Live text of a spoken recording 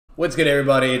What's good,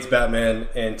 everybody? It's Batman,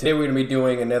 and today we're going to be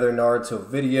doing another Naruto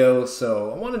video. So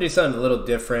I want to do something a little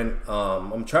different.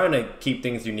 I'm trying to keep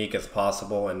things unique as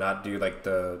possible and not do like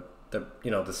the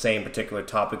same particular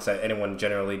topics that anyone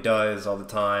generally does all the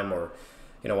time, or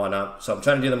whatnot. So I'm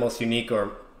trying to do the most unique,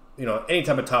 or any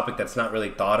type of topic that's not really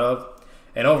thought of.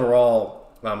 And overall,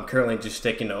 I'm currently just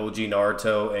sticking to OG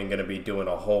Naruto and going to be doing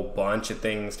a whole bunch of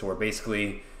things to where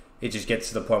basically it just gets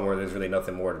to the point where there's really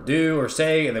nothing more to do or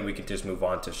say, and then we can just move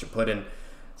on to Shippuden.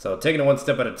 So taking it one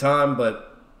step at a time,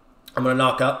 but I'm going to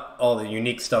knock out all the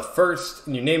unique stuff first,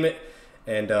 and you name it.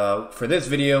 And for this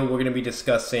video, we're going to be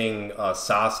discussing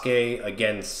Sasuke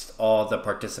against all the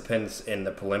participants in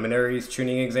the preliminaries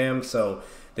tuning exam. So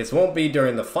this won't be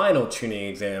during the final tuning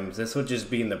exams. This will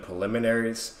just be in the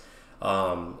preliminaries.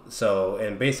 And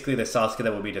basically the Sasuke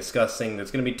that we'll be discussing, there's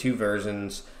going to be two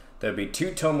versions. There'll be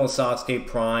two Tomo Sasuke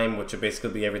Prime, which will basically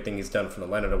be everything he's done from the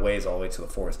Land of the Ways all the way to the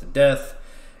Forest of Death.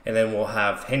 And then we'll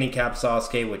have handicap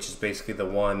Sasuke, which is basically the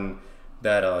one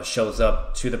that shows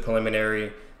up to the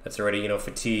preliminary that's already,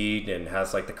 fatigued and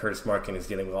has like the curse mark and is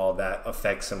dealing with all that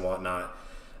effects and whatnot.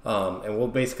 And we'll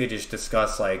basically just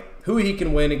discuss like who he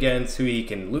can win against, who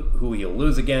he'll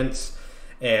lose against.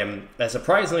 And as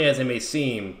surprisingly as it may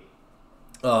seem,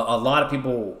 a lot of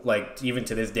people, like, even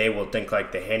to this day, will think,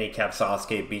 like, the handicap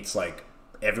Sasuke beats, like,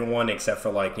 everyone except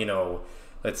for, like,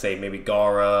 let's say maybe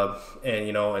Gaara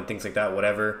and, and things like that,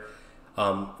 whatever.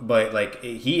 But, like,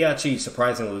 he actually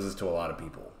surprisingly loses to a lot of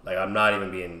people. Like, I'm not even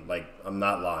being, like, I'm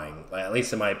not lying. Like, at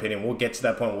least in my opinion. We'll get to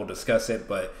that point. We'll discuss it.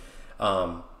 But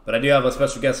I do have a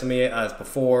special guest with me as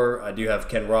before. I do have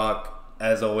Ken Rock.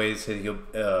 As always, his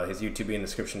YouTube will be in the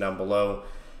description down below.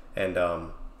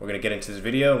 And, we're going to get into this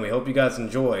video, and we hope you guys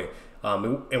enjoy.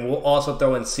 And we'll also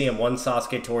throw in CM1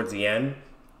 Sasuke towards the end,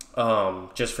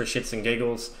 just for shits and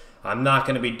giggles. I'm not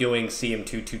going to be doing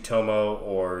CM2 Tomo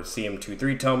or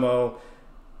CM2 Tomo.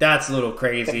 That's a little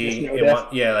crazy.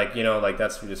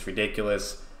 That's just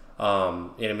ridiculous. You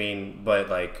know what I mean? But,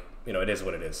 like, it is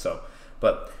what it is. So,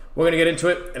 but we're going to get into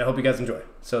it, and I hope you guys enjoy.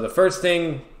 So the first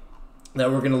thing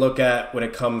that we're going to look at when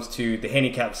it comes to the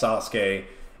handicap Sasuke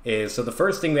is, so the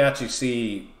first thing we actually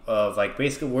see of, like,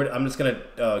 basically, I'm just going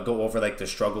to go over, like, the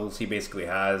struggles he basically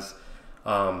has.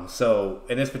 So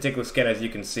in this particular scan, as you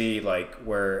can see, like,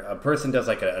 where a person does,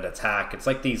 like, an attack, it's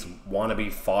like these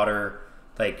wannabe fodder,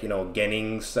 like,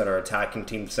 Genings that are attacking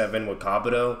Team 7 with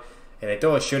Kabuto, and they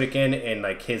throw a shuriken, and,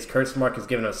 like, his curse mark is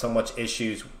giving us so much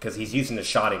issues because he's using the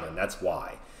Sharingan. That's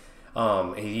why.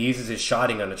 He uses his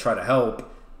Sharingan to try to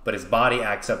help, but his body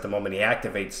acts up the moment he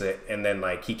activates it, and then,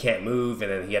 like, he can't move,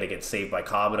 and then he had to get saved by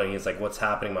Kabuto, and he's like, what's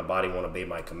happening? My body won't obey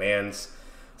my commands.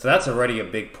 So that's already a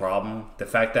big problem. The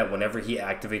fact that whenever he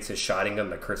activates his Sharingan,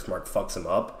 the curse mark fucks him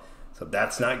up. So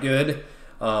that's not good.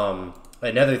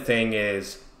 Another thing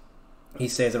is, he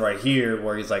says it right here,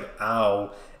 where he's like, ow,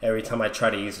 every time I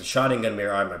try to use the Sharingan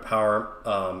mirror, my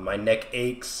power, my neck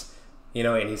aches,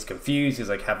 and he's confused. He's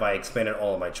like, have I expended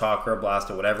all of my chakra blast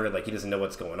or whatever? Like, he doesn't know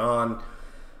what's going on.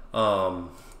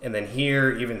 And then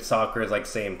here, even Sakura is like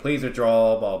saying, please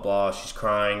withdraw, blah, blah. She's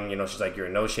crying, she's like, you're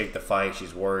in no shape to fight.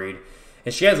 She's worried.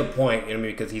 And she has a point,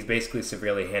 because he's basically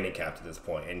severely handicapped at this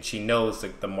point. And she knows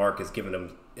that the mark is giving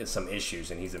him some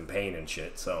issues and he's in pain and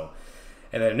shit. So,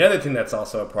 and then another thing that's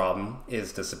also a problem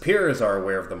is the superiors are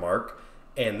aware of the mark.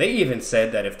 And they even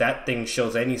said that if that thing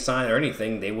shows any sign or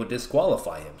anything, they would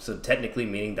disqualify him. So technically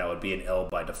meaning that would be an L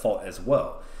by default as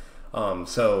well.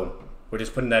 So we're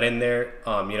just putting that in there,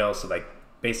 so, like,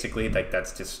 basically, like,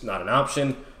 that's just not an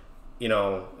option.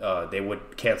 They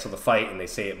would cancel the fight, and they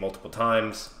say it multiple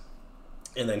times.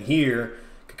 And then here,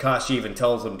 Kakashi even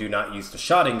tells them, do not use the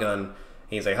Sharingan. And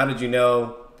he's like, how did you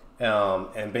know?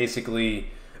 And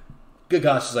basically,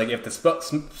 Kakashi's like, if the spell...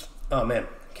 Oh, man,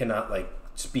 cannot, like,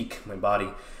 speak my body.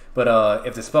 But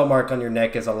if the spell mark on your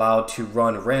neck is allowed to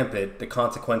run rampant, the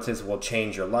consequences will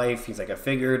change your life. He's like, I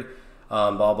figured...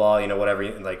 blah, blah,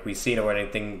 whatever, like, we see it or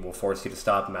anything will force you to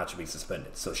stop, the match will be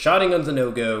suspended. So Sharingan's a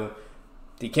no-go.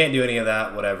 You can't do any of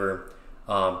that, whatever.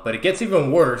 But it gets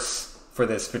even worse for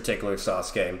this particular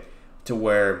Sasuke, to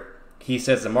where he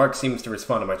says the mark seems to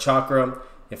respond to my chakra.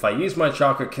 If I use my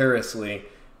chakra carelessly,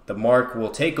 the mark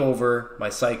will take over my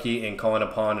psyche and calling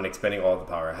upon and expending all the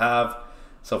power I have.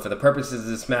 So for the purposes of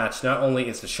this match, not only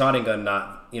is the Sharingan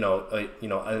not,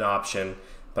 an option,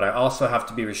 but I also have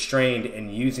to be restrained in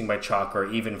using my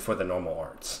chakra even for the normal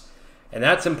arts. And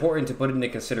that's important to put into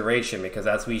consideration, because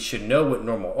as we should know with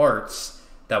normal arts,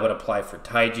 that would apply for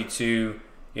taijutsu,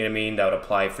 that would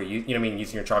apply for,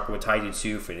 using your chakra with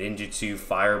taijutsu, for ninjutsu,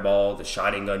 fireball, the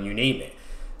Sharingan, you name it.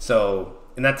 So,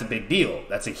 and that's a big deal.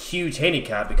 That's a huge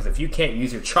handicap, because if you can't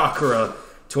use your chakra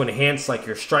to enhance like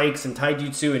your strikes and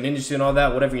taijutsu and ninjutsu and all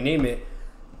that, whatever you name it,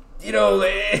 you know,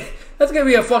 that's gonna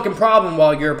be a fucking problem.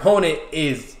 While your opponent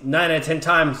is 9 out of 10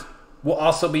 times will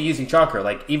also be using chakra.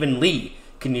 Like even Lee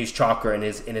can use chakra in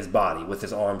his body with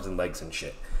his arms and legs and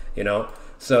shit. You know,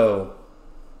 so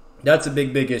that's a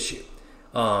big issue.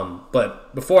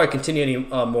 But before I continue any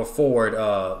more forward,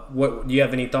 what do you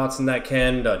have any thoughts on that,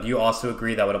 Ken? Do you also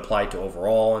agree that would apply to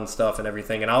overall and stuff and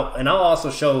everything? And I'll also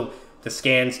show the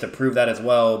scans to prove that as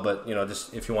well. But you know,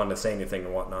 just if you wanted to say anything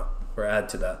or whatnot or add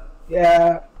to that.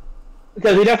 Yeah,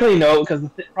 because we definitely know, because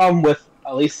the problem with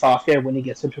at least Sasuke when he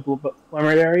gets into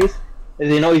preliminaries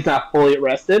is you know he's not fully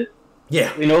rested.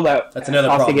 Yeah, we know that that's another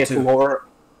Sasuke problem gets too. Lower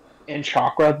in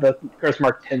chakra, the curse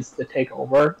mark tends to take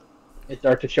over. It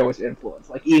starts to show its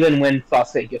influence. Like even when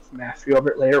Sasuke gets mastery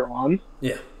over it later on,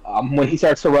 yeah, when he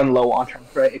starts to run low on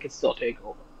chakra, it can still take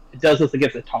over. It does this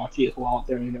against Itachi as well.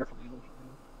 They're in there for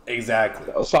exactly.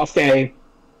 So Sasuke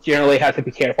generally has to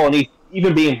be careful, and he's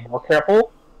even being more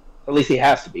careful. At least he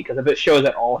has to be, because if it shows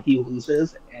at all, he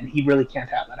loses, and he really can't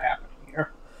have that happen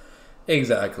here.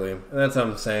 Exactly. That's what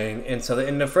I'm saying. And so,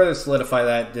 and to further solidify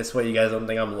that, this way you guys don't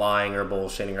think I'm lying or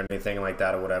bullshitting or anything like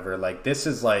that or whatever. Like, this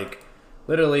is like,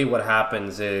 literally what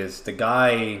happens is the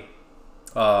guy,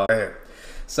 right here.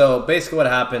 So, basically what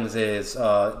happens is,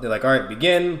 they're like, alright,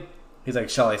 begin. He's like,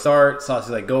 shall I start? Sasuke's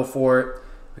like, go for it.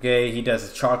 Okay, he does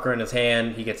his chakra in his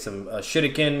hand. He gets some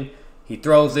shuriken. He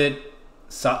throws it.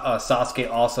 Sasuke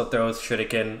also throws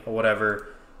shuriken or whatever.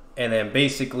 And then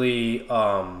basically,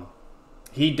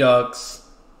 he ducks,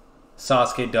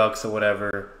 Sasuke ducks or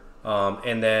whatever,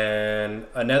 and then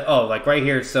like right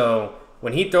here. So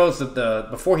when he throws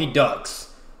before he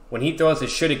ducks, when he throws his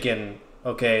shuriken,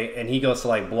 okay, and he goes to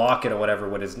like block it or whatever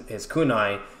with his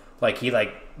kunai, like he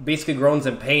like basically groans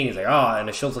in pain. He's like and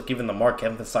it shows like even the mark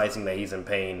emphasizing that he's in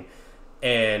pain,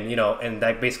 and you know, and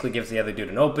that basically gives the other dude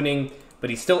an opening, but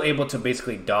he's still able to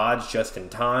basically dodge just in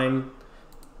time.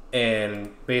 And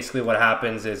basically what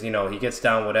happens is, you know, he gets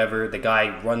down, whatever. The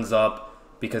guy runs up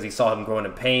because he saw him growing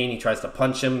in pain. He tries to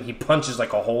punch him. He punches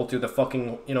like a hole through the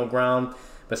fucking, you know, ground.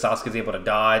 But Sasuke's able to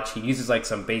dodge. He uses like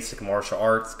some basic martial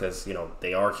arts because, you know,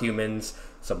 they are humans.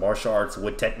 So martial arts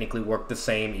would technically work the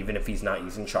same even if he's not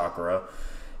using chakra.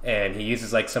 And he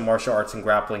uses like some martial arts and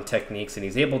grappling techniques. And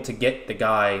he's able to get the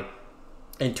guy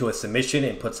into a submission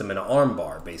and puts him in an arm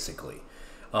bar, basically.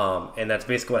 And that's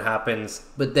basically what happens.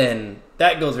 But then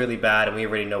that goes really bad, and we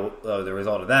already know the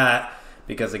result of that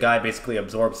because the guy basically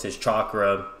absorbs his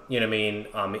chakra, you know what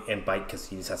I mean, and bite because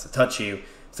he just has to touch you.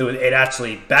 So it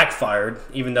actually backfired,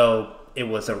 even though it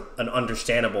was an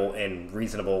understandable and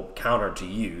reasonable counter to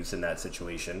use in that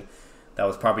situation. That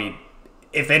was probably,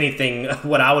 if anything,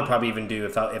 what I would probably even do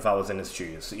if I was in his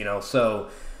shoes, you know. So,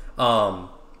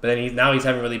 but then now he's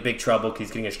having really big trouble because he's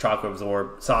getting his chakra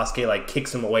absorbed. Sasuke like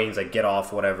kicks him away and he's like, get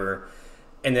off, whatever.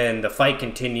 And then the fight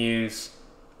continues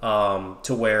to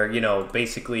where, you know,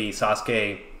 basically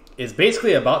Sasuke is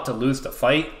basically about to lose the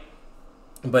fight.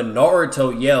 But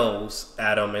Naruto yells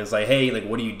at him and is like, hey, like,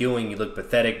 what are you doing? You look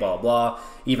pathetic, blah, blah.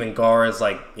 Even Gaara's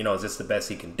like, you know, is this the best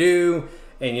he can do?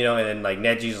 And, you know, and then like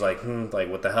Neji's like, like,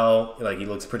 what the hell? Like, he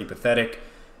looks pretty pathetic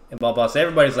and blah, blah. So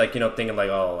everybody's like, you know, thinking like,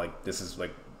 oh, like, this is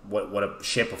like, what a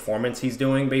shit performance he's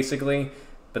doing, basically.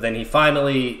 But then he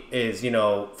finally is, you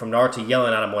know, from Naruto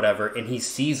yelling at him, whatever, and he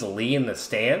sees Lee in the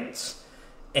stands,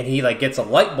 and he, like, gets a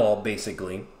light bulb,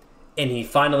 basically, and he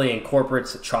finally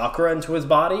incorporates chakra into his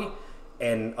body,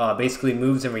 and basically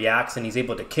moves and reacts, and he's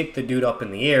able to kick the dude up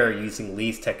in the air using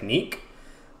Lee's technique.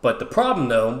 But the problem,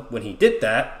 though, when he did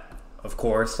that, of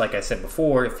course, like I said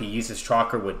before, if he uses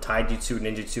chakra with taijutsu,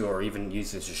 ninjutsu, or even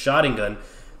uses his Sharingan,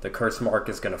 the curse mark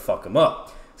is going to fuck him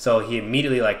up. So he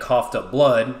immediately like coughed up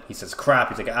blood. He says, crap.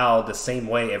 He's like, ow, the same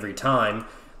way every time.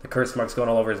 The curse mark's going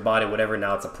all over his body, whatever.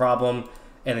 Now it's a problem.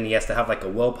 And then he has to have like a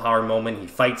willpower moment. He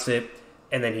fights it.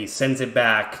 And then he sends it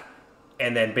back.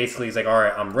 And then basically he's like, all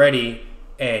right, I'm ready.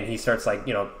 And he starts like,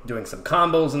 you know, doing some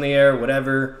combos in the air,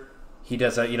 whatever. He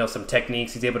does, you know, some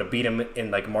techniques. He's able to beat him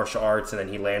in like martial arts. And then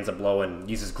he lands a blow and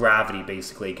uses gravity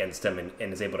basically against him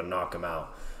and is able to knock him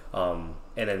out. And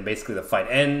then basically the fight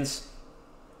ends.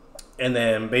 And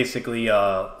then basically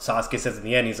Sasuke says in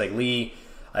the end, he's like, Lee,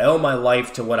 I owe my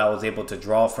life to what I was able to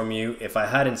draw from you. If I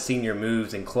hadn't seen your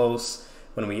moves in close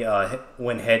when we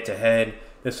went head to head,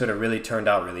 this would have really turned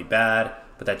out really bad.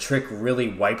 But that trick really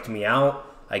wiped me out.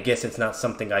 I guess it's not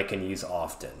something I can use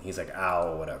often. He's like,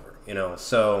 ow, or whatever, you know.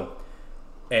 So,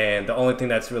 and the only thing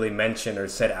that's really mentioned or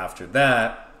said after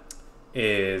that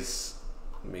is,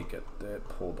 let me get that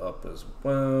pulled up as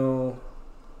well.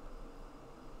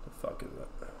 The fuck is that?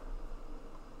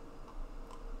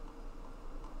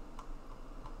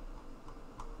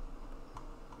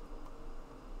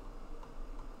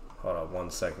 Hold on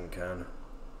 1 second, Ken.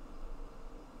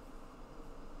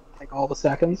 Like all the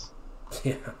seconds.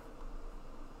 Yeah.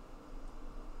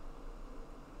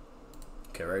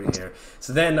 Okay, right here.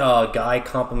 So then Guy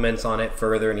compliments on it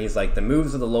further, and he's like, the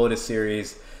moves of the Lotus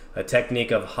series, a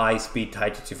technique of high-speed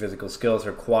taijutsu physical skills,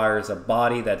 requires a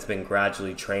body that's been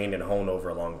gradually trained and honed over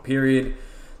a long period.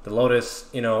 The Lotus,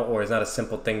 or is not a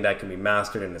simple thing that can be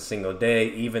mastered in a single day,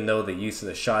 even though the use of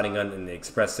the Sharingan and the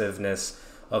expressiveness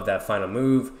of that final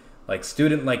move, like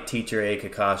student, like teacher,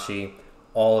 Kakashi,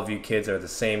 all of you kids are the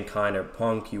same kind of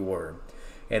punk you were.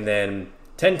 And then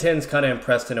Tenten's kind of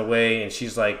impressed in a way, and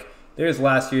she's like, there's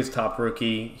last year's top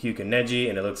rookie, Hyuga Neji,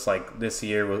 and it looks like this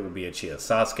year will be Uchiha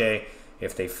Sasuke.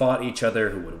 If they fought each other,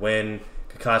 who would win?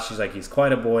 Kakashi's like, he's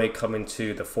quite a boy coming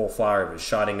to the full flower of his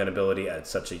Sharingan ability at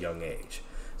such a young age.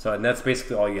 So, and that's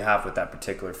basically all you have with that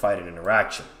particular fight and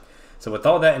interaction. So with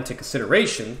all that into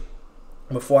consideration,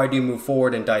 before I do move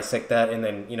forward and dissect that and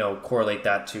then, correlate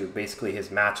that to basically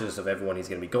his matches of everyone he's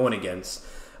going to be going against,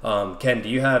 Ken, do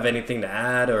you have anything to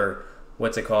add, or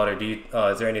what's it called? Or do you,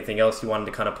 is there anything else you wanted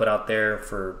to kind of put out there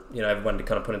for, everyone to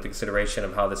kind of put into consideration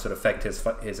of how this would affect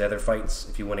his other fights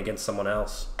if you went against someone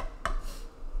else?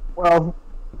 Well,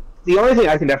 the only thing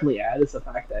I can definitely add is the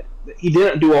fact that he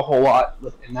didn't do a whole lot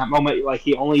in that moment. Like,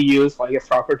 he only used a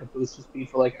chakra to boost his speed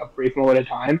for like a brief moment of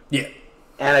time. Yeah.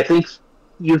 And I think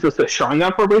he used the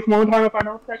Sharingan for a brief moment of time, if I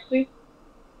know correctly.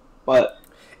 But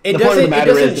it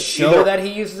doesn't show that he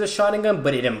uses a Sharingan,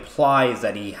 but it implies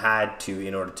that he had to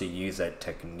in order to use that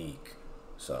technique.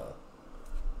 So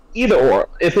either or,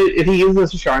 if he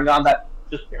uses a Sharingan, that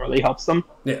just barely helps him.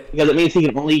 Yeah, because it means he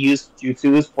can only use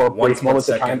jutsus for brief moments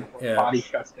of time before his body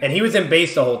shuts down. And he was in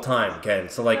base the whole time, Ken.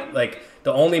 So like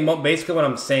the only basically what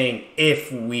I'm saying,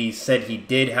 if we said he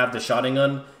did have the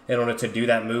Sharingan in order to do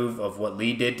that move of what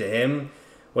Lee did to him,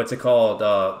 what's it called?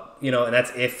 And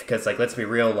that's if, because let's be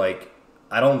real,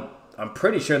 I'm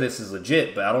pretty sure this is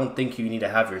legit, but I don't think you need to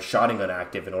have your Sharingan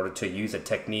active in order to use a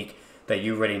technique that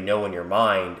you already know in your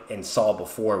mind and saw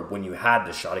before when you had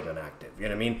the Sharingan active. You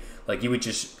know what I mean? You would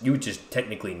just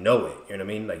technically know it. You know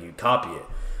what I mean? You'd copy it.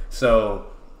 So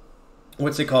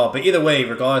what's it called? But either way,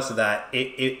 regardless of that,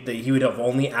 he would have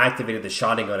only activated the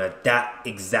Sharingan at that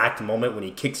exact moment when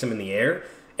he kicks him in the air,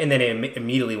 and then it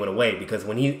immediately went away, because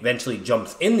when he eventually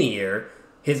jumps in the air,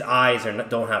 his eyes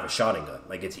don't have a Sharingan.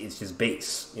 It's just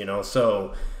base,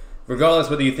 So regardless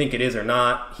whether you think it is or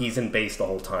not, he's in base the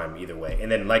whole time either way.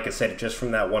 And then, like I said, just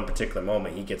from that one particular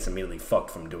moment, he gets immediately fucked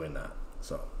from doing that.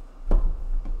 So,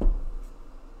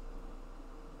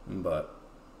 but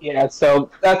yeah, so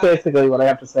that's basically what I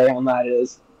have to say on that.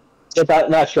 Is if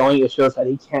that not showing, it shows that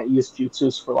he can't use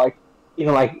jutsus for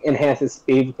even enhance his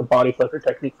speed with the body flicker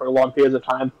technique for long periods of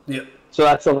time. Yeah. So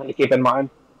that's something to keep in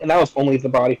mind. And that was only the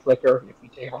body flicker if you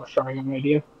take on a Sharingan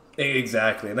idea.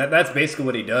 Exactly. And that's basically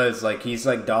what he does. He's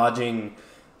dodging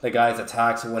the guy's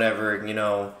attacks or whatever, and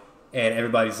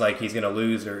everybody's he's going to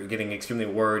lose or getting extremely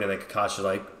worried. And then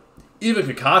Kakashi's even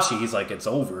Kakashi, he's it's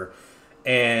over.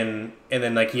 And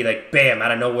then he bam,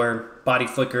 out of nowhere, body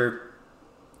flicker,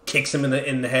 kicks him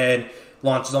in the head,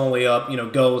 launches all the way up,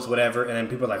 goes, whatever. And then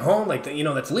people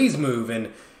are that's Lee's move.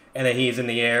 And then he's in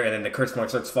the air, and then the curse mark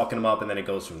starts fucking him up, and then it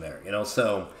goes from there,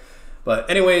 So, but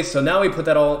anyways, so now we put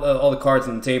that all the cards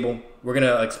on the table. We're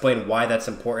gonna explain why that's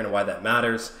important and why that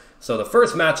matters. So the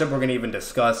first matchup we're gonna even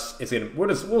discuss is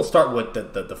we'll start with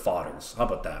the fodders. How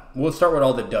about that? We'll start with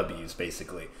all the W's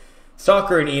basically.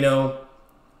 Sakura and Ino.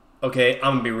 Okay,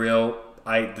 I'm gonna be real.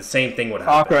 The same thing would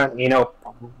happen. Sakura and Ino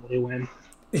probably win.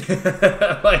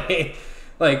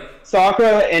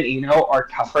 Sakura and Ino are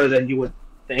tougher than you would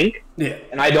think. Yeah.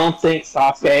 And I don't think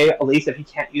Sasuke, at least if he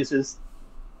can't use his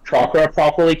chakra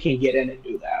properly, can get in and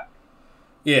do that.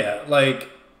 Yeah,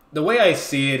 the way I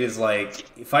see it is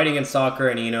fighting against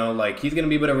Sakura and Ino, he's gonna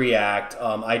be able to react.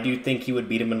 I do think he would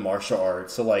beat him in martial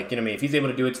arts. So if he's able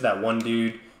to do it to that one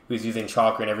dude who's using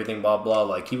chakra and everything, blah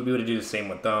blah, he would be able to do the same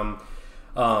with them.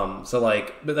 But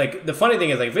the funny thing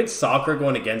is if it's Sakura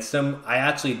going against him, I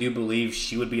actually do believe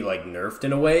she would be nerfed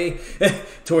in a way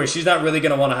to where she's not really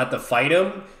gonna want to have to fight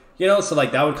him, so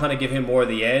that would kind of give him more of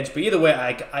the edge. But either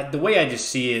way, the way I just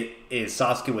see it is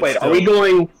Sasuke would are we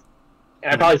going,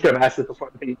 and I probably should have asked this before,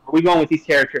 are we going with these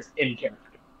characters in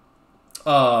character?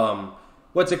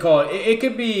 What's it called? It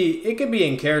could be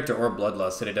in character or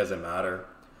bloodlusted, it doesn't matter.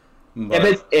 But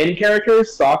if it's in character,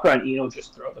 Sakura and Ino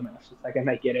just throw them out the second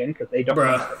they get in because they don't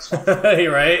know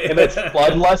You're right. If it's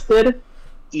bloodlusted,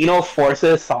 Ino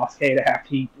forces Sasuke to have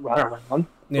to run around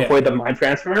before the mind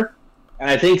transfer. And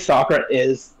I think Sakura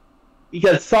is,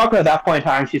 because Sakura at that point in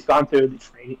time, she's gone through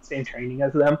the same training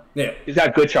as them. Yeah. She's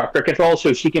got good chakra control,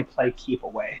 so she can play keep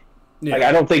away. Yeah. Like,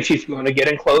 I don't think she's going to get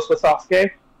in close with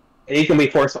Sasuke. And he's going to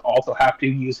be forced to also have to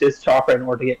use his chakra in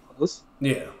order to get close.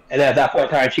 Yeah. And then at that point in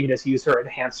time, she can just use her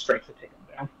enhanced strength to take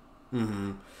him down.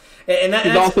 Mm-hmm. And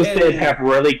she's also said have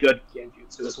really good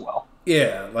genjutsu as well.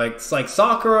 Yeah, like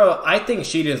Sakura, I think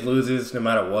she just loses no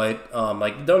matter what.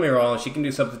 Like, don't get me wrong, she can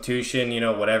do substitution,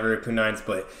 whatever, kunines,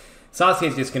 but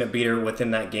Sasuke's just going to beat her within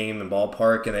that game and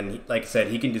ballpark, and then, like I said,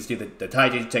 he can just do the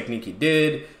Taiji technique he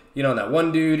did, that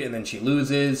one dude, and then she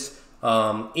loses.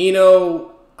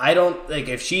 Ino, I don't, like,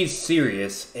 if she's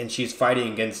serious and she's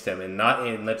fighting against him,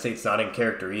 and let's say it's not in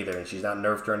character either, and she's not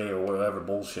nerfed or any or whatever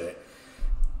bullshit,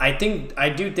 I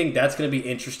do think that's going to be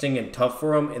interesting and tough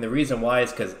for him, and the reason why is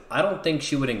because I don't think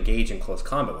she would engage in close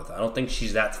combat with her. I don't think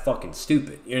she's that fucking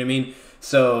stupid. You know what I mean?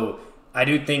 So I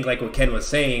do think, like what Ken was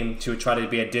saying, she would try to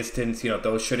be at distance,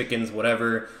 those shurikens,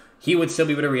 whatever. He would still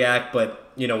be able to react,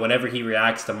 but, whenever he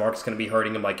reacts, the mark's going to be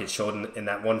hurting him like it showed in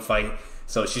that one fight.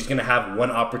 So she's going to have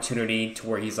one opportunity to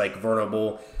where he's, like,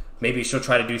 vulnerable. Maybe she'll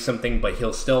try to do something, but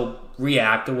he'll still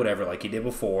react or whatever like he did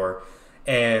before.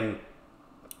 And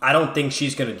I don't think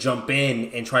she's going to jump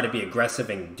in and try to be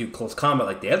aggressive and do close combat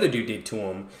like the other dude did to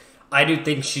him. I do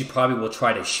think she probably will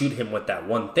try to shoot him with that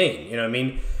one thing. You know what I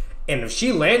mean? And if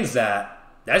she lands that,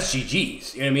 that's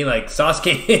GG's. You know what I mean? Like,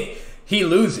 Sasuke, he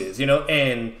loses,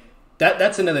 And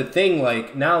that's another thing.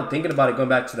 Like, now thinking about it, going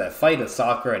back to that fight of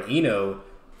Sakura and Ino,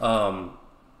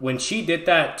 when she did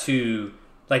that to...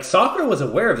 Like, Sakura was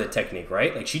aware of the technique,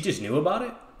 right? Like, she just knew about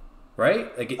it,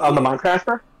 right? Like, on the Mind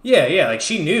Transfer? Yeah, like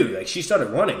she knew, like she started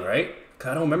running, right?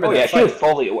 I don't remember. Oh that yeah, fight. she was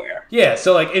fully aware. Yeah,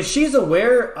 so like if she's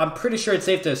aware, I'm pretty sure it's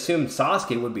safe to assume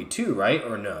Sasuke would be too, right?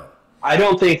 Or no? I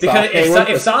don't think because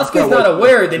if Sasuke's not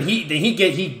aware, then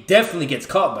he definitely gets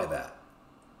caught by that.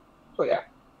 Oh yeah,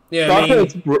 Yeah.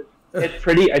 It's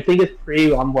pretty. I think it's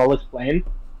pretty well explained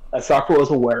that Sakura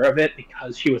was aware of it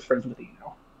because she was friends with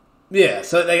Ino. Yeah,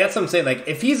 so like, that's what I'm saying. Like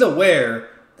if he's aware,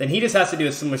 then he just has to do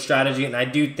a similar strategy, and I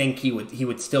do think he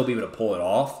would still be able to pull it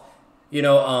off,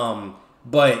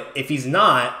 But if he's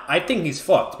not, I think he's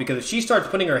fucked because if she starts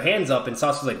putting her hands up and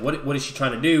Sasuke's like, "What is she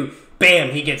trying to do?"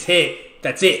 Bam, he gets hit.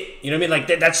 That's it. You know what I mean?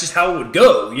 Like that's just how it would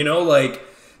go. Like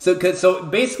so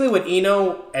basically with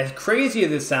Ino, as crazy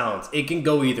as this sounds, it can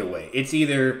go either way. It's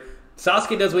either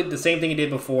Sasuke does the same thing he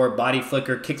did before, body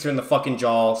flicker, kicks her in the fucking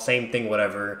jaw, same thing,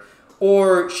 whatever,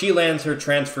 or she lands her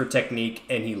transfer technique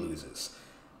and he loses.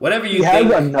 Whatever you think.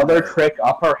 He has another trick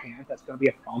up her hand that's going to be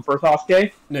a problem for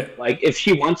Sasuke. Yeah. Like, if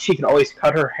she wants, she can always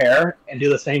cut her hair and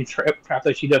do the same trap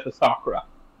that she did with Sakura.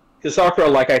 Because Sakura,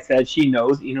 like I said, she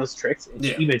knows Ino's tricks, and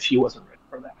even she wasn't ready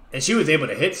for that. And she was able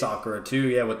to hit Sakura,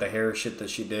 too, with the hair shit that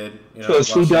she did. So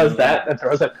she does that and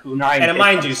throws a kunai. And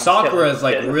mind you, Sakura is,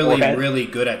 like, really, really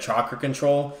good at chakra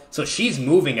control. So she's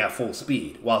moving at full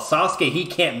speed. While Sasuke, he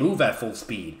can't move at full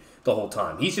speed the whole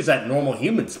time. He's just at normal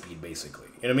human speed, basically.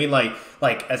 You know what I mean?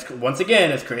 Like once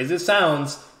again, as crazy as it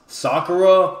sounds,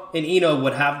 Sakura and Ino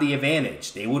would have the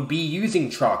advantage. They would be using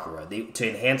chakra to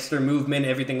enhance their movement,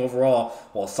 everything overall.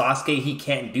 While Sasuke, he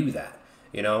can't do that.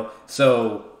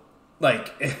 So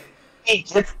like he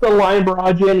gets the line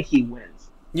barrage in, he wins.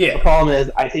 Yeah. The problem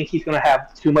is, I think he's going to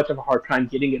have too much of a hard time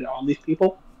getting it on these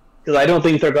people because I don't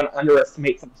think they're going to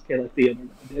underestimate Sasuke like the other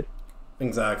guy did.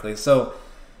 Exactly. So.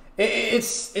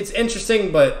 It's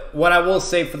interesting, but what I will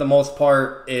say for the most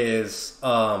part is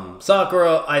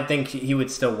Sakura, I think he would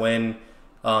still win.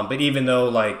 But even though,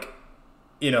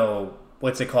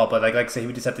 what's it called? But like I said, he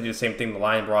would just have to do the same thing, the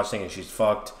lion barrage thing, and she's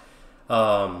fucked.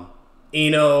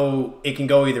 Ino, it can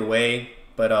go either way,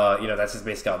 but that's just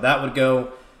basically how that would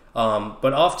go.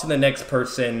 But off to the next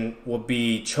person will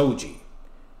be Choji.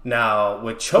 Now,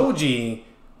 with Choji,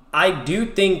 I do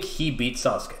think he beats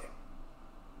Sasuke.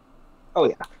 Oh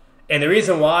yeah. And the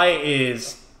reason why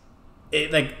is, you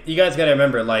guys got to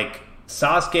remember,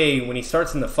 Sasuke, when he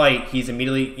starts in the fight, he's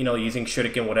immediately, using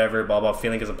shuriken, whatever, blah, blah,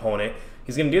 feeling his opponent.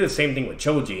 He's going to do the same thing with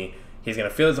Choji. He's going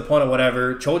to feel his opponent,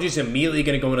 whatever. Choji's immediately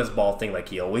going to go in his ball thing like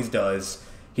he always does.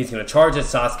 He's going to charge at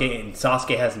Sasuke, and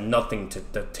Sasuke has nothing to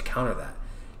counter that.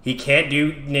 He can't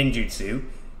do ninjutsu.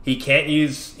 He can't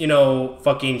use,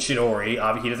 fucking Chidori.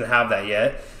 Obviously, he doesn't have that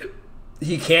yet.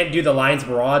 He can't do the Lion's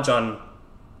Barrage on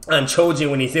Choji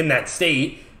when he's in that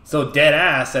state. So dead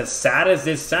ass, as sad as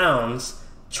this sounds,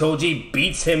 Choji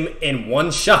beats him in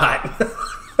one shot.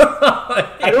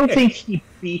 I don't think he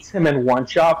beats him in one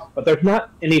shot, but there's not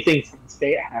anything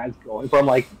Sasuke has going for him.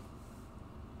 Like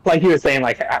you were saying,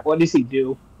 what does he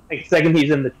do? Second he's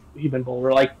in the human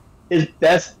boulder, his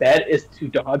best bet is to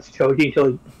dodge Choji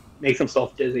until he makes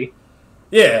himself dizzy.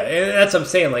 Yeah, and that's what I'm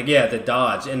saying, the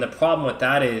dodge. And the problem with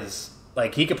that is,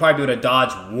 he could probably be able to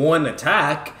dodge one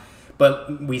attack,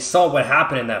 But we saw what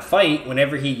happened in that fight.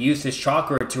 Whenever he used his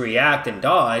chakra to react and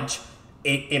dodge,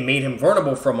 it made him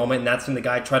vulnerable for a moment, and that's when the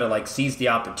guy tried to like seize the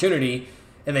opportunity,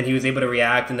 and then he was able to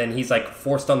react, and then he's like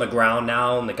forced on the ground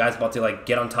now, and the guy's about to like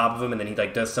get on top of him, and then he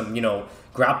like does some, you know,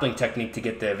 grappling technique to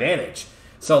get the advantage.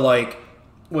 So like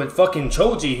with fucking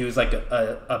Choji, who's like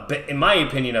a bit, in my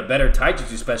opinion, a better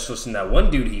taijutsu specialist than that one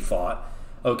dude he fought,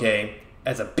 okay,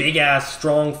 as a big ass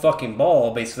strong fucking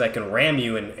ball basically that can ram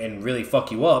you and really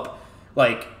fuck you up.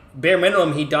 Like bare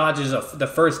minimum he dodges the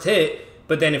first hit,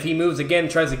 but then if he moves again,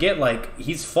 tries to get, like,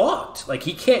 he's fucked. Like,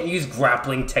 he can't use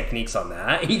grappling techniques on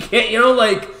that. He can't, you know,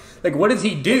 like what does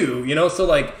he do? You know, so,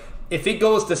 like, if it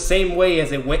goes the same way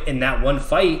as it went in that one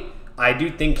fight, I do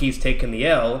think he's taken the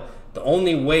L. The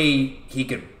only way he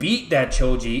could beat that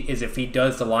Choji is if he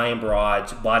does the Lion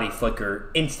Barrage body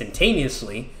flicker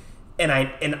instantaneously. And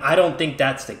I don't think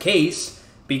that's the case,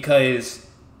 because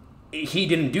he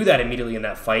didn't do that immediately in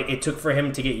that fight. It took for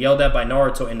him to get yelled at by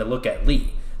Naruto and to look at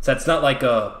Lee. So that's not like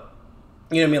a,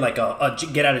 you know what I mean, like a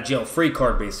get out of jail free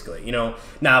card, basically, you know.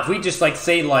 Now, if we just like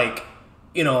say like,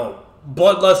 you know,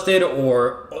 bloodlusted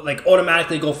or like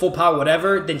automatically go full power,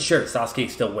 whatever, then sure, Sasuke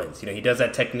still wins. You know, he does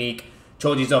that technique.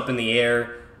 Choji's up in the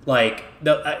air. Like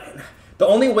the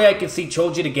only way I can see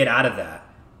Choji to get out of that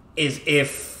is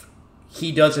if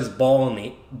he does his ball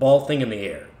thing in the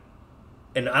air,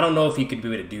 and I don't know if he could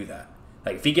be able to do that.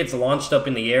 Like if he gets launched up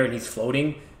in the air and he's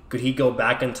floating, could he go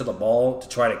back into the ball to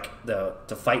try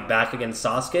to fight back against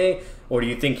Sasuke? Or do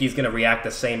you think he's going to react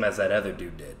the same as that other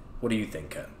dude did? What do you think,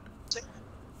 Ken?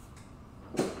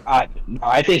 No,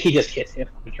 I think he just gets hit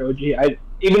from Choji.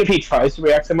 Even if he tries to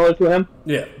react similar to him,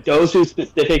 yeah, Dozu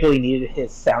specifically needed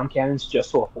his sound cannons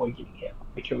just to avoid getting hit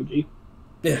by Choji.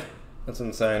 Yeah, that's what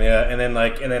I'm saying. Yeah, and then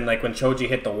like when Choji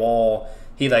hit the wall,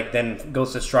 he like then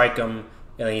goes to strike him,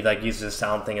 and then he like uses his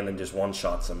sound thing and then just one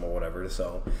shots him or whatever.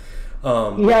 So.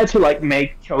 He had to like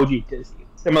make Choji dizzy,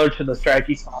 similar to the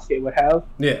strategy Sasuke would have.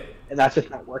 Yeah, and that's just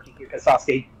not working here because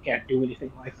Sasuke can't do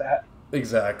anything like that.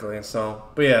 Exactly. So,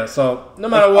 but yeah. So no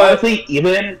matter what, honestly,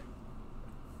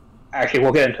 actually,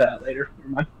 we'll get into that later. Never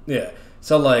mind. Yeah.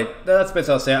 So like that's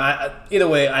basically what I'll say. Either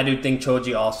way, I do think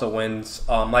Choji also wins.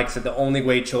 Like I said, the only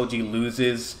way Choji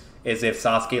loses is if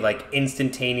Sasuke like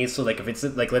instantaneously, like if it's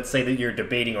like let's say that you're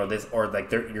debating or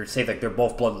like you're saying like they're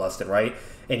both bloodlusted, right?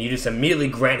 And you just immediately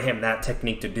grant him that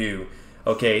technique to do,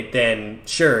 okay, then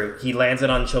sure, he lands it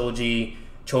on Choji,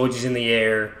 Choji's in the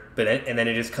air, and then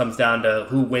it just comes down to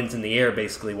who wins in the air,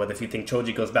 basically, whether if you think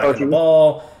Choji goes back in the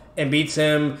ball and beats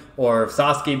him, or if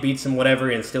Sasuke beats him, whatever,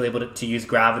 and is still able to use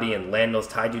gravity and land those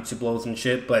taijutsu blows and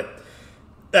shit, but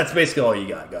that's basically all you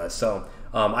got, guys. So,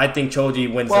 I think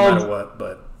Choji wins no matter what,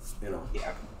 but, you know.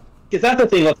 Yeah. Because that's the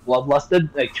thing with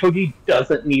bloodlusted, like, Choji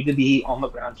doesn't need to be on the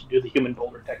ground to do the human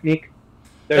boulder technique.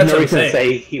 There's no reason to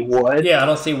say he would. Yeah, I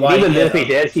don't see why. Even if he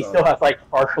did, he still has like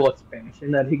partial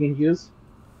expansion that he can use,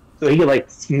 so he can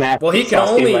like smack. Well, he can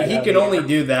only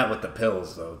do that with the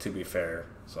pills, though. To be fair,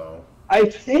 so I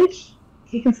think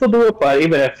he can still do it, but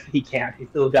even if he can't, he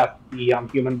still got the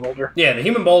human boulder. Yeah, the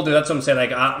human boulder. That's what I'm saying.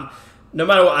 Like, no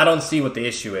matter what, I don't see what the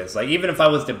issue is. Like, even if I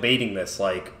was debating this,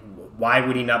 like, why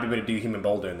would he not be able to do human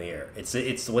boulder in the air? It's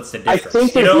what's the difference? I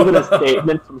think there's even a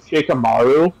statement from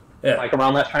Shikamaru. Yeah. Like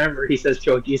around that time where he says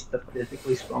Choji's the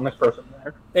physically strongest person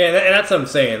there. Yeah, and that's what I'm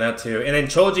saying, that too. And then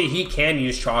Choji, he can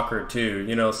use chakra too,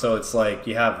 you know, so it's like,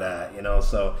 you have that, you know,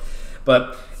 so.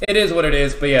 But it is what it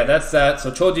is, but yeah, that's that. So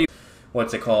Choji,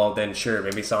 what's it called, then sure,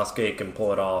 maybe Sasuke can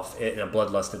pull it off in a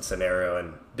bloodlusted scenario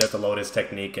and does the Lotus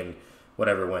technique and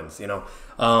whatever wins, you know.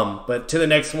 But to the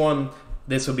next one,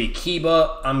 this will be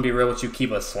Kiba. I'm gonna be real with you,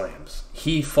 Kiba slams.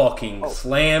 He fucking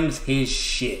slams his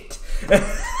shit.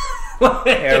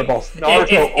 Terrible.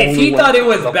 If he thought it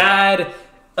was bad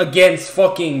against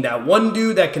fucking that one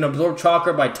dude that can absorb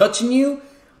chakra by touching you,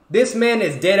 this man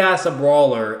is dead ass a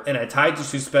brawler and a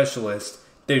taijutsu specialist.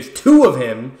 There's two of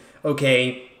him,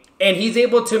 okay, and he's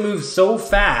able to move so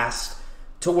fast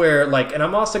to where, like, and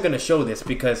I'm also going to show this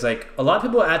because, like, a lot of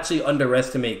people actually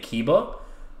underestimate Kiba,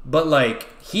 but,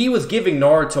 like, he was giving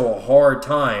Naruto a hard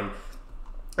time.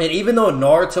 And even though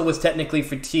Naruto was technically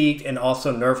fatigued and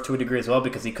also nerfed to a degree as well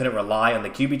because he couldn't rely on the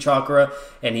Kyuubi chakra,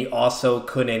 and he also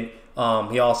couldn't,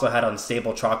 he also had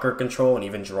unstable chakra control and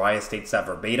even Jiraiya states that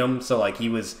verbatim. So like he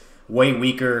was way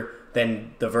weaker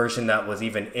than the version that was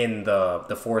even in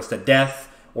the Forest of Death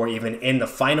or even in the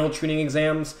final training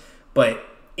exams. But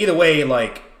either way,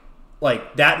 like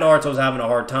that Naruto was having a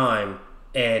hard time,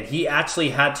 and he actually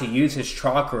had to use his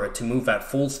chakra to move at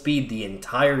full speed the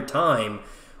entire time,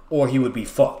 or he would be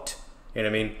fucked. You know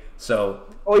what I mean? So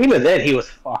Oh, even then he was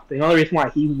fucked. The only reason why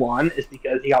he won is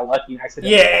because he got lucky and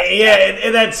accidentally.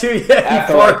 And that too. Yeah,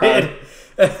 he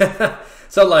farted.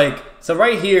 So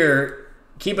right here,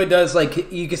 Kiba does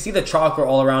like you can see the chakra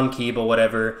all around Kiba,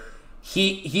 whatever.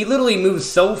 He literally moves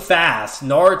so fast,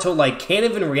 Naruto like can't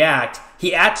even react.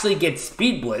 He actually gets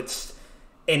speed blitzed,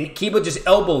 and Kiba just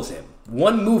elbows him.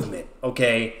 One movement,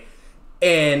 okay?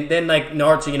 And then like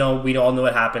Naruto, you know, we all know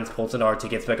what happens, pulls a Naruto,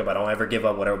 gets back up, I don't ever give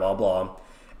up, whatever, blah blah.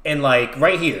 And like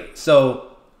right here,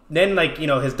 so then like, you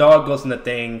know, his dog goes in the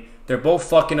thing, they're both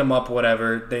fucking him up,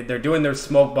 whatever. They're doing their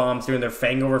smoke bombs, doing their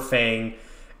fang over fang.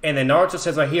 And then Naruto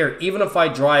says right here, even if I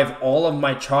drive all of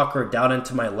my chakra down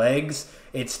into my legs,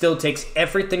 it still takes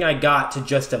everything I got to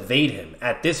just evade him.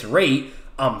 At this rate,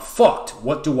 I'm fucked.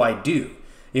 What do I do?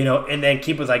 You know, and then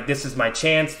Kiba's like, this is my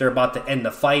chance. They're about to end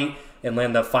the fight and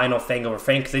land the final fang over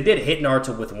fang. Because they did hit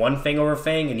Naruto with one fang over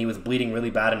fang, and he was bleeding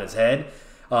really bad in his head.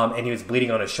 And he was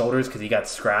bleeding on his shoulders because he got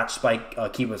scratched by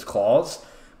Kiba's claws.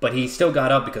 But he still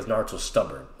got up because Naruto's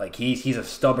stubborn. Like, he's a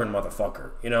stubborn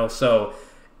motherfucker, you know? So,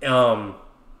 and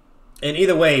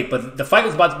either way, but the fight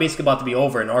was basically about to be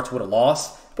over, and Naruto would have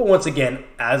lost. But once again,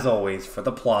 as always, for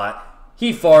the plot,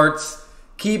 he farts.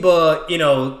 Kiba, you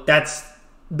know, that's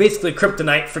basically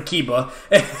kryptonite for Kiba.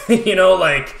 You know,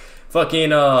 like, fucking,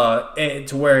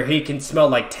 to where he can smell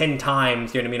like 10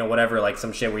 times, you know what I mean, or whatever, like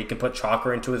some shit where he can put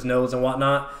chakra into his nose and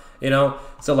whatnot, you know?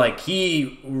 So, like,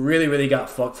 he really, really got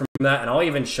fucked from that, and I'll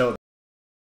even show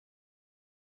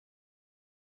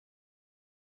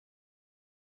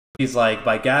he's like,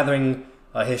 by gathering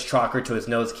his chakra to his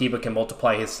nose, Kiba can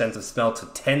multiply his sense of smell to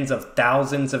tens of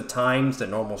thousands of times the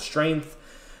normal strength,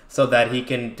 so that he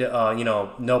can, you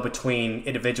know between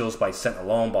individuals by scent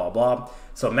alone, blah, blah.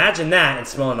 So imagine that and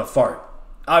smelling a fart.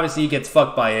 Obviously, he gets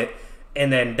fucked by it,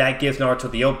 and then that gives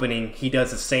Naruto the opening. He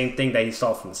does the same thing that he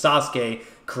saw from Sasuke,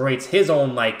 creates his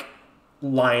own, like,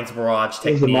 Lion's Barrage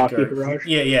technique. Barrage.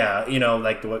 Yeah, you know,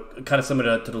 like, kind of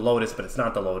similar to the Lotus, but it's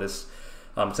not the Lotus.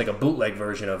 It's like a bootleg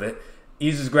version of it. He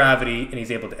uses gravity, and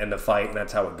he's able to end the fight, and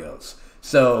that's how it goes.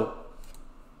 So,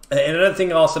 and another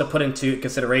thing also to put into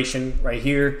consideration right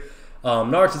here,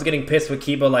 Naruto's getting pissed with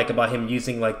Kiba, like, about him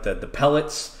using, like, the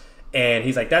pellets, and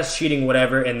he's like, that's cheating,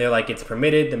 whatever, and they're like, it's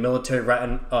permitted, the military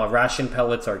ration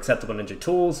pellets are acceptable ninja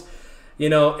tools, you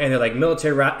know, and they're like, and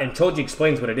Choji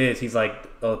explains what it is. He's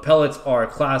like, pellets are a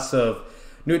class of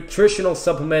nutritional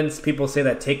supplements. People say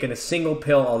that taking a single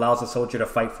pill allows a soldier to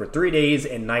fight for 3 days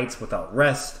and nights without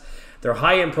rest. They're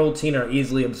high in protein, are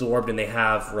easily absorbed, and they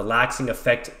have relaxing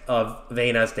effect of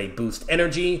vein as they boost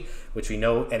energy, which we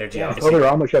know energy. Yeah,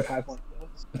 Totally should have had one of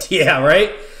those. Yeah,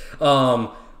 right?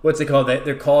 What's it called?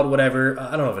 They're called whatever.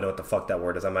 I don't even know what the fuck that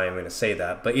word is. I'm not even going to say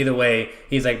that. But either way,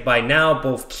 he's like, by now,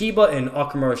 both Kiba and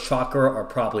Akamaru's chakra are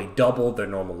probably double their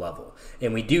normal level.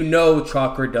 And we do know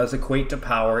chakra does equate to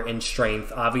power and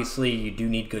strength. Obviously, you do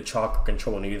need good chakra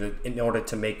control in order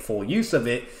to make full use of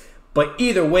it. But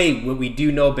either way, what we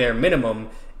do know bare minimum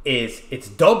is it's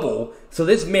double. So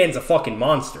this man's a fucking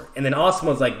monster. And then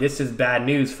Asuma's like, this is bad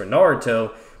news for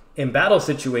Naruto. In battle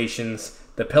situations,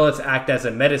 the pellets act as a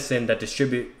medicine that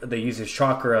uses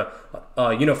chakra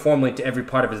uniformly to every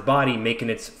part of his body, making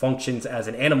its functions as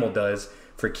an animal does.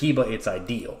 For Kiba, it's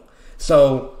ideal.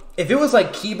 So if it was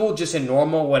like Kiba just in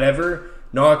normal, whatever,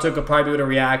 Naruto could probably be able to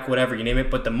react, whatever, you name it.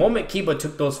 But the moment Kiba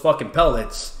took those fucking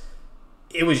pellets,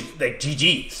 it was like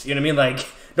GG's. You know what I mean? Like,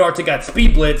 Naruto got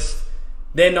speed blitzed,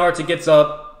 then Naruto gets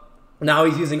up. Now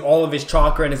he's using all of his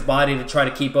chakra in his body to try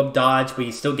to keep up dodge, but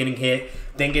he's still getting hit.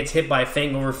 Then gets hit by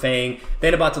fang over fang.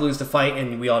 Then about to lose the fight,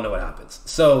 and we all know what happens.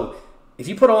 So, if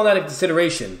you put all that in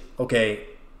consideration, okay,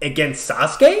 against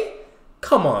Sasuke?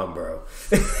 Come on, bro.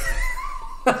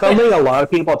 Something a lot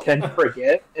of people tend to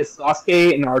forget is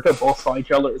Sasuke and Naruto both saw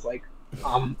each other as, like,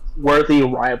 worthy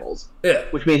rivals. Yeah.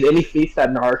 Which means any feats that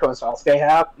Naruto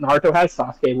and Naruto has,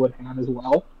 Sasuke would have as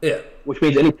well. Yeah. Which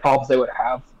means any problems they would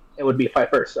have, it would be vice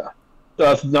versa.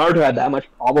 So if Naruto had that much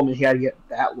problem and he had to get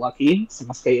that lucky,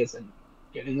 Sasuke isn't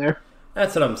getting there.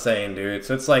 That's what I'm saying, dude.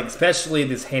 So it's like, especially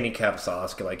this handicap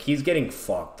Sasuke, like, he's getting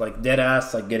fucked. Like, dead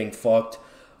ass, like, getting fucked.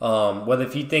 Whether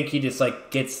if you think he just,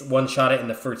 like, gets one shot at in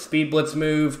the first speed blitz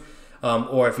move,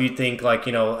 or if you think, like,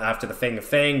 you know, after the Fang of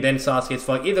Fang, then Sasuke's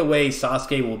fucked. Either way,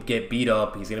 Sasuke will get beat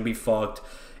up. He's going to be fucked.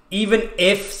 Even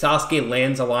if Sasuke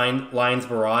lands a Lion's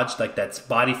Barrage, like that's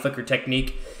body flicker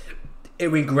technique,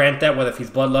 we grant that, whether if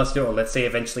he's bloodlusted or let's say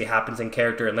eventually happens in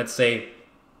character, and let's say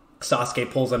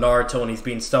Sasuke pulls a Naruto and he's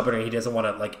being stubborn and he doesn't want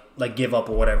to like give up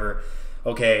or whatever,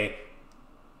 okay,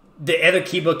 the other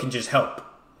Kiba can just help.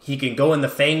 He can go in the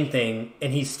Fang thing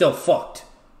and he's still fucked.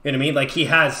 You know what I mean? Like, he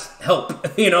has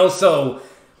help, you know? So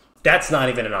that's not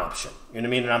even an option. You know what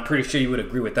I mean? And I'm pretty sure you would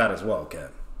agree with that as well, Ken.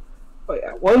 Oh,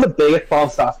 yeah. One of the biggest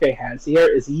problems Sasuke has here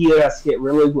is he has to get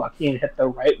really lucky and hit the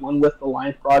right one with the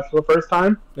line prod for the first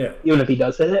time. Yeah. Even if he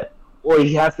does hit it, or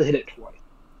he has to hit it twice.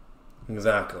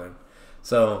 Exactly.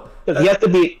 So because he has to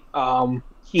beat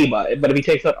Kiba, but if he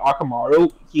takes out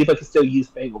Akamaru, Kiba can still use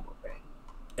Fang over Fang.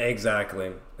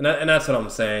 Exactly, and that's what I'm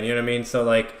saying. You know what I mean? So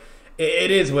like,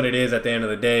 it is what it is at the end of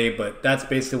the day. But that's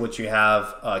basically what you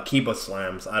have. Kiba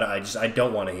slams. I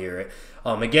don't want to hear it.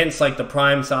 Against like the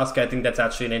Prime Sasuke, I think that's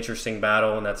actually an interesting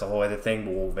battle, and that's a whole other thing.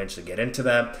 But we'll eventually get into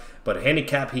that. But a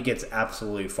handicap, he gets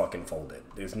absolutely fucking folded.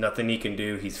 There's nothing he can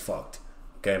do. He's fucked.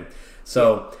 Okay,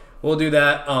 so we'll do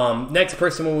that. Next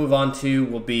person we'll move on to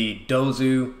will be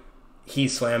Dozu. He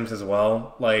slams as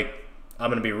well. Like, I'm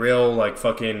gonna be real. Like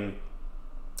fucking.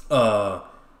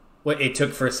 What it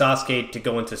took for Sasuke to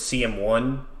go into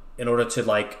CM1 in order to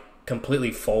like completely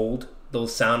fold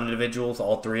those sound individuals,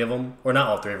 all three of them, or not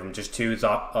all three of them, just two,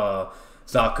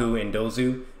 Zaku and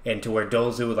Dozu, and to where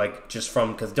Dozu like just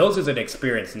from because Dozu's an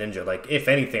experienced ninja. Like if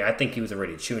anything, I think he was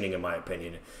already tuning in my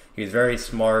opinion. He was very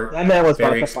smart, that man was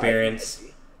very experienced.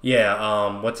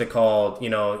 Yeah, what's it called? You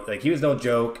know, like he was no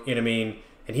joke. You know what I mean?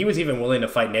 And he was even willing to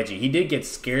fight Neji. He did get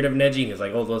scared of Neji. He was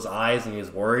like, oh, those eyes, and he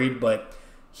was worried, but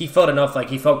he felt enough, like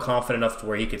he felt confident enough to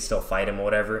where he could still fight him or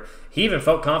whatever. He even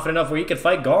felt confident enough where he could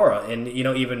fight Gaara and, you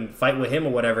know, even fight with him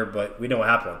or whatever, but we know what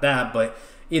happened with that. But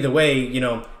either way, you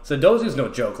know, so Dozu's no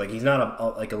joke. Like, he's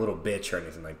not like a little bitch or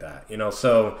anything like that, you know?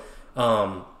 So,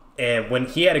 and when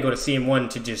he had to go to CM1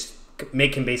 to just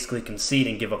make him basically concede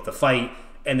and give up the fight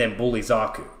and then bully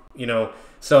Zaku, you know?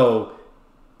 So,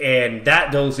 and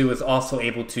that Dozu was also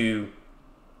able to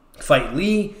fight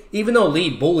Lee, even though Lee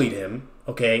bullied him.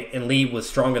 Okay, and Lee was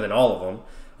stronger than all of them.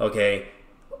 Okay,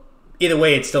 either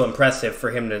way, it's still impressive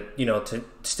for him to, you know, to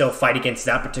still fight against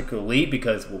that particular Lee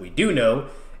because what we do know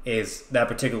is that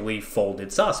particular Lee folded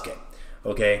Sasuke.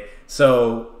 Okay,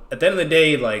 so at the end of the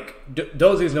day, like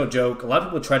Dozu's no joke. A lot of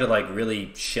people try to like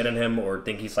really shit on him or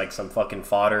think he's like some fucking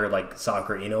fodder like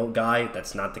Sakura Ino guy.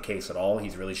 That's not the case at all.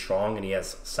 He's really strong and he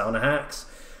has sauna hacks.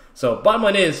 So bottom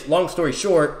line is, long story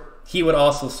short, he would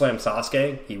also slam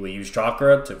Sasuke. He would use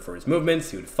chakra for his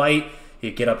movements. He would fight.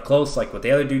 He'd get up close like what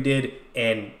the other dude did.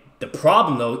 And the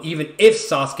problem, though, even if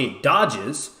Sasuke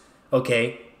dodges,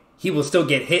 okay, he will still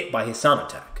get hit by his sound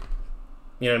attack.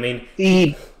 You know what I mean?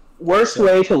 The worst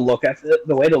way to look at it,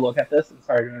 the way to look at this, and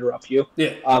sorry to interrupt you,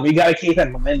 yeah. You got to keep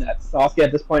in mind that Sasuke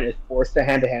at this point is forced to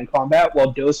hand-to-hand combat,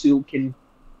 while Dozu can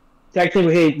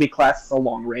technically be classed as a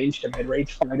long-range to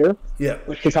mid-range fighter. Yeah.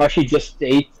 Which Kakashi just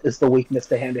states is the weakness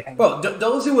to hand-to-hand. Well,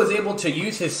 Dozu was able to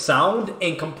use his sound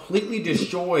and completely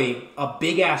destroy a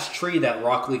big-ass tree that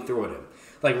Rock Lee threw at him.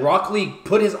 Like, Rock Lee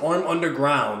put his arm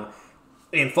underground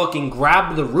and fucking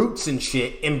grabbed the roots and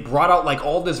shit and brought out, like,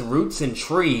 all this roots and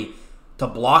tree to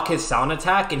block his sound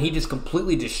attack, and he just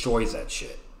completely destroys that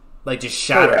shit. Like, just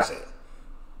shatters it.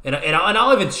 And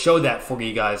I'll even show that for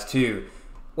you guys, too.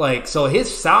 Like, so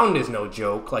his sound is no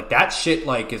joke. Like, that shit,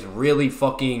 like, is really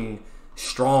fucking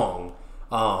strong.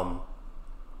 And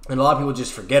a lot of people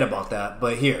just forget about that.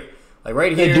 But here, like,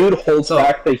 right here. The dude holds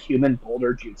back the human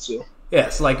boulder jutsu. Yeah,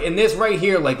 so, like, in this right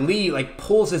here, like, Lee, like,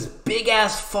 pulls this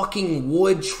big-ass fucking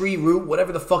wood, tree, root,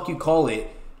 whatever the fuck you call it,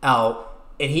 out.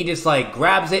 And he just, like,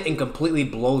 grabs it and completely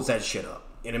blows that shit up.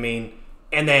 You know what I mean?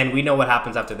 And then we know what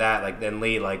happens after that. Like, then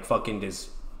Lee, like, fucking just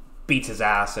beats his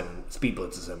ass and speed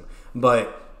blitzes him.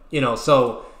 But, you know,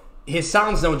 so his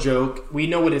sound's no joke. We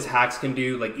know what his hacks can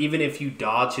do. Like, even if you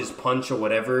dodge his punch or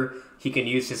whatever, he can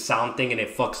use his sound thing and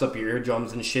it fucks up your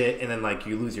eardrums and shit. And then, like,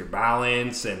 you lose your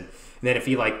balance. And then if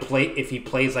he, like,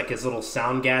 plays, like, his little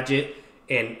sound gadget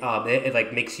and it,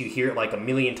 like, makes you hear it, like, a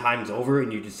million times over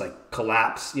and you just, like,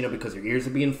 collapse, you know, because your ears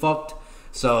are being fucked.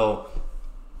 So,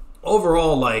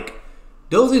 overall, like,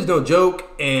 Dozu's no joke.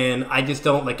 And I just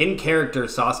don't, like, in character,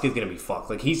 Sasuke's gonna be fucked.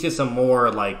 Like, he's just a more,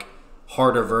 like,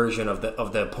 harder version of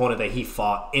the opponent that he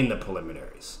fought in the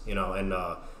preliminaries, you know. And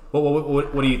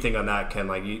what do you think on that, Ken?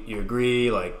 Like, you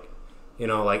agree? Like, you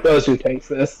know, like those who take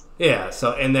this, yeah.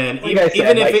 So and then like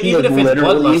even if it's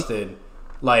bloodlusted,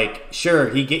 like sure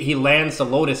he lands the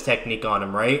Lotus technique on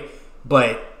him, right?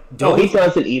 But no, he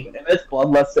doesn't even. If it's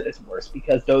bloodlusted, it's worse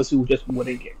because those who just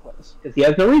wouldn't get close because he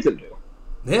has no reason to.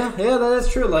 Yeah,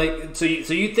 that's true. Like, so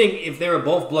you think if they were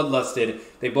both bloodlusted,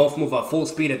 they both move at full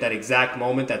speed at that exact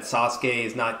moment that Sasuke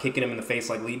is not kicking him in the face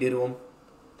like Lee did to him?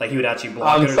 Like he would actually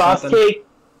block it or something?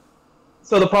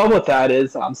 So the problem with that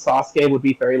is Sasuke would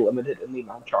be very limited in the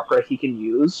amount of chakra he can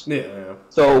use. Yeah.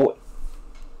 So,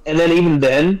 and then even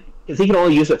then, because he can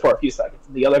only use it for a few seconds.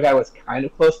 The other guy was kind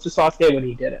of close to Sasuke when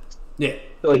he did it. Yeah.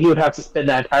 So he would have to spend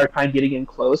that entire time getting in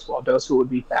close while Dosu would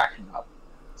be backing up.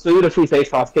 So even if we say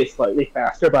Sasuke slightly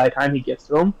faster, by the time he gets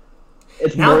to him,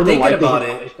 it's Now more than thinking likely about his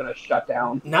it, body's going to shut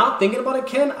down. Now thinking about it,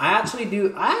 Ken, I actually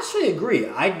agree.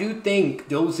 I do think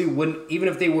Dozu wouldn't, even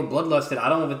if they were bloodlusted, I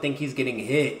don't even think he's getting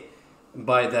hit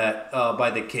by that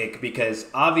by the kick, because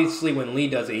obviously when Lee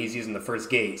does it, he's using the first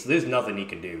gate, so there's nothing he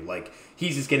can do. Like,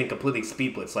 he's just getting completely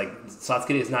speed blitz. Like,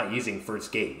 Sasuke is not using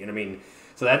first gate. You know what I mean?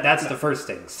 So that's the first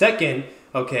thing. Second,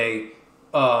 okay,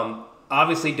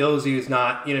 obviously Dozu is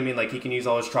not, you know what I mean, like he can use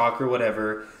all his chakra or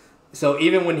whatever. So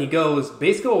even when he goes,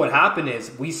 basically what happened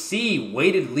is we see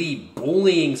Weighted Lee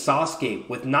bullying Sasuke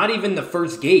with not even the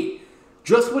first gate,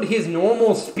 just with his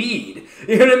normal speed.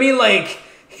 You know what I mean? Like,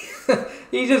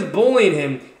 he's just bullying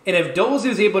him. And if Dozu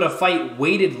is able to fight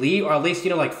Weighted Lee, or at least, you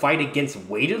know, like fight against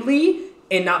Weighted Lee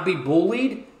and not be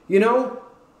bullied, you know,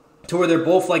 to where they're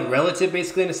both like relative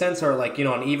basically in a sense, or like, you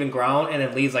know, on even ground, and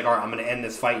then Lee's like, all right, I'm going to end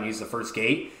this fight and use the first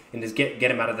gate and just get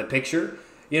him out of the picture.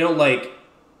 You know, like,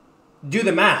 do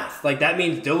the math. Like, that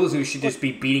means Dozu should just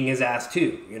be beating his ass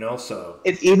too, you know, so.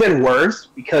 It's even worse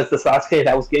because the Sasuke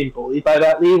that was getting bullied by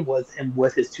that Lee was him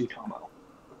with his Tsutomu.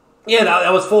 Yeah,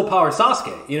 that was full power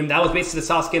Sasuke. You know, that was basically the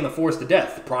Sasuke in the Force to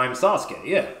Death, Prime Sasuke,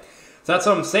 yeah. So that's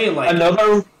what I'm saying, like.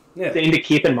 Another thing to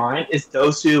keep in mind is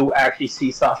Dosu actually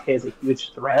sees Sasuke as a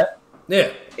huge threat. Yeah.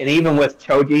 And even with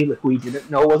Choji, who he didn't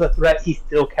know was a threat, he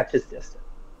still kept his distance.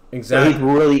 Exactly. So he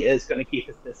really is going to keep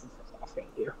his distance from Sasuke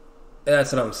here.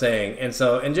 That's what I'm saying. And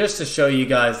just to show you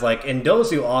guys, like, in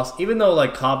Dozu also, even though,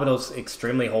 like, Kabuto's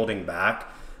extremely holding back,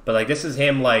 but, like, this is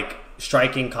him, like,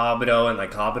 striking Kabuto, and,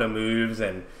 like, Kabuto moves,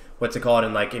 and what's it called,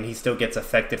 and, like, and he still gets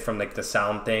affected from, like, the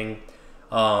sound thing.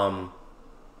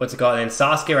 What's it called? And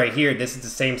Sasuke right here, this is the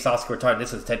same Sasuke we're talking,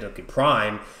 this is technically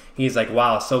Prime. He's like,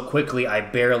 wow, so quickly, I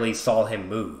barely saw him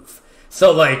move.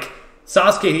 So, like,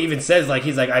 Sasuke even says, like,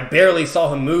 he's like, I barely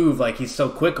saw him move, like, he's so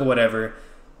quick or whatever.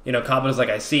 You know, Kabuto's like,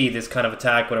 I see this kind of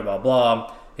attack, whatever, blah, blah.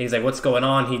 And he's like, what's going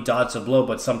on? He dodged a blow,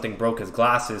 but something broke his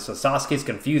glasses. So Sasuke's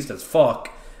confused as fuck.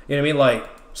 You know what I mean? Like,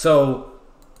 so,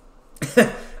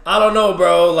 I don't know,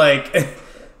 bro. Like,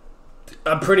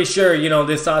 I'm pretty sure, you know,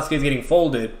 this Sasuke's getting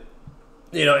folded.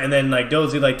 You know, and then, like,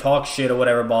 Dozu, like, talks shit or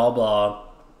whatever, blah, blah.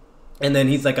 And then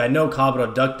he's like, I know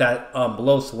Kabuto ducked that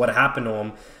blow, so what happened to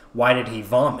him? Why did he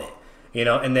vomit? You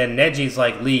know, and then Neji's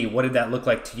like, Lee, what did that look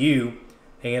like to you?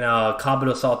 And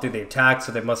Kabuto saw through the attack,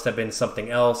 so there must have been something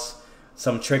else,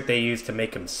 some trick they used to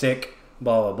make him sick,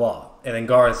 blah, blah, blah. And then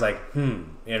Gaara's like, you know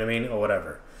what I mean? Or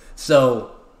whatever.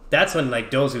 So that's when, like,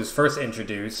 Dozu was first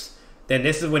introduced. Then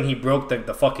this is when he broke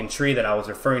the fucking tree that I was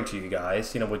referring to, you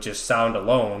guys, you know, with just sound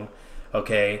alone,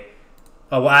 okay?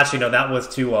 Well, actually, no, that was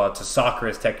to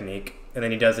Sakura's technique. And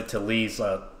then he does it to Lee's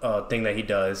thing that he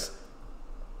does,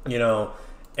 you know.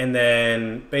 And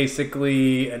then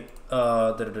basically...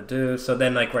 so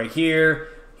then, like, right here,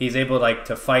 he's able, like,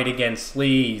 to fight against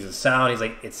Lee. He's a sound. He's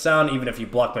like, it's sound. Even if you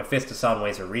block my fist, the sound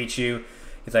waves will reach you.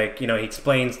 He's like, you know, he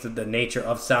explains the nature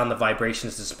of sound. The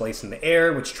vibrations displaced in the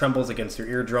air, which trembles against your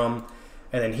eardrum.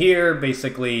 And then here,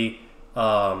 basically,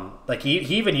 like, he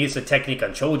even used a technique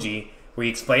on Choji, where he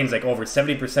explains, like, over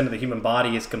 70% of the human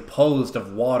body is composed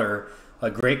of water, a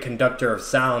great conductor of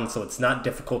sound, so it's not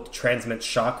difficult to transmit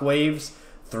shock waves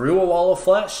through a wall of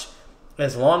flesh.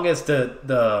 As long as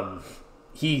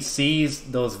he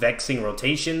sees those vexing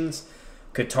rotations,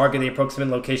 could target the approximate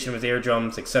location of his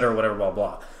eardrums, etc., whatever, blah,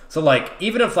 blah. So, like,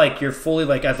 even if, like, you're fully,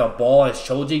 like, as a ball as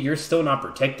Choji, you're still not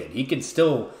protected. He can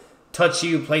still touch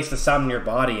you, place the sound in your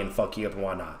body, and fuck you up and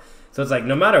whatnot. So it's like,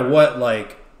 no matter what,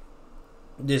 like,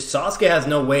 this Sasuke has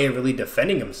no way of really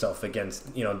defending himself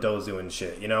against, you know, Dozu and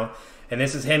shit, you know? And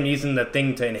this is him using the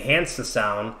thing to enhance the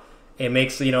sound. It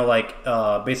makes, you know, like,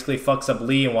 basically fucks up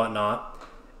Lee and whatnot.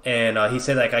 And he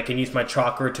said, like, I can use my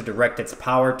chakra to direct its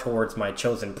power towards my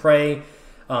chosen prey.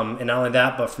 And not only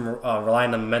that, but from relying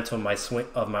on the momentum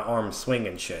of my arm swing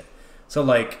and shit. So,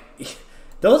 like,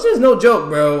 those is no joke,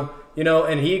 bro. You know,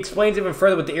 and he explains even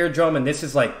further with the eardrum, and this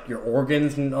is, like, your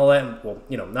organs and all that. Well,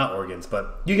 you know, not organs,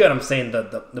 but you get what I'm saying,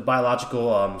 the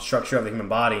biological structure of the human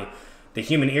body. The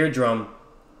human eardrum,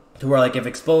 to where, like, if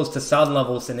exposed to sound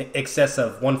levels in excess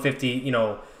of 150, you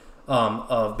know,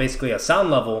 of basically a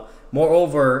sound level.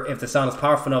 Moreover, if the sound is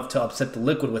powerful enough to upset the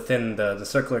liquid within the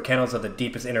circular canals of the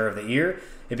deepest inner of the ear,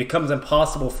 it becomes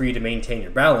impossible for you to maintain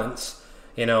your balance,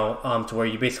 you know, to where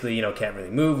you basically, you know, can't really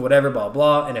move, whatever, blah,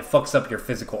 blah, and it fucks up your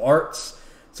physical arts.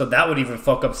 So that would even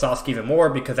fuck up Sasuke even more,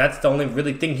 because that's the only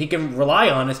really thing he can rely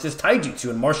on is just taijutsu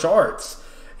and martial arts,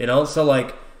 you know? So,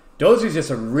 like, Dozu's just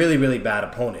a really, really bad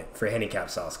opponent for handicap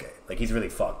Sasuke. Like, he's really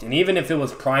fucked. And even if it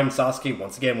was prime Sasuke,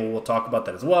 once again, we'll talk about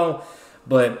that as well,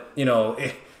 but, you know,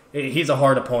 he's a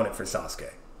hard opponent for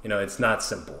Sasuke. You know, it's not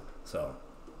simple. So,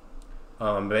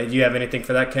 but do you have anything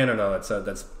for that, Ken, or no?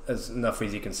 That's enough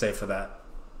as you can say for that.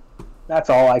 That's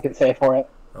all I can say for it.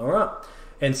 All right.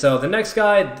 And so the next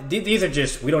guy, these are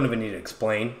just, we don't even need to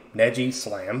explain. Neji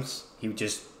slams. He would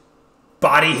just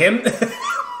body him.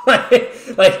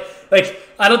 like,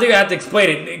 I don't think I have to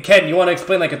explain it. Ken, you want to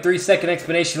explain like a 3-second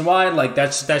explanation why? Like,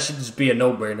 that should just be a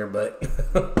no-brainer, but,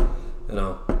 you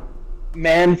know.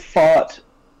 Man fought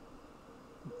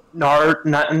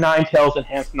Nine Tails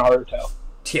enhanced Naruto.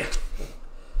 Yeah.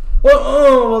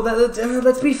 Well,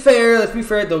 let's be fair. Let's be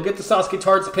fair. They'll get the Sasuke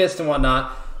tards pissed and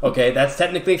whatnot. Okay, that's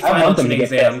technically final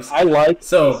exams. I like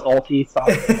salty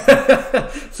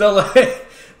Sasuke.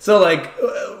 so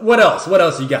what else? What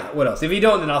else you got? What else? If you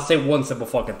don't, then I'll say one simple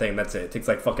fucking thing. That's it. It takes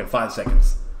like fucking 5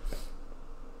 seconds.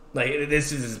 Like,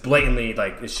 this is blatantly,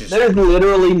 like, it's just... There's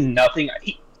literally nothing...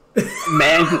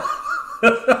 Man,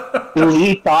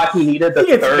 Lee thought he needed the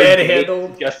third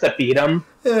gate just to beat him.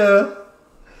 Yeah.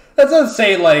 That's what I'm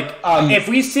saying, like, if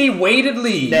we see Weighted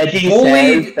Lee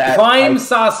bully prime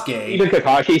Sasuke... Even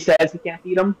Kakashi says he can't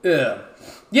beat him.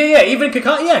 Yeah, even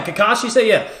Kakashi said,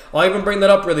 yeah. I'll even bring that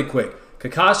up really quick.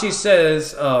 Kakashi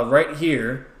says, right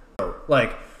here,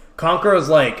 like, Kankura's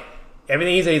like,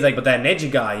 everything he says, he's like, but that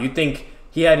Neji guy, you think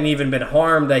he hadn't even been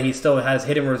harmed, that he still has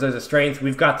hidden reserves of strength?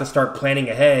 We've got to start planning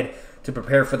ahead to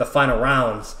prepare for the final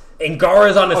rounds. And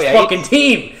Gaara's on his fucking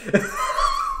team!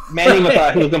 Man even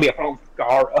thought he was going to be a problem with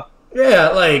Gaara. Yeah,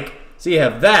 like, so you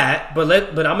have that, but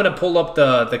I'm going to pull up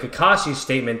the Kakashi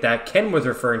statement that Ken was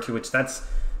referring to, which that's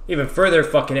even further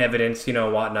fucking evidence, you know,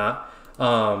 whatnot.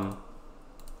 Let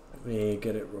me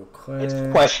get it real quick.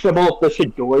 It's questionable if the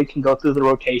Chidori can go through the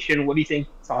rotation. What do you think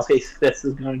Sasuke's fist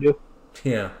is going to do?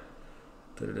 Yeah.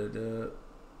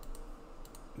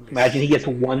 Imagine he gets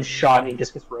one shot and he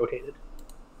just gets rotated.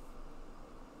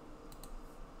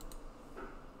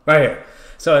 Right here.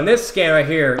 So in this scan right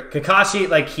here, Kakashi,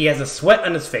 like, he has a sweat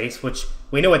on his face, which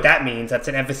we know what that means. That's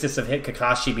an emphasis of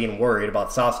Kakashi being worried about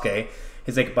Sasuke.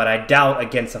 He's like, but I doubt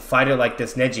against a fighter like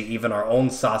this Neji, even our own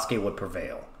Sasuke would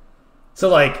prevail. So,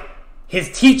 like,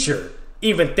 his teacher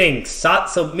even thinks,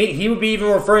 he would be even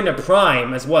referring to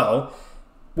Prime as well,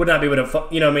 would not be able to,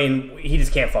 you know what I mean? He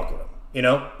just can't fuck with him, you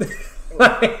know?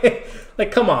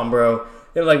 like, come on, bro.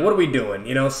 They're like, what are we doing,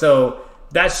 you know? So,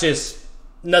 that's just...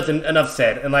 Nothing, enough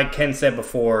said. And like Ken said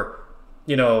before,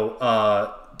 you know,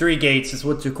 3 gates is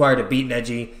what's required to beat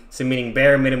Neji. So meaning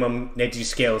bare minimum Neji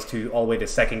scales to all the way to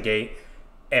 2nd gate.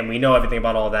 And we know everything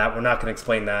about all that. We're not going to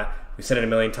explain that. We've said it a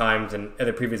million times in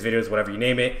other previous videos, whatever you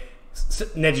name it.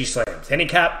 Neji slams.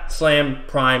 Handicap, slam,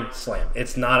 prime, slam.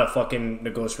 It's not a fucking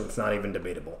negotiable. It's not even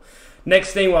debatable.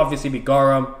 Next thing will obviously be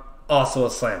Gaara. Also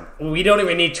a slam. We don't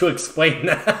even need to explain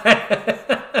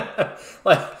that.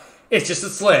 Like... It's just a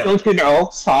slam. Don't you know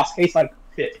Sasuke's like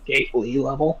 5th gate Lee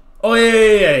level? Oh,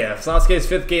 yeah. Sasuke's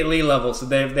 5th gate Lee level, so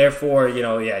therefore, you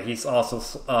know, yeah, he's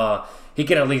also, he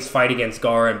can at least fight against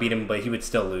Gaara and beat him, but he would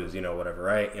still lose, you know, whatever,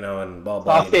 right? You know, and blah,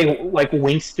 blah. Sasuke, like,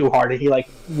 winks too hard, and he, like,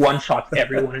 one-shots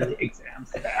everyone in the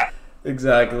exams.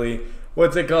 Exactly.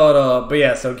 What's it called? But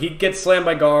yeah, so he gets slammed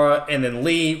by Gaara, and then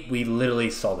Lee, we literally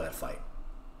saw that fight.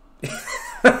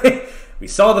 We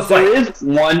saw the fight. There is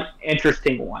one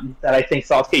interesting one that I think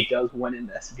Sasuke does win in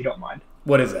this, if you don't mind.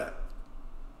 What is that?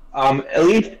 At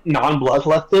least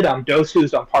non-bloodlusted.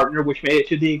 Dosu's partner, which made it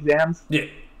to the exams. Yeah.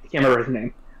 I can't remember his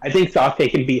name. I think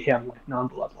Sasuke can beat him with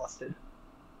non-bloodlusted.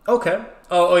 Okay.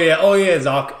 Oh yeah.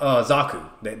 Zaku.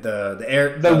 The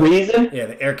air. The reason? Yeah,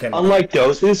 the air cannon. Unlike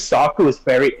Dosu, Saku is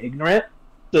very ignorant.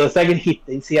 So the second he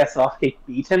thinks he has Sasuke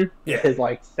beat him with his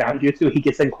like sound jutsu, he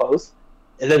gets in close,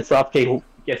 and then Sasuke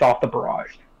gets off the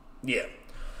barrage. Yeah.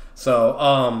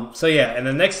 So yeah, and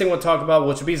the next thing we'll talk about,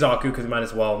 which would be Zaku, because we might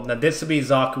as well. Now this would be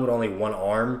Zaku with only one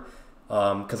arm,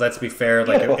 because let's be fair,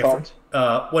 like in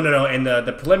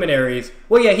the preliminaries,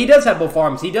 well, yeah, he does have both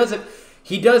arms. He does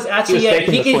actually.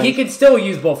 He can still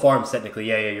use both arms technically.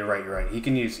 Yeah, you're right. He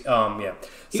can use yeah.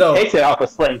 So he takes it off a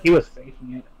sling. He was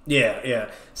faking it. Yeah.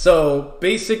 So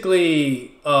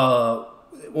basically,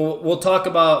 we'll talk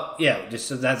about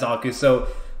just that Zaku. So.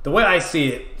 The way I see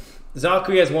it,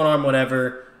 Zaku has one arm,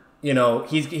 whatever. You know,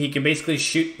 he can basically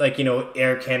shoot, like, you know,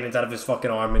 air cannons out of his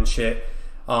fucking arm and shit.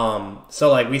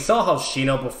 So, like, we saw how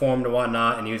Shino performed and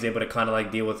whatnot, and he was able to kind of,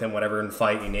 like, deal with him, whatever, and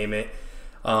fight, you name it.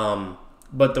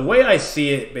 But the way I see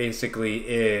it, basically,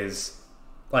 is,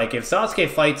 like, if Sasuke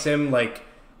fights him, like,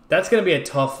 that's going to be a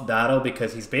tough battle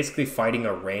because he's basically fighting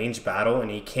a ranged battle, and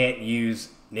he can't use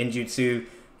ninjutsu,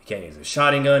 he can't use a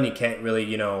Sharingan, he can't really,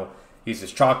 you know... use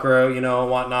his chakra, you know,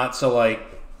 whatnot. So, like,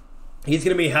 he's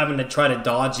going to be having to try to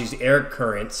dodge these air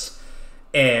currents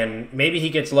and maybe he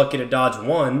gets lucky to dodge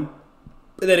one.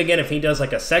 But then again, if he does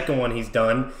like a second one, he's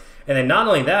done. And then not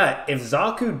only that, if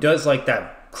Zaku does like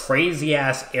that crazy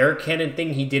ass air cannon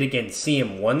thing he did against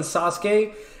CM1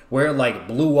 Sasuke, where it like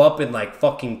blew up and like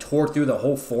fucking tore through the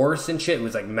whole forest and shit, it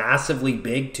was like massively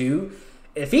big too.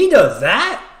 If he does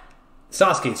that,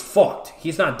 Sasuke's fucked.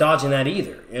 He's not dodging that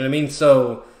either. You know what I mean?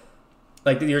 So,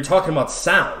 like, you're talking about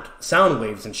sound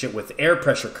waves and shit with air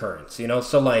pressure currents, you know?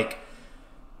 So, like,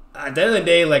 at the end of the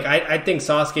day, like, I think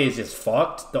Sasuke is just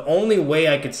fucked. The only way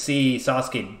I could see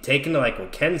Sasuke taking, like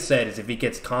what Ken said, is if he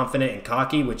gets confident and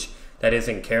cocky, which that is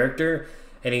in character,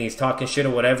 and he's talking shit or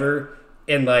whatever,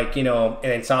 and, like, you know,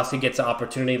 and then Sasuke gets the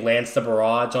opportunity, lands the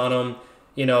barrage on him,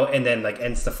 you know, and then, like,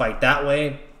 ends the fight that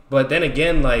way. But then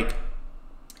again, like,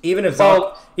 even if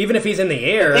he's in the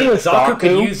air, Zaku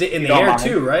could use it in the air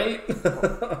too, right?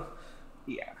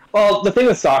 Yeah. Well, the thing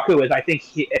with Zaku is I think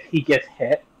if he gets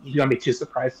hit, he's going to be too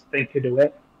surprised to think to do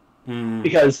it.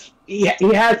 Because he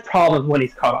has problems when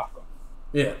he's caught off guard.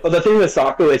 Yeah. But the thing with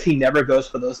Zaku is he never goes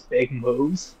for those big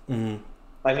moves.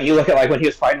 Like, when you look at, like, when he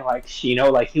was fighting, like, Shino,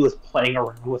 like, he was playing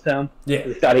around with him. Yeah.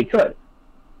 He thought he could.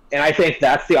 And I think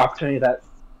that's the opportunity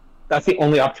that's the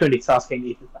only opportunity Sasuke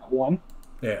needs, is that one.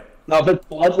 Yeah. Now, if it's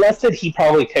bloodlusted, he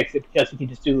probably takes it because he can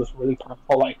just do this really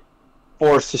powerful, like,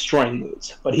 force-destroying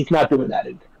moves. But he's not doing that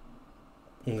in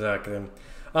there. Exactly.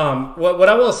 What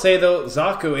I will say, though,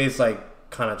 Zaku is, like,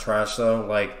 kind of trash, though.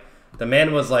 Like, the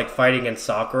man was, like, fighting in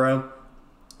Sakura,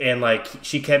 and, like,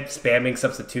 she kept spamming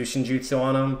substitution jutsu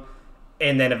on him.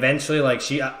 And then eventually, like,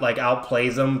 she, like,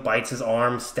 outplays him, bites his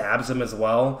arm, stabs him as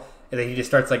well. And then he just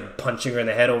starts, like, punching her in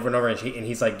the head over and over, and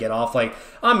he's like, get off. Like,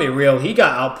 I'm being real, he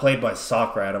got outplayed by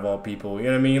Sakura out of all people. You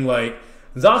know what I mean? Like,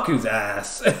 Zaku's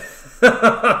ass.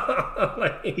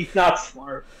 Like, he's not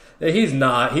smart. He's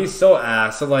not. He's so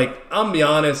ass. So, like, I'm gonna be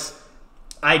honest,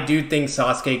 I do think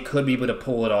Sasuke could be able to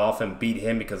pull it off and beat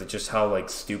him because of just how, like,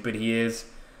 stupid he is.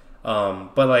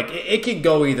 But, like, it could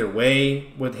go either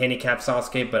way with handicap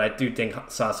Sasuke, but I do think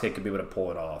Sasuke could be able to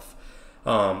pull it off.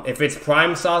 If it's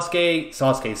prime Sasuke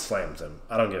slams him.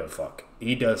 I don't give a fuck.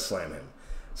 He does slam him.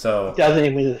 So he doesn't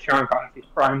even use the Sharingan if he's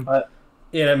prime, but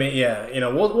you know, I mean, yeah, you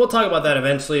know, we'll talk about that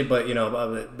eventually, but you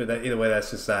know, either way, that's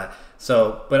just that.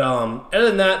 So, but other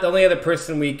than that, the only other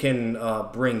person we can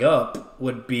bring up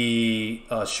would be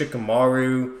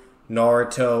Shikamaru,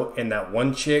 Naruto, and that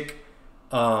one chick.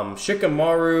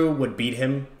 Shikamaru would beat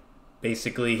him,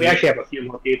 basically. We actually have a few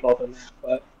more people than that,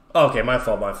 but okay, my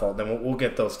fault. Then we'll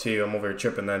get those two. I'm over here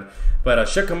tripping then. But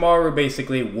Shikamaru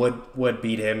basically would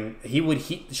beat him.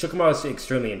 Shikamaru is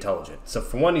extremely intelligent. So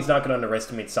for one, he's not going to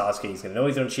underestimate Sasuke. He's going to know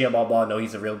he's Uchiha, blah, blah, know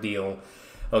he's the real deal.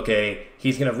 Okay,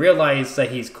 he's going to realize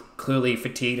that he's clearly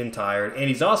fatigued and tired. And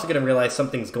he's also going to realize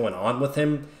something's going on with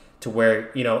him to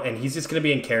where, you know, and he's just going to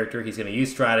be in character. He's going to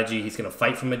use strategy. He's going to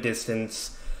fight from a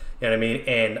distance. You know what I mean?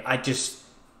 And I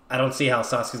don't see how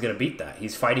Sasuke's going to beat that.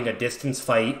 He's fighting a distance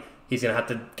fight. He's going to have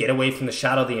to get away from the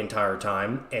shadow the entire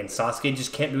time, and Sasuke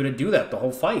just can't be able to do that the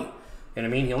whole fight. You know what I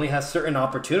mean? He only has certain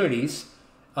opportunities,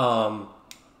 and,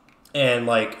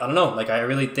 like, I don't know, like, I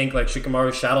really think, like,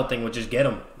 Shikamaru's shadow thing would just get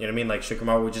him. You know what I mean? Like,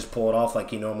 Shikamaru would just pull it off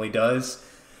like he normally does,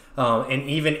 and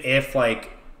even if,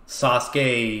 like,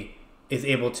 Sasuke is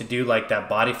able to do, like, that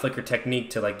body flicker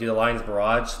technique to, like, do the Lion's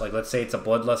Barrage, like, let's say it's a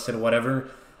bloodlusted or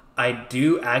whatever, I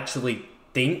do actually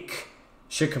think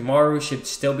Shikamaru should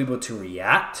still be able to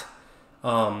react.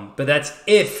 But that's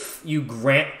if you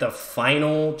grant the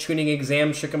final tuning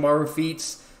exam Shikamaru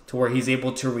feats to where he's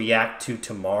able to react to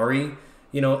Tamari,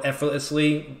 you know,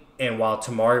 effortlessly, and while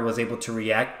Tamari was able to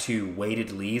react to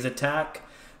Weighted Lee's attack.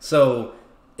 So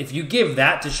if you give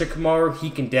that to Shikamaru, he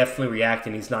can definitely react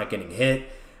and he's not getting hit.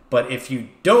 But if you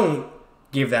don't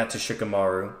give that to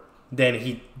Shikamaru, then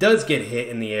he does get hit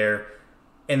in the air,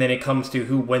 and then it comes to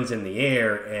who wins in the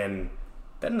air, and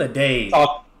at the end of the day,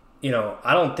 you know,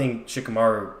 I don't think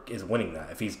Shikamaru is winning that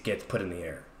if he gets put in the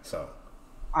air. So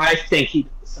I think he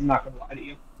does. I'm not going to lie to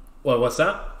you. What's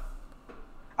that?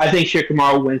 I think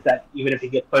Shikamaru wins that even if he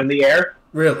gets put in the air.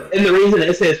 Really? And the reason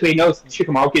is we know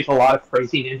Shikamaru gets a lot of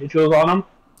crazy ninja tools on him.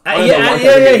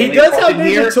 Yeah, he does have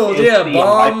ninja tools. Yeah,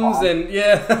 bombs and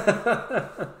yeah.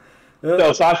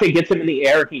 So Sasuke gets him in the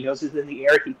air. He knows he's in the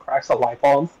air. He cracks the light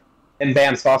bulbs. And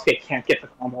bam, Sasuke can't get the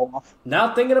combo off.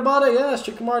 Now thinking about it, yeah,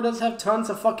 Shikamaru does have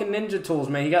tons of fucking ninja tools,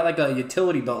 man. He got like a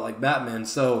utility belt like Batman.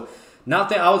 So, not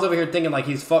that I was over here thinking like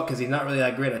he's fucked because he's not really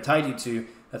that great at taijutsu.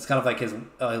 That's kind of like his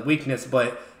weakness.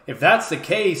 But if that's the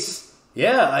case,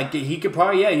 yeah, like he could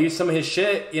probably use some of his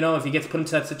shit. You know, if he gets put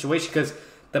into that situation, because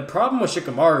the problem with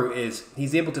Shikamaru is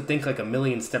he's able to think like a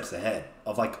million steps ahead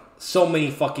of like so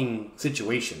many fucking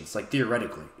situations, like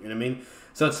theoretically. You know what I mean?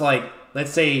 So it's like,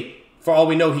 let's say for all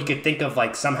we know, he could think of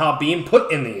like somehow being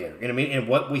put in the air. You know what I mean? And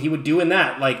what he would do in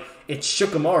that, like it's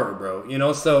Shikamaru, bro. You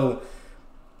know, so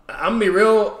I'm gonna be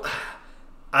real.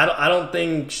 I don't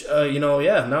think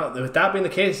with that being the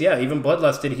case, even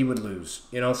Bloodlusted he would lose.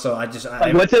 You know, so what does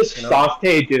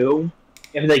Sasuke do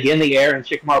if they get in the air and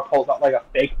Shikamaru pulls out like a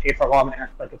fake paper bomb and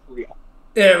acts like it's real?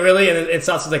 Yeah, really, and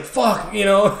Sasuke's like fuck, you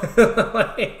know.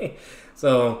 But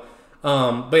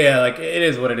yeah, like it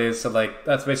is what it is. So like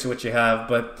that's basically what you have.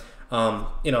 But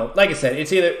like I said,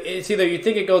 it's either you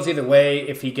think it goes either way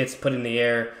if he gets put in the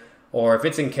air, or if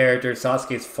it's in character,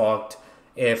 Sasuke's fucked.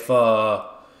 If or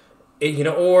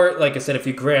like I said, if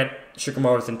you grant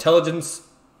Shikamaru's intelligence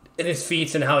and his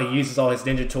feats and how he uses all his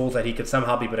ninja tools, that he could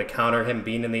somehow be able to counter him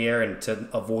being in the air and to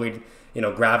avoid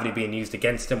gravity being used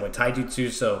against him with taijutsu.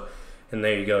 So, and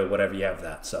there you go, whatever you have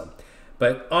that. So,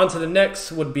 but on to the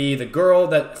next would be the girl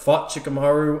that fought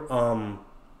Shikamaru. I'm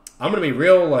gonna be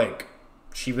real, like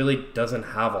she really doesn't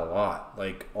have a lot.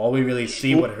 Like all we really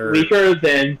see with her weaker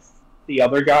than the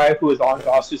other guy who was on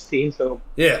Gasu's team. So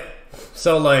yeah,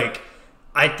 so like.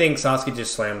 I think Sasuke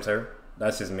just slams her.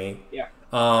 That's just me. Yeah.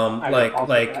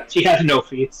 She has no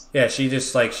feats. Yeah, she's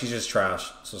just trash.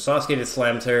 So Sasuke just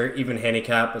slams her. Even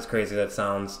handicap, as crazy that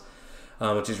sounds,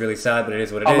 which is really sad, but it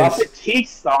is what it is. Unless it takes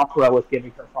Sakura with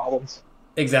giving her problems.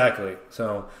 Exactly.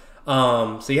 So,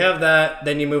 so you have that.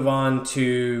 Then you move on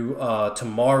to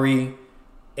Tamari,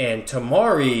 and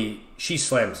Tamari she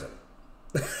slams him.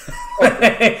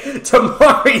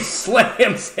 Tamari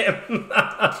slams him.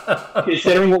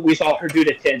 Considering what we saw her do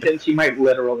to Tenten, she might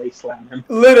literally slam him.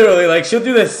 Literally, like she'll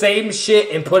do the same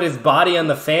shit and put his body on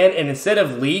the fan, and instead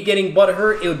of Lee getting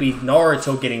butthurt, it would be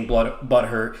Naruto getting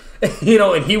butthurt.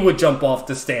 And he would jump off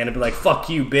the stand and be like, "Fuck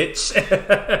you, bitch."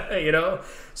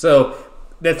 So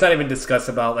that's not even discussed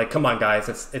about. Like, come on, guys,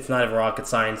 it's not even rocket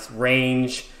science.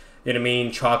 Range. You know what I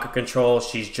mean? Chakra control.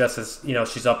 She's just as,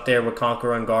 she's up there with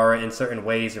Kankuro and Gaara in certain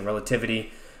ways and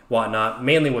relativity, whatnot.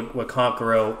 Mainly with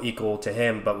Kankuro equal to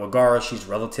him, but with Gaara, she's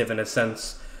relative in a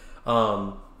sense.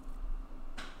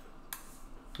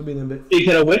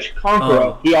 Speaking of which,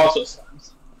 Kankuro, he also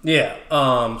slams. Yeah.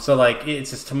 So, like, it's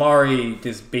just Tamari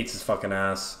just beats his fucking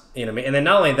ass. You know what I mean? And then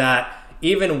not only that,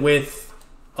 even with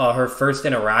her first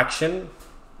interaction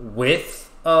with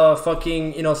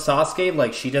Sasuke,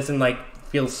 like, she doesn't, like,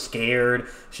 feel scared.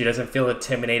 She doesn't feel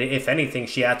intimidated. If anything,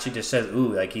 she actually just says,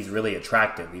 "Ooh, like he's really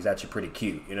attractive. He's actually pretty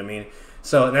cute." You know what I mean?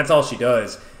 So, and that's all she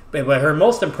does. But her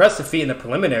most impressive feat in the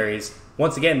preliminaries,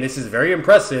 once again, this is very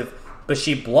impressive, but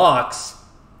she blocks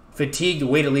Fatigued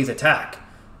Wade Lee's attack.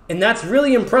 And that's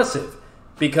really impressive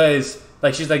because,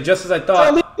 like, she's like, just as I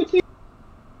thought.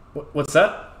 What's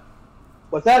that?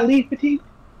 Was that Lee Fatigued?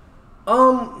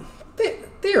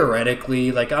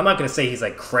 Theoretically, like, I'm not going to say he's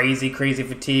like crazy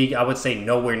fatigue. I would say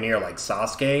nowhere near like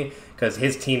Sasuke, because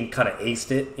his team kind of aced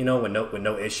it, with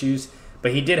no issues.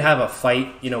 But he did have a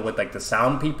fight, with like the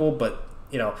sound people. But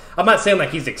I'm not saying like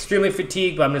he's extremely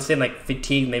fatigued, but I'm just saying like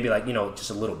fatigued, maybe like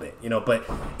just a little bit, But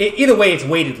either way, it's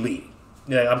weighted Lee.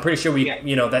 I'm pretty sure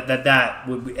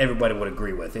everybody would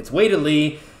agree with. It's weighted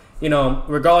Lee,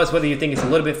 regardless whether you think it's a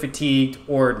little bit fatigued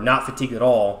or not fatigued at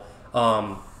all.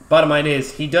 Bottom line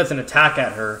is, he does an attack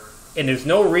at her, and there's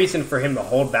no reason for him to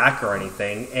hold back or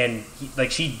anything. And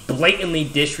she blatantly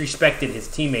disrespected his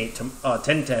teammate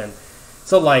Tenten.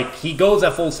 So like he goes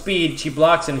at full speed, she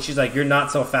blocks him, and she's like, "You're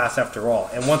not so fast after all."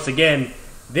 And once again,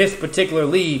 this particular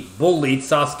Lee bullied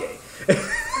Sasuke.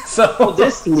 So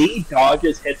this Lee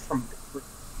dodges hits from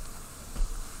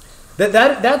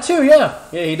that too, yeah.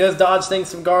 He does dodge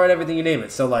things from guard, everything you name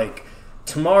it. So like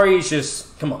Tamari's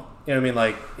just come on. You know what I mean?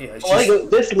 Like,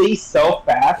 this Lee's so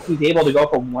fast, he's able to go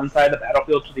from one side of the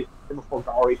battlefield to the other before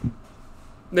Gaara.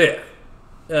 Yeah.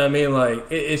 I mean, like,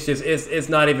 it's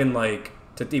not even, like,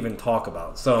 to even talk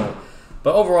about. So,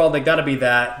 but overall, they gotta be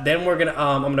that. Then we're gonna,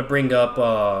 I'm gonna bring up,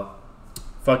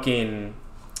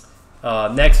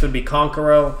 next would be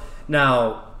Kankuro.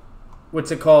 Now,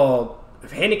 what's it called?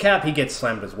 Handicap, he gets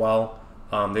slammed as well.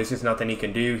 There's just nothing he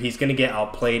can do. He's going to get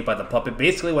outplayed by the puppet.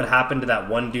 Basically, what happened to that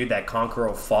one dude that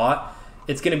Kankuro fought,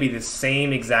 it's going to be the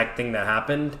same exact thing that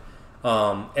happened.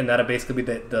 And that'll basically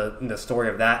be the story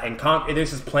of that. And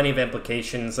there's just plenty of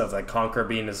implications of like Kankuro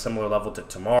being a similar level to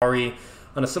Tamari,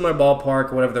 on a similar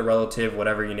ballpark, whatever the relative,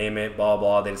 whatever you name it, blah,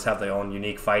 blah. They just have their own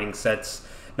unique fighting sets.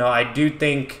 Now, I do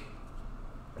think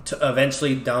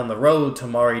eventually down the road,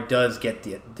 Tamari does get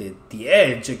the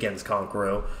edge against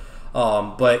Kankuro.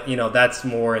 But, that's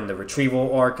more in the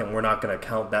retrieval arc, and we're not going to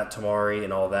count that Tamari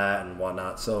and all that and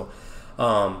whatnot. So,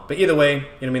 but either way,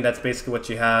 that's basically what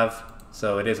you have.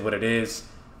 So it is what it is.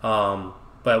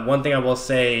 But one thing I will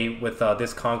say with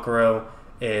this Kankuro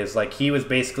is, like, he was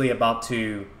basically about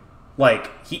to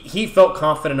Like, he felt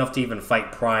confident enough to even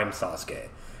fight Prime Sasuke.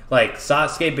 Like,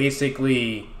 Sasuke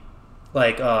basically,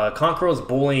 like, Kankuro's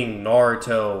bullying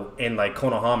Naruto in, like,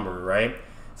 Konohamaru, right?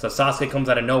 So Sasuke comes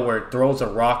out of nowhere, throws a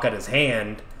rock at his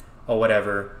hand, or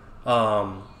whatever,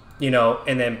 you know,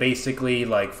 and then basically,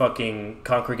 like, fucking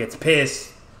Kankuro gets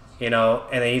pissed, you know,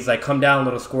 and then he's like, come down,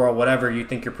 little squirrel, whatever, you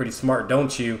think you're pretty smart,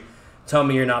 don't you? Tell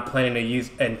me you're not planning to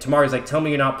use, and Tamari's like, tell me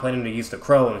you're not planning to use the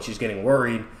crow, and she's getting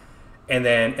worried, and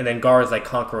then Gaara's like,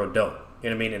 Kankuro, don't,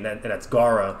 you know what I mean, and that's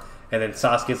Gaara, and then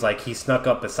Sasuke's like, he snuck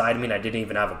up beside me, and I didn't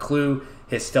even have a clue,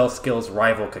 his stealth skills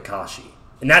rival Kakashi,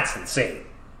 and that's insane.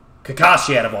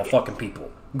 Kakashi out of all fucking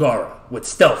people. Gaara. With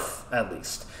stealth, at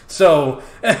least. So,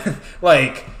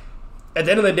 like, at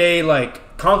the end of the day,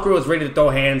 like, Kankuro was ready to throw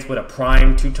hands with a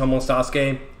prime Tsutomu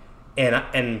Sasuke.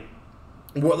 And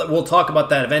we'll talk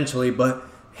about that eventually, but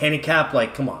handicap,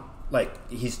 like, come on. Like,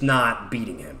 he's not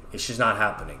beating him. It's just not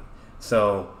happening.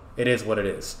 So, it is what it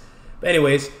is. But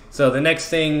anyways, so the next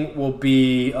thing will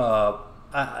be,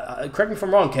 correct me if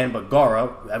I'm wrong, Ken, but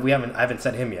Gaara, I haven't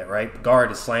said him yet, right? Gaara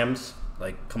just slams.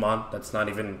 Like, come on, that's not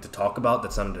even to talk about.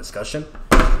 That's not a discussion.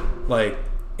 Like,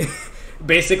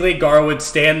 basically, Gaara would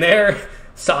stand there.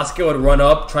 Sasuke would run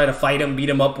up, try to fight him, beat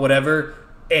him up, whatever.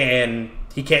 And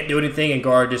he can't do anything. And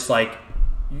Gaara just like,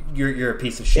 you're a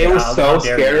piece of shit. They were so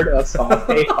scared of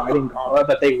Sasuke fighting Gaara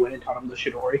that they went and taught him the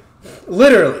Chidori.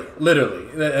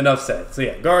 Literally. Enough said. So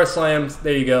yeah, Gaara slams.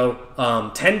 There you go.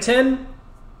 10-10.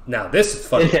 Now, this is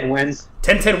funny. 10-10 wins.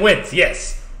 10-10 wins,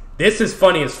 yes. This is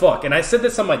funny as fuck. And I said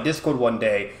this on my Discord one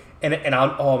day, and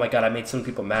oh my god, I made some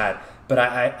people mad. But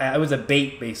I was a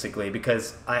bait, basically,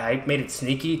 because I made it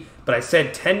sneaky. But I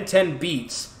said 10-10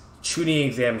 beats Chunin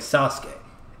exam Sasuke.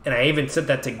 And I even said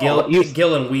that to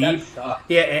Gil and Weave.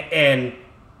 Yeah,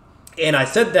 and I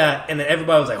said that, and then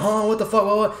everybody was like, oh, what the fuck,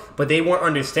 what? But they weren't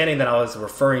understanding that I was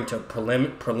referring to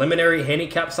preliminary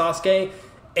handicap Sasuke.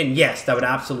 And yes, that would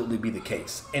absolutely be the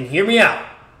case. And hear me out.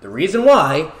 The reason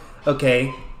why,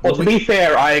 okay... Well, to be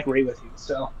fair, I agree with you,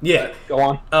 so... Yeah. Go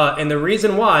on. And the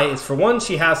reason why is, for one,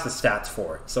 she has the stats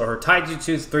for it. So her Taijutsu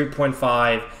is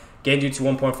 3.5, Genjutsu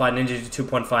 1.5, Ninjutsu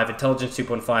 2.5, Intelligence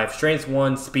 2.5, Strength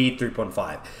 1, Speed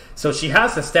 3.5. So she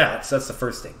has the stats, that's the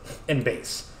first thing, in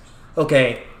base.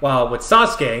 Okay, well, with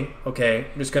Sasuke, okay,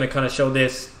 I'm just going to kind of show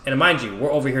this. And mind you,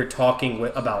 we're over here talking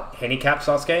about handicap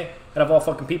Sasuke, out of all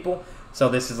fucking people. So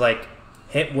this is like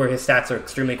where his stats are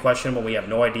extremely questionable, we have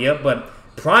no idea, but...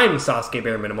 Prime Sasuke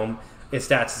bare minimum, his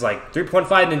stats is like 3.5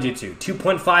 ninjutsu,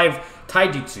 2.5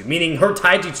 taijutsu, meaning her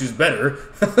taijutsu is better.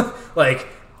 Like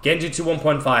Genjutsu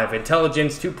 1.5,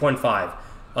 intelligence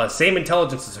 2.5, same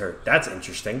intelligence as her. That's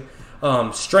interesting.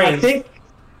 Strength. I think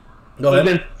go ahead.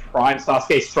 Even Prime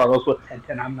Sasuke struggles with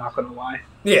 10-10. I'm not gonna lie.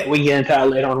 Yeah, we can get into that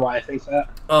later on why I think that.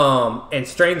 And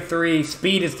strength 3,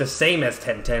 speed is the same as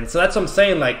 10-10. So that's what I'm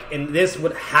saying. Like, and this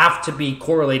would have to be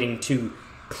correlating to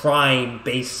Prime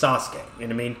base Sasuke, you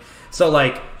know what I mean? So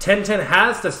like 10-10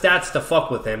 has the stats to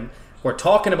fuck with him. We're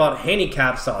talking about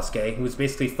handicap Sasuke, who's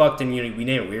basically fucked in we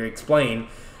name it, we explain.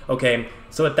 Okay,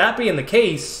 so with that being the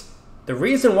case, the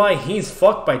reason why he's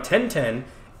fucked by 10-10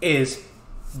 is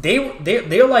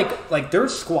they're like their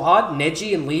squad,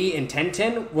 Neji and Lee and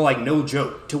 10-10 were like no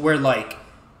joke, to where like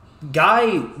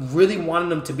Guy really wanted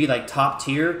them to be like top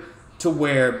tier, to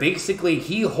where basically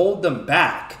he hold them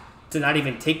back to not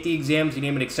even take the exams, you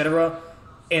name it, etc.,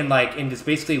 and just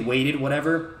basically waited,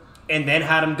 whatever, and then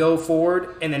had them go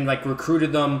forward, and then like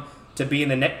recruited them to be in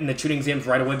the shooting exams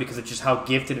right away because of just how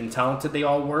gifted and talented they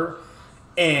all were,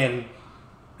 and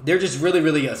they're just really,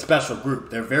 really a special group.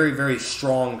 They're very, very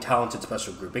strong, talented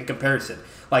special group in comparison.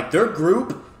 Like their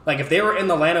group, like if they were in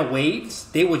the Atlanta Waves,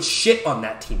 they would shit on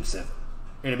that Team 7.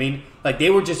 You know what I mean? Like they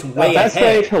were just way ahead. The best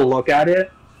way to look at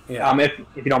it. Yeah. If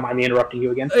you don't mind me interrupting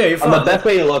you again. Yeah, you're fine. The best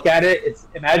way to look at it is,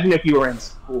 imagine if you were in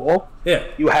school. Yeah.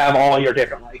 You have all your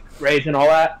different like grades and all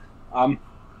that.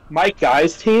 Mike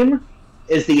Guy's team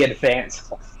is the advanced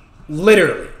class.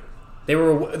 Literally, they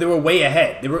were way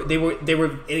ahead.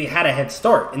 They had a head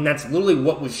start, and that's literally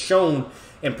what was shown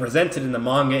and presented in the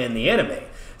manga and the anime.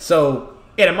 So,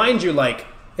 and mind you, like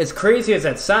as crazy as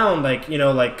that sound, like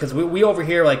like because we over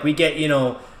here like we get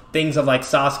things of like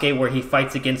Sasuke where he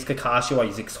fights against Kakashi while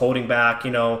he's holding back,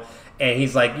 and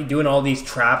he's like doing all these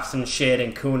traps and shit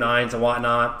and kunais and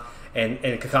whatnot, and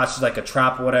Kakashi's like a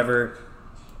trap or whatever,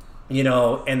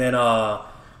 and then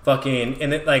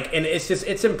and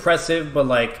it's impressive, but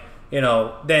like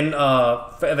then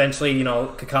eventually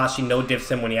Kakashi no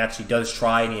diffs him when he actually does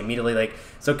try, and he immediately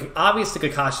so obviously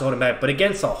Kakashi's holding back, but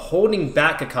against a holding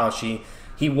back Kakashi,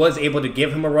 he was able to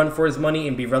give him a run for his money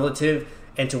and be relative.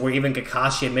 And to where even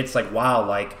Kakashi admits, like, wow,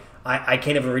 like, I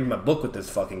can't even read my book with this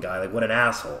fucking guy. Like, what an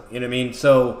asshole. You know what I mean?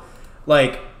 So,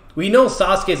 like, we know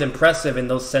Sasuke is impressive in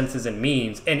those senses and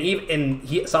means. And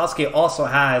Sasuke also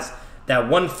has that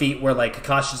one feat where, like,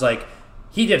 Kakashi's like,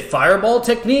 he did fireball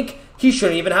technique. He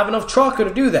shouldn't even have enough chakra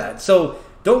to do that. So,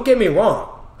 don't get me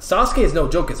wrong. Sasuke is no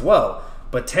joke as well.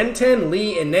 But Tenten,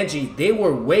 Lee, and Neji, they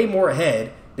were way more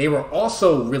ahead. They were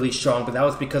also really strong, but that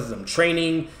was because of them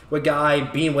training with Guy,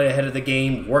 being way ahead of the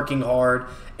game, working hard.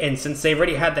 And since they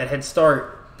already had that head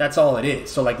start, that's all it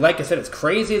is. So, like I said, as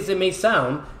crazy as it may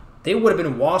sound, they would have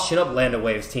been washing up Land of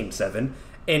Waves Team 7.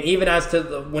 And even as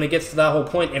to when it gets to that whole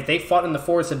point, if they fought in the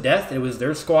Forest of Death, and it was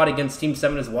their squad against Team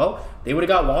 7 as well, they would have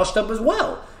got washed up as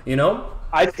well, you know?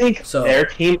 I think their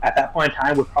team at that point in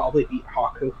time would probably beat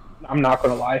Haku. I'm not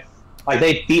going to lie. Like,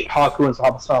 they beat Haku and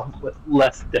Sabasaw with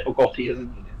less difficulty as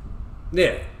needed.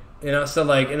 Yeah. You know, so,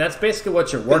 like, and that's basically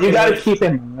what you're working with. You got to keep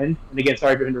in mind, and again,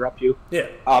 sorry to interrupt you. Yeah.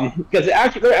 Because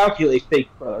they're actually speak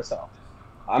for themselves.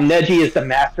 Neji is the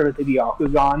master of the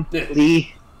Byakugan. Yeah.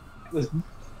 Lee was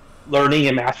learning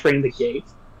and mastering the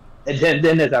gates. And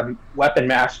then is a weapon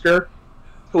master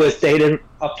who has stayed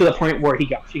up to the point where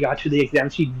she got to the exam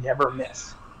she never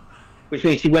missed. Which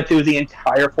means she went through the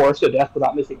entire Forest of Death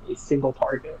without missing a single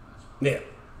target. Yeah.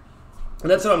 And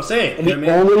that's what I'm saying. And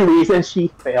the only reason she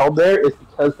failed there is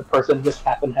because the person just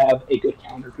happened to have a good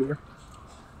counter to her.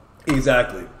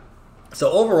 Exactly. So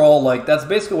overall, like, that's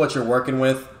basically what you're working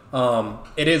with.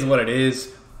 It is what it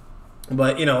is.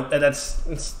 But, you know, that's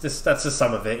just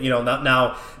some of it. You know,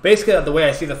 now, basically the way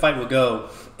I see the fight will go,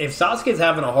 if Sasuke's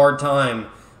having a hard time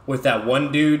with that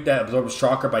one dude that absorbs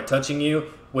chakra by touching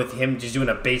you, with him just doing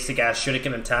a basic-ass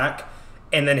shuriken attack,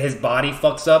 and then his body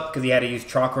fucks up because he had to use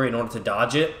chakra in order to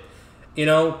dodge it, you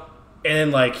know, and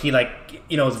then, like, he, like,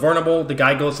 you know, is vulnerable. The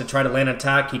guy goes to try to land an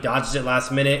attack. He dodges it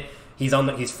last minute.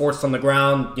 He's forced on the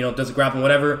ground, you know, does a grapple,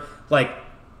 whatever. Like,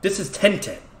 this is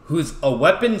Tenten, who's a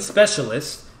weapon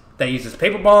specialist that uses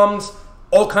paper bombs,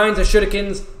 all kinds of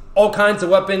shurikens, all kinds of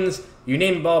weapons, you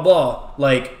name it, blah, blah.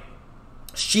 Like,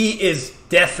 she is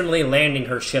definitely landing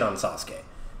her shit on Sasuke.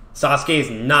 Sasuke is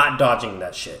not dodging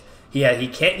that shit. He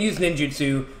can't use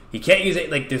ninjutsu. He can't use it.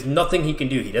 Like, there's nothing he can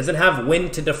do. He doesn't have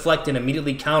wind to deflect and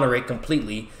immediately counter it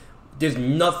completely. There's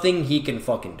nothing he can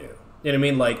fucking do. You know what I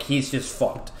mean? Like, he's just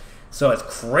fucked. So, as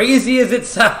crazy as it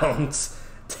sounds,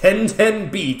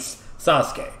 10-10 beats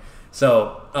Sasuke.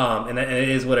 So, and it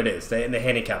is what it is. They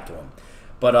handicapped one.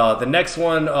 But the next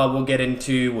one we'll get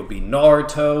into would be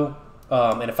Naruto.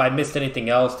 And if I missed anything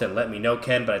else, then let me know,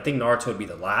 Ken. But I think Naruto would be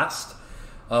the last.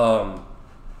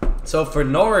 So for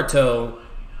Naruto,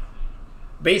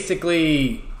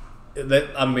 basically, I'm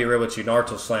gonna be real with you.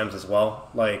 Naruto slams as well.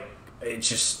 Like, it's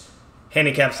just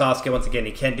handicap Sasuke once again.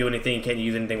 He can't do anything. He can't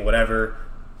use anything. Whatever.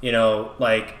 You know,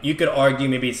 like, you could argue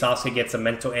maybe Sasuke gets a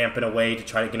mental amp in a way to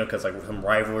try to, you know, because, like, some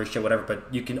rivalry shit, whatever. But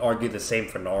you can argue the same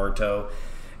for Naruto.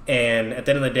 And at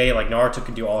the end of the day, like, Naruto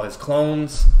can do all his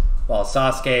clones, while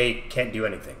Sasuke can't do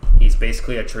anything. He's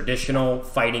basically a traditional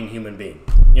fighting human being.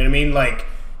 You know what I mean? Like,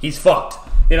 he's fucked.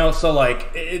 You know, so,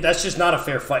 like, that's just not a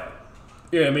fair fight.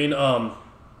 You know what I mean?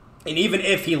 And even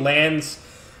if he lands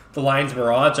the Lion's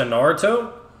Barrage on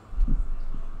Naruto,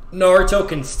 Naruto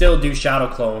can still do shadow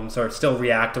clones or still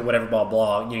react or whatever, blah,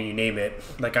 blah, you know, you name it.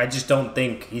 Like, I just don't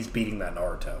think he's beating that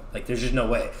Naruto. Like, there's just no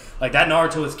way. Like, that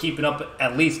Naruto is keeping up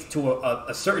at least to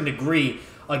a certain degree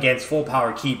against full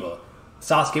power Kiba.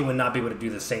 Sasuke would not be able to do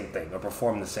the same thing or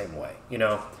perform the same way, you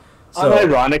know? So,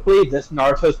 unironically, this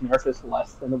Naruto's nerf is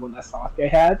less than the one that Sasuke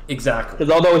had. Exactly.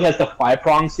 Because although he has the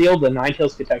 5-prong seal, the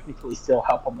Nine-Tails could technically still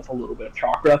help him with a little bit of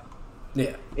chakra.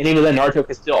 Yeah. And even then, Naruto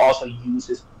could still also use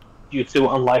his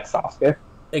jutsu, unlike Sasuke.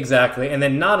 Exactly. And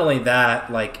then not only that,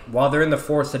 like, while they're in the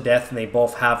Forest of Death and they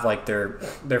both have, like, their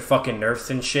fucking nerfs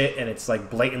and shit, and it's, like,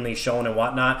 blatantly shown and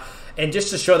whatnot, and just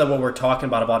to show that what we're talking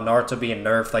about Naruto being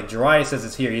nerfed, like, Jiraiya says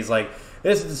it's here. He's like,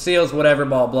 this is the seals, whatever,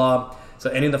 blah, blah. So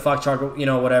any of the fuck chakra, you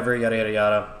know, whatever, yada, yada,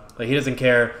 yada. Like, he doesn't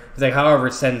care. He's like, however,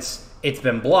 since it's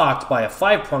been blocked by a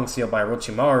 5-prong seal by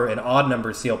Orochimaru, an odd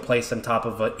number seal placed on top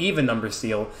of an even number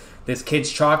seal, this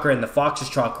kid's chakra and the fox's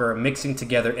chakra are mixing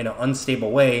together in an unstable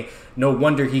way. No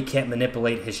wonder he can't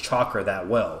manipulate his chakra that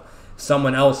well.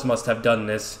 Someone else must have done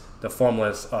this, the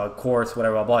formless course,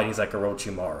 whatever, blah, blah. And he's like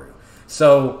Orochimaru.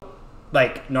 So,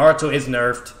 like, Naruto is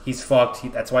nerfed. He's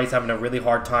fucked. That's why he's having a really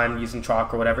hard time using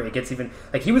chakra or whatever. It gets even...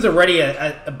 Like, he was already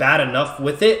bad enough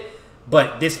with it,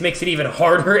 but this makes it even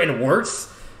harder and worse.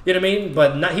 You know what I mean?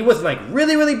 But he wasn't, like,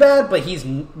 really, really bad, but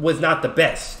was not the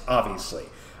best, obviously.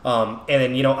 And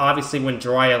then, you know, obviously when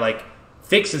Jiraiya, like,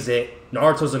 fixes it,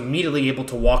 Naruto's immediately able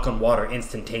to walk on water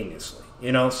instantaneously.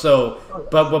 You know? So,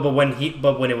 but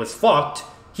when it was fucked,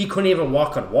 he couldn't even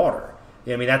walk on water.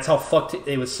 I mean, that's how fucked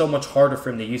it was. So much harder for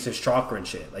him to use his chakra and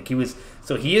shit. Like he is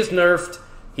nerfed.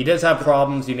 He does have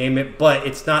problems, you name it, but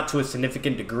it's not to a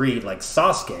significant degree like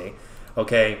Sasuke,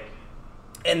 okay?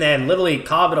 And then literally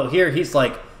Kabuto here, he's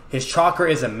like, his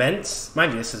chakra is immense.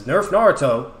 Mind you, this is nerf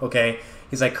Naruto, okay?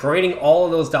 He's like creating all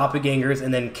of those doppelgangers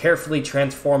and then carefully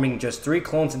transforming just 3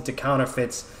 clones into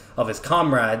counterfeits of his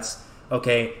comrades,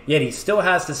 okay? Yet he still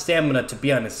has the stamina to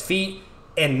be on his feet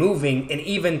and moving, and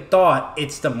even thought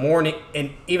it's the morning of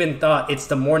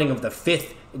the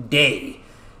 5th day.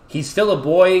 He's still a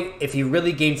boy. If he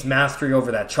really gains mastery over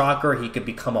that chakra, he could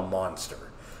become a monster.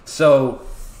 So,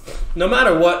 no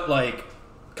matter what, like,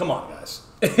 come on, guys.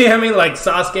 I mean, like,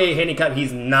 Sasuke, handicap,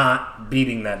 he's not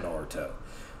beating that Naruto.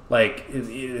 Like,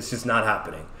 it's just not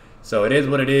happening. So, it is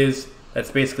what it is.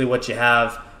 That's basically what you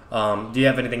have. Do you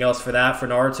have anything else for that, for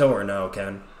Naruto, or no,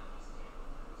 Ken?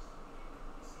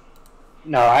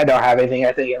 No, I don't have anything.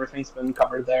 I think everything's been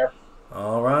covered there.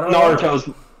 All right. Naruto's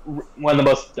one of the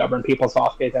most stubborn people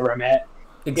Sasuke's ever met.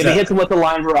 Exactly. If he hits him with the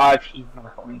line barrage, he's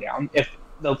not going down. If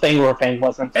the thing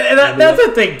wasn't... And that's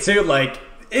the thing, too. Like,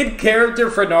 in character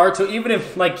for Naruto, even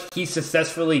if, like, he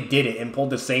successfully did it and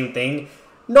pulled the same thing,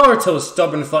 Naruto's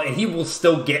stubborn as fuck, and he will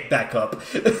still get back up.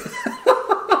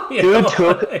 Dude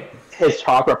took his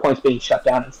chakra points being shut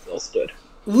down and still stood.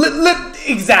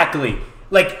 Exactly.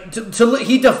 Like,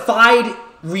 he defied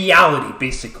reality,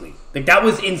 basically. Like, that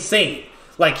was insane.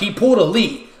 Like, he pulled a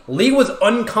Lee. Lee was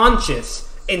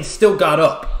unconscious and still got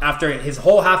up after his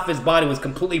whole half of his body was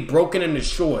completely broken and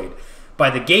destroyed by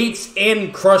the gates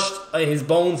and crushed his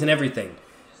bones and everything.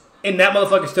 And that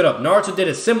motherfucker stood up. Naruto did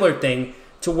a similar thing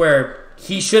to where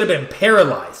he should have been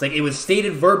paralyzed. Like, it was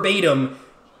stated verbatim,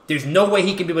 there's no way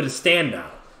he can be able to stand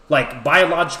now. Like,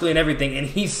 biologically and everything. And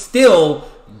he still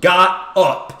got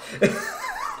up.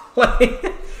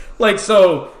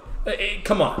 So,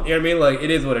 come on. You know what I mean? Like,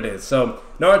 it is what it is. So,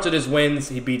 Naruto just wins.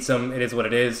 He beats him. It is what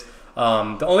it is.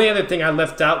 The only other thing I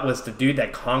left out was the dude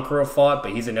that Conqueror fought,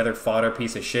 but he's another fodder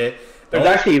piece of shit. There's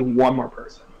actually one more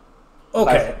person.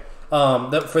 Okay.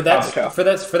 For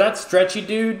that stretchy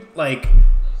dude, like,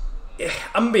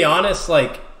 I'm gonna be honest,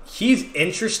 like, he's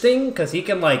interesting because he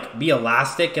can, like, be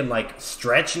elastic and, like,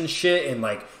 stretch and shit and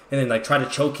then, like, try to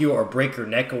choke you or break your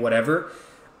neck or whatever.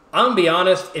 I'm gonna be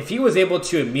honest, if he was able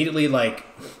to immediately, like,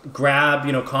 grab,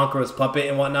 Conqueror's puppet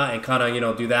and whatnot and kind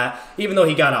of, do that, even though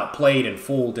he got outplayed and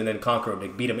fooled and then Conqueror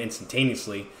like, beat him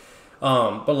instantaneously.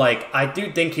 But, like, I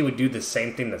do think he would do the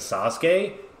same thing to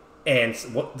Sasuke. And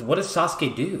what does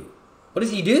Sasuke do? What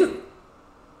does he do?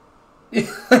 He's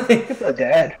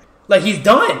dead. Like, he's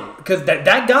done. Because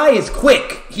that guy is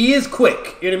quick. He is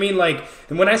quick. You know what I mean? Like,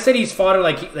 and when I said he's fodder,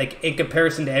 like in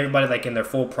comparison to everybody, like, in their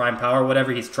full prime power or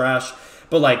whatever, he's trash.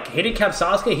 But, like, handicap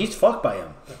Sasuke, he's fucked by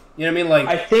him. You know what I mean? Like,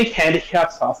 I think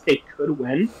handicap Sasuke could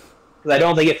win. Because I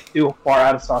don't think it's too far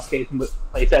out of Sasuke's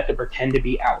playset to pretend to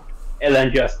be out. And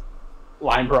then just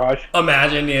line barrage.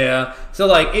 Imagine, yeah. So,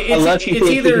 like, it's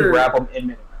either... grab him in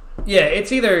minute. Yeah,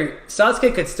 it's either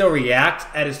Sasuke could still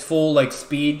react at his full, like,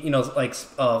 speed,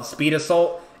 speed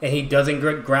assault, and he doesn't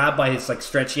grab by his, like,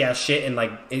 stretchy-ass shit and,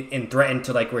 like, and threaten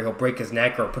to, like, where he'll break his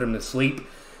neck or put him to sleep.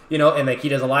 And like he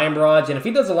does a lion barrage, and if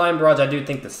he does a lion barrage, I do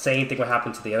think the same thing would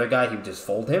happen to the other guy. He would just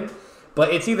fold him.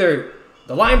 But it's either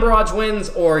the lion barrage wins,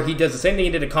 or he does the same thing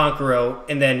he did to Conqueror,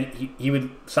 and then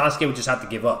Sasuke would just have to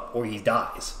give up, or he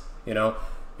dies.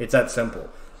 It's that simple.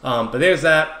 But there's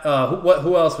that.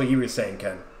 Who else were you saying,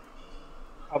 Ken?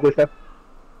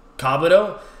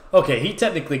 Kabuto? Okay, he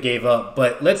technically gave up,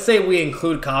 but let's say we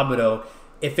include Kabuto.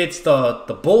 If it's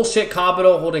the bullshit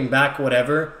Kabuto holding back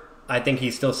whatever, I think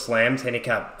he still slams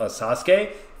handicap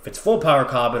Sasuke. If it's full power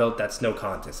Kabuto, that's no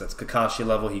contest. That's Kakashi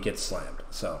level. He gets slammed.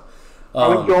 So,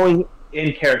 are we going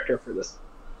in character for this?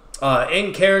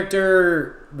 In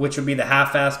character, which would be the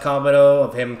half-ass Kabuto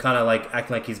of him kind of like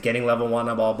acting like he's getting level 1,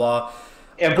 blah blah blah.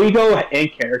 If we go in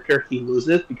character, he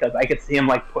loses because I could see him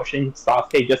like pushing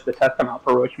Sasuke just to test him out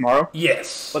for Orochimaru.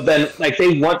 Yes. But then, like,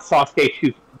 they want Sasuke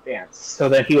to advance, so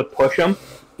then he would push him.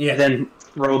 Yeah. And then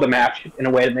throw the match in a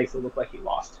way that makes it look like he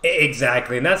lost.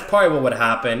 Exactly, and that's probably what would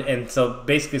happen. And so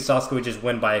basically Sasuke would just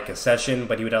win by a concession,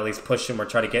 but he would at least push him or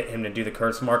try to get him to do the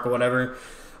curse mark or whatever.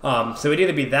 So it'd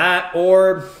either be that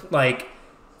or, like,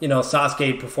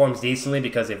 Sasuke performs decently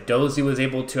because if Dozy was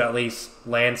able to at least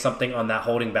land something on that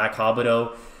holding back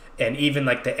Kabuto, and even,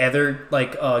 like, the other,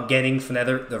 like, Gennings from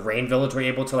the Rain Village were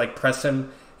able to, like, press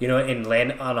him, and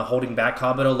land on a holding back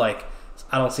Kabuto, like,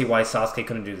 I don't see why Sasuke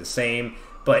couldn't do the same.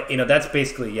 But, that's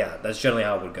basically, that's generally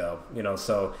how it would go,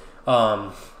 so,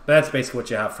 but that's basically what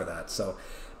you have for that. So,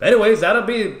 but anyways, that'll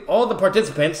be all the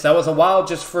participants. That was a while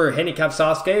just for handicap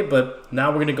Sasuke, but now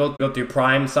we're going to go through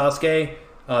prime Sasuke.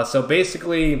 So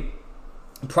basically,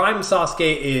 Prime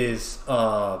Sasuke is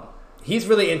he's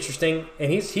really interesting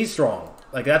and he's strong.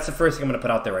 Like that's the first thing I'm gonna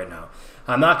put out there right now.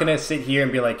 I'm not gonna sit here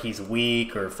and be like he's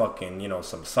weak or fucking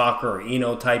some Sakura or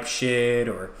Ino type shit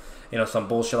or some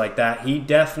bullshit like that. He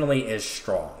definitely is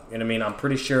strong. You know what I mean? I'm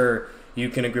pretty sure you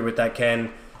can agree with that,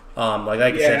 Ken. Like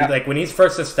I said, like when he's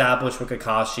first established with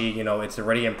Kakashi, it's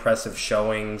already impressive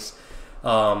showings.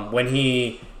 When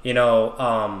he,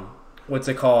 what's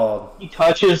it called? He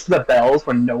touches the bells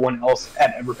when no one else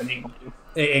had ever been able to.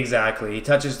 Exactly. He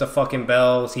touches the fucking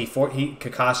bells.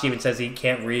 Kakashi even says he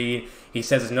can't read. He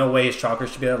says there's no way his chakra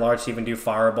should be that large to even do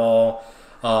Fireball.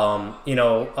 And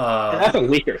that's a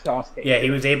weaker Sasuke. Yeah, he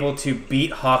was able to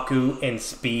beat Haku in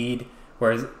speed,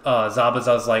 whereas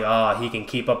Zabuza's like, he can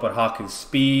keep up with Haku's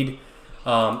speed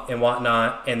and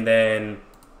whatnot. And then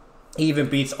he even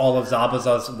beats all of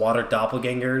Zabuza's water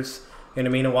doppelgangers, you know what I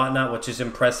mean, and whatnot, which is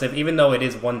impressive. Even though it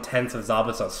is 1/10 of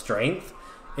Zabuza's strength,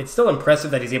 it's still impressive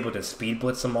that he's able to speed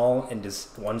blitz them all and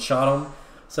just one-shot them.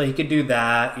 So he could do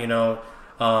that,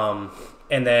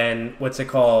 and then, what's it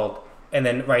called? And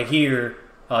then right here,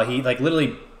 he like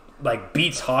literally like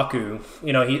beats Haku.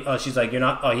 She's like,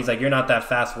 he's like, you're not that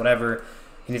fast, whatever.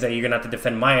 And he's like, you're gonna have to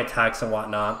defend my attacks and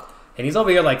whatnot. And he's over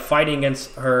here like fighting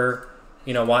against her,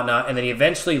 whatnot. And then he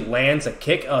eventually lands a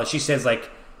kick. She says like,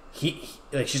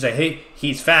 she's like, hey,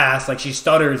 he's fast. Like she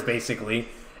stutters basically.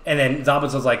 And then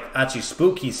Zabuza's like actually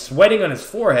spook. He's sweating on his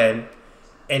forehead.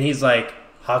 And he's like,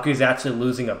 Haku's actually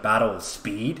losing a battle of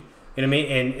speed. You know what I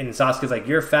mean? And Sasuke's like,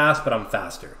 you're fast, but I'm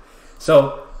faster.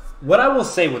 So what I will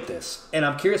say with this, and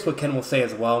I'm curious what Ken will say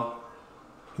as well,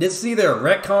 this is either a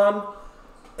retcon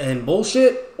and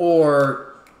bullshit,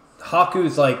 or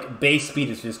Haku's like base speed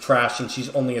is just trash and she's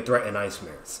only a threat in Ice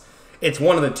Mirrors. It's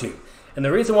one of the two. And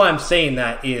the reason why I'm saying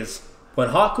that is when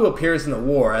Haku appears in the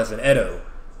war as an Edo,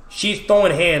 she's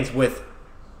throwing hands with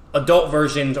adult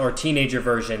versions or teenager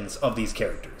versions of these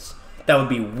characters. That would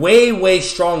be way, way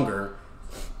stronger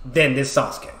than this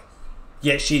Sasuke.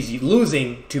 Yet she's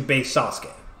losing to base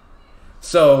Sasuke.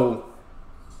 So,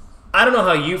 I don't know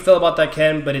how you feel about that,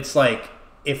 Ken, but it's like,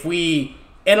 if we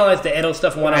analyze the Edo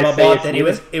stuff and what I'm about, that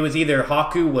it was either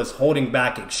Haku was holding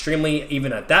back extremely,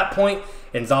 even at that point,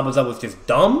 and Zabuza was just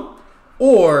dumb,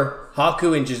 or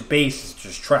Haku and just base is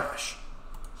just trash.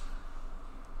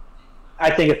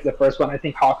 I think it's the first one. I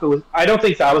think Haku was... I don't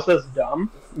think Zabuza's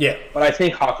dumb. Yeah. But I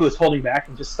think Haku was holding back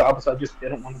and just Zabuza just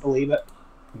didn't want to believe it.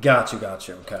 Got you.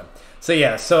 Okay. So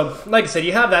yeah, so like I said,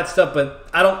 you have that stuff, but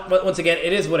I don't. Once again,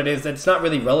 it is what it is. It's not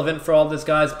really relevant for all this,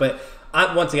 guys. But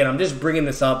once again, I'm just bringing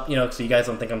this up, so you guys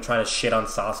don't think I'm trying to shit on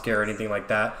Sasuke or anything like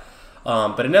that.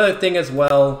 But another thing as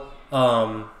well,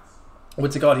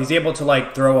 what's it called? He's able to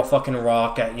like throw a fucking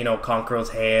rock at Konkuro's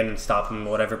hand and stop him,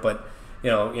 or whatever. But he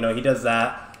does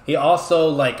that. He also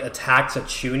like attacks a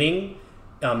tuning.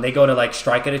 They go to like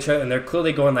strike at each other, and they're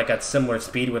clearly going like at similar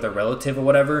speed with a relative or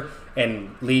whatever.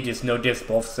 And Lee just no diffs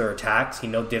both their attacks. He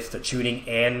no diffs the shooting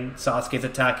and Sasuke's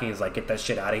attack. And he's like, get that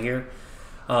shit out of here.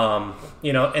 And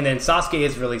then Sasuke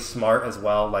is really smart as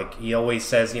well. Like he always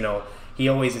says, he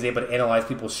always is able to analyze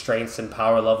people's strengths and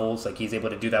power levels. Like he's able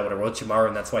to do that with Orochimaru,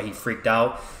 and that's why he freaked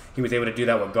out. He was able to do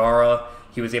that with Gaara.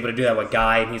 He was able to do that with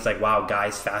Guy, and he's like, wow,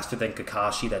 Guy's faster than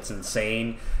Kakashi. That's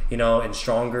insane, and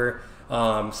stronger.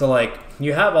 So like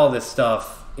you have all this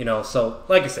stuff, so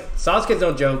like I said, Sasuke's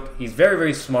no joke. He's very,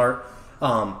 very smart.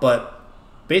 But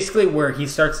basically where he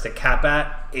starts to cap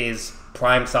at is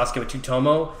Prime Sasuke with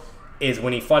Tsutomu is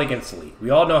when he fought against Lee. We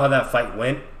all know how that fight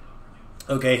went.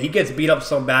 Okay, he gets beat up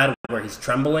so bad where he's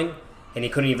trembling and he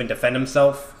couldn't even defend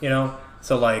himself,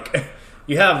 So like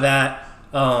you have that.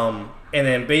 And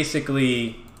then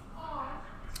basically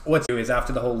what's is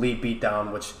after the whole Lee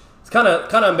beatdown, which is kind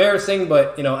of embarrassing,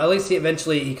 but at least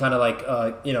he kind of like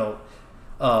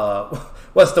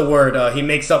what's the word? He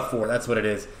makes up for. That's what it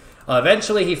is.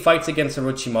 Eventually, he fights against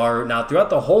Orochimaru. Now, throughout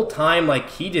the whole time, like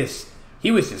he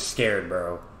was just scared,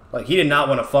 bro. Like he did not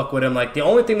want to fuck with him. Like the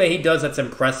only thing that he does that's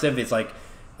impressive is like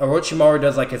Orochimaru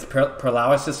does like his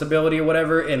paralysis ability or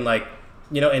whatever, and like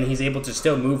and he's able to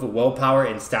still move with willpower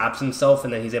and stabs himself,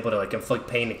 and then he's able to like inflict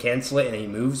pain to cancel it, and he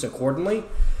moves accordingly.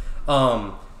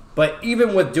 But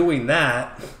even with doing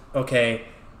that, okay,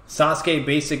 Sasuke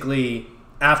basically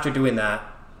after doing that.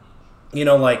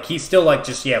 Like, he's still like,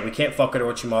 just, yeah, we can't fuck with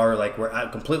Orochimaru, like, we're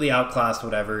completely outclassed,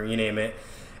 whatever, you name it.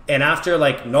 And after,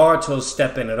 like, Naruto's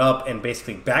stepping it up and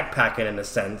basically backpacking in a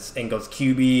sense, and goes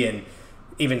QB and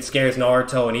even scares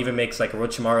Naruto and even makes, like,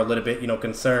 Orochimaru a little bit,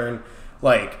 concerned,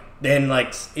 like, then,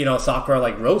 like, Sakura,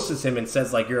 like, roasts him and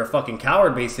says, like, you're a fucking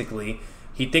coward, basically.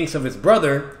 He thinks of his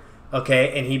brother,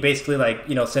 okay, and he basically, like,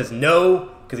 says,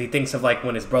 no, because he thinks of like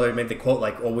when his brother made the quote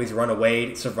like always run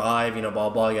away, survive, you know, blah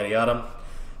blah yada yada.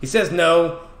 He says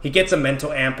no. He gets a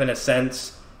mental amp in a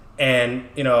sense, and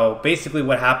you know basically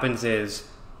what happens is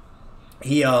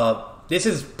he this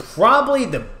is probably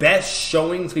the best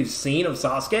showings we've seen of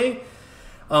Sasuke.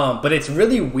 But it's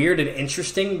really weird and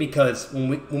interesting because when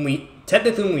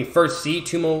we first see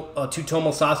Tutomo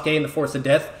Sasuke in the Force of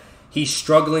Death, he's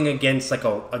struggling against like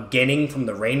a Genin from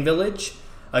the Rain Village,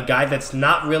 a guy that's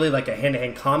not really like a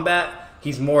hand-to-hand combat.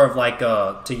 He's more of like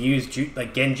to use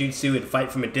like genjutsu and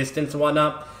fight from a distance and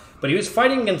whatnot. But he was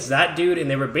fighting against that dude, and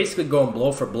they were basically going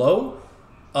blow for blow.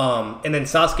 And then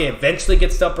Sasuke eventually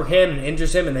gets the upper hand and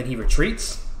injures him, and then he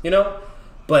retreats, you know?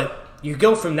 But you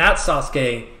go from that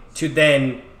Sasuke to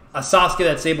then a Sasuke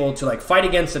that's able to like fight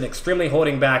against an extremely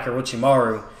holding back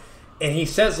Orochimaru, and he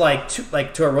says to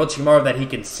Orochimaru that he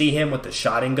can see him with the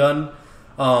Sharingan,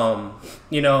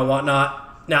 you know, and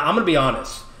whatnot. Now I'm gonna be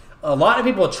honest, a lot of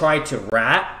people try to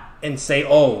rat and say,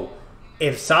 oh,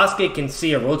 if Sasuke can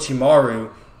see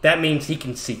Orochimaru, that means he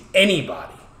can see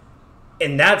anybody,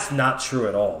 and that's not true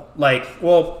at all. Like,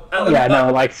 well,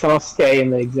 like Sasuke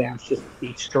in the exams just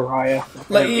beats Jiraiya.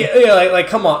 Like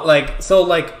come on, like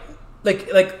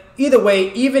either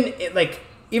way, even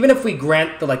if we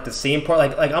grant the same part,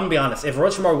 like I'm gonna be honest, if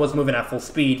Orochimaru was moving at full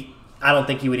speed, I don't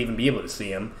think he would even be able to see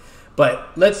him. But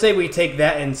let's say we take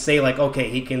that and say like, okay,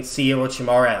 he can see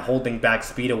Orochimaru at holding back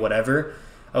speed or whatever.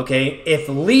 Okay, if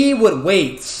Lee with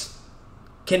weights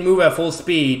can move at full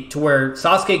speed to where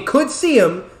Sasuke could see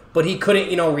him, but he couldn't,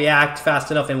 you know, react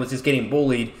fast enough and was just getting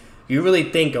bullied, you really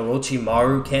think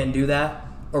Orochimaru can't do that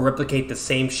or replicate the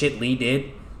same shit Lee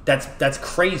did? That's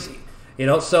crazy. You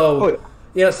know, so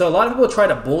so a lot of people try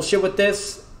to bullshit with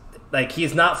this. Like,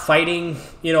 he's not fighting,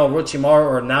 you know, Orochimaru,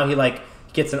 or now he like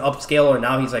gets an upscale, or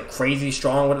now he's like crazy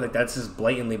strong. Like, that's just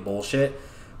blatantly bullshit.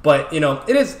 But, you know,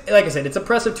 it is, like I said, it's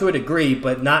impressive to a degree,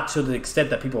 but not to the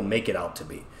extent that people make it out to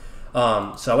be.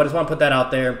 So I just want to put that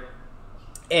out there.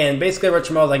 And basically,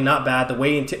 Orochimaru is like not bad. The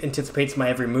way he anticipates my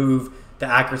every move, the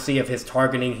accuracy of his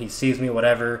targeting, he sees me,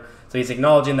 whatever. So he's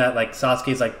acknowledging that like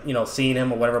Sasuke's like, you know, seeing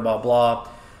him or whatever, blah blah.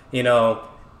 You know,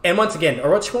 and once again,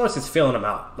 Orochimaru is feeling him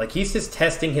out. Like, he's just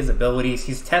testing his abilities.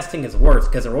 He's testing his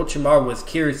worth because Orochimaru was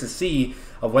curious to see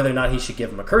of whether or not he should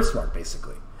give him a curse mark,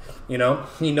 basically. You know,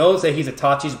 he knows that he's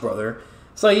Itachi's brother,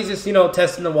 so he's just, you know,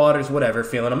 testing the waters, whatever,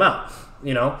 feeling him out.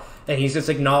 You know, and he's just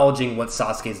acknowledging what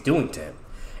Sasuke's doing to him.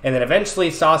 And then eventually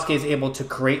Sasuke is able to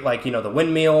create, like, you know, the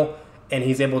windmill, and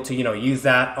he's able to, you know, use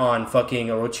that on fucking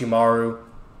Orochimaru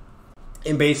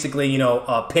and basically, you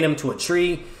know, pin him to a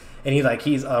tree. And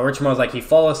Orochimaru's like, he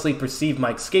flawlessly perceived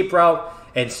my escape route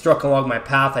and struck along my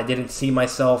path. I didn't see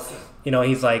myself. You know,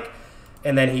 he's like,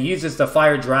 and then he uses the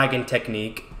fire dragon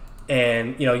technique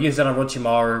and, you know, uses it on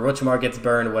Orochimaru. Orochimaru gets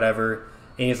burned or whatever.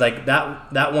 And he's like,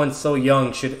 that one so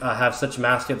young should have such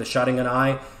mastery of the Sharingan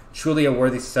Eye. Truly a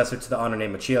worthy successor to the honor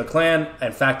name Uchiha clan.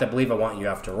 In fact, I believe I want you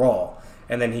after all.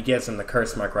 And then he gives him the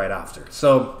curse mark right after.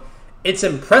 So it's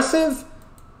impressive,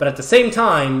 but at the same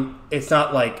time, it's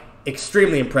not like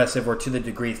extremely impressive or to the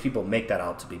degrees people make that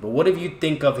out to be. But what do you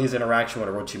think of his interaction with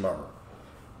Orochimaru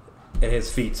and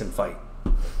his feats in fight?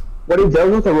 What he does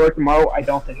with Orochimaru, I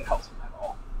don't think it helps him at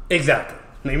all. Exactly.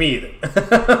 Me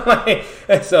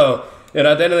either. So, you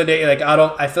know, at the end of the day, like,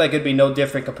 I feel like it'd be no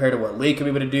different compared to what Lee could be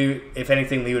able to do. If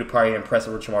anything, Lee would probably impress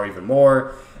Orochimaru even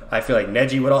more. I feel like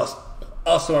Neji would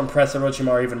also impress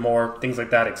Orochimaru even more, things like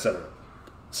that, etc.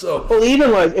 So, well,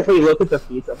 even like if we look at the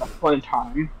feats at that point in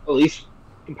time, at least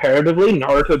comparatively,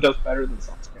 Naruto does better than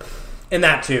Sasuke. And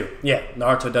that too, yeah,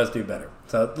 Naruto does do better.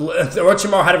 So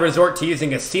Orochimaru had to resort to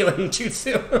using a sealing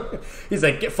jutsu. He's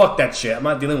like, fuck that shit. I'm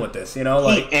not dealing with this. You know,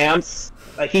 like he amps.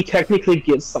 Like, he technically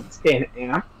gives Sasuke an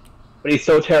amp, but he's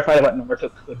so terrified of what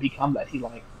Naruto could become that he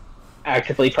like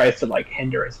actively tries to like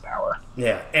hinder his power.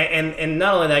 Yeah, and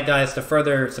not only that, guys, to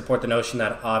further support the notion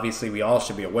that obviously we all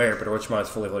should be aware, but Orochimaru is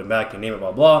fully holding back, you name it,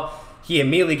 blah blah. He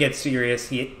immediately gets serious.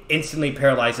 He instantly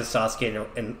paralyzes Sasuke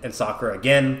and Sakura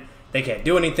again. They can't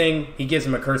do anything. He gives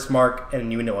him a curse mark,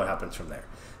 and you know what happens from there.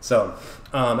 So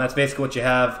that's basically what you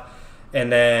have.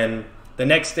 And then the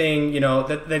next thing, you know,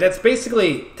 that's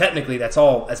basically, technically, that's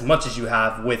all as much as you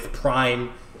have with Prime,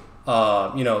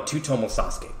 you know, Tutomo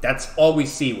Sasuke. That's all we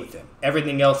see with him.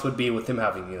 Everything else would be with him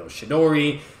having, you know,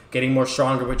 Chidori, getting more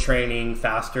stronger with training,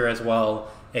 faster as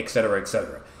well, etc.,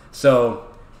 etc. So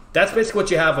that's basically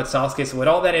what you have with Sasuke. So with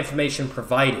all that information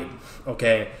provided,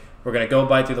 okay, we're going to go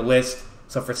by through the list.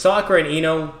 So for Sakura and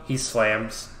Ino, he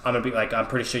slams. I'm going to be like, I'm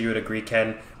pretty sure you would agree, Ken.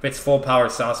 If it's full power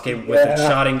Sasuke with a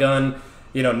Sharingan,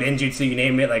 you know, ninjutsu, you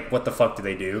name it, like, what the fuck do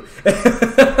they do?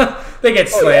 They get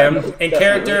slammed. Yeah, and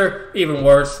character, even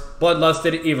worse.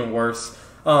 Bloodlusted, even worse.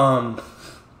 Ugh,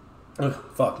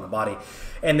 fuck my body.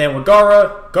 And then with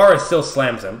Gaara still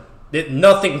slams him.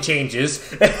 Nothing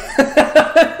changes.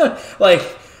 Like,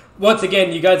 once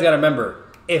again, you guys gotta remember,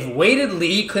 if weighted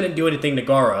Lee couldn't do anything to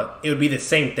Gaara, it would be the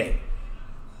same thing.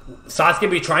 Sasuke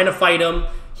would be trying to fight him.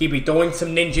 He'd be throwing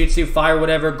some ninjutsu, fire,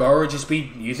 whatever. Gaara would just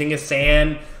be using his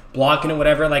sand, blocking it,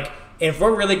 whatever. Like, if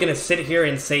we're really gonna sit here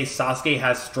and say Sasuke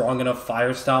has strong enough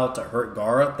fire style to hurt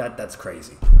Gaara, that's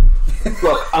crazy.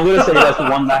 Look, I'm gonna say this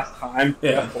one last time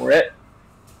for it.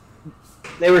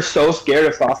 They were so scared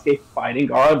of Sasuke fighting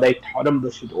Gaara, they taught him the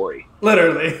Chidori.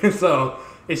 Literally. So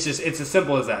it's as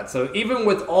simple as that. So even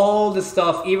with all this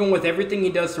stuff, even with everything he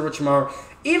does to Orochimaru,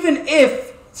 even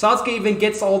if Sasuke even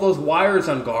gets all those wires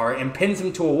on Gaara and pins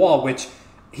him to a wall, which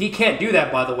he can't do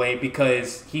that, by the way,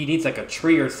 because he needs like a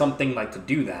tree or something like to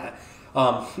do that.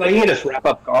 Like, he can just wrap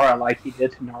up Gaara like he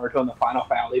did to Naruto in the final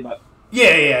finale, but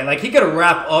yeah, like he could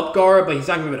wrap up Gaara, but he's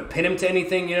not going to be able to pin him to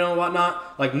anything,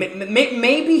 whatnot. Like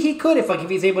maybe he could if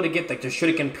he's able to get like the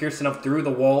shuriken pierce enough through the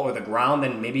wall or the ground,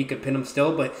 then maybe he could pin him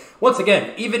still. But once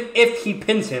again, even if he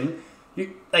pins him,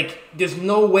 there's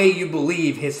no way you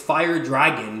believe his fire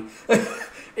dragon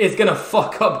is going to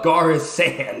fuck up Gaara's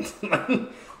sand.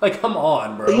 Like, come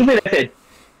on, bro.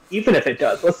 Even if it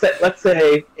does, let's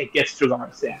say it gets through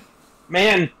Gaara's sand.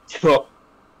 Man took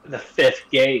the 5th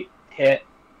gate hit.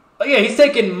 Yeah, he's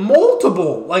taken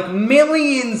multiple,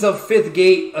 millions of 5th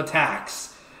gate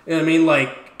attacks. You know what I mean?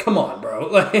 Like, come on, bro.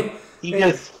 Like, he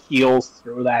just heals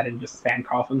through that and just sand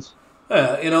coffins.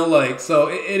 So and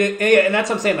that's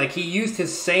what I'm saying. Like, he used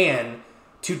his sand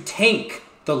to tank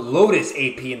the Lotus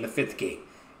AP in the 5th gate.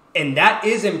 And that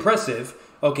is impressive,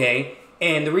 okay?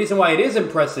 And the reason why it is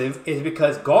impressive is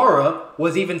because Gaara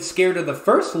was even scared of the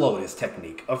first Lotus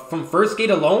technique. From 1st gate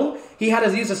alone, he had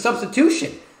to use a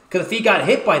substitution. Because if he got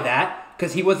hit by that,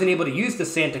 because he wasn't able to use the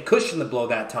sand to cushion the blow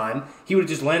that time, he would have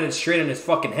just landed straight on his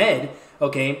fucking head,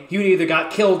 okay? He would either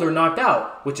got killed or knocked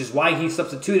out, which is why he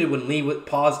substituted when Lee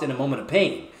paused in a moment of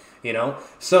pain,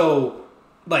 So,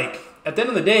 at the end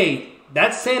of the day,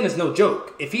 that sand is no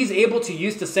joke. If he's able to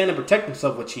use the sand to protect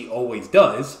himself, which he always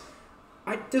does,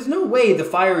 there's no way the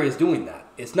fire is doing that.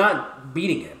 It's not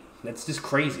beating him. That's just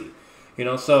crazy.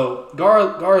 So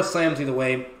Gaara slams either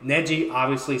way. Neji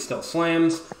obviously still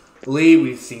slams. Lee,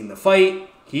 we've seen the fight.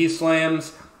 He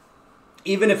slams.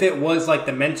 Even if it was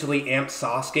the mentally amped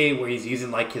Sasuke where he's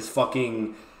using his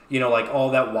fucking, all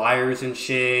that wires and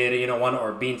shit,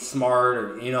 or being smart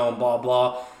or, blah,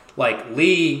 blah.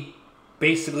 Lee,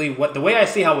 basically, the way I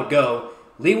see how it would go,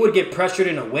 Lee would get pressured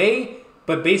in a way,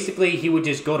 but basically he would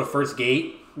just go to 1st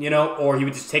gate, or he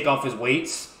would just take off his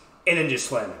weights and then just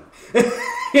slam him.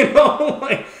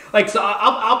 So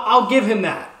I'll give him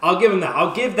that. I'll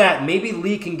give that. Maybe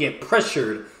Lee can get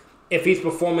pressured if he's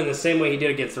performing the same way he did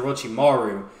against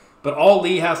Orochimaru. But all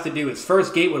Lee has to do is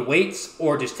 1st gate with weights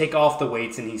or just take off the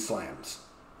weights and he slams.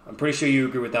 I'm pretty sure you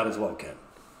agree with that as well, Ken.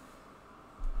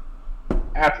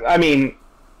 I mean,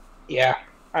 yeah,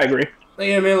 I agree.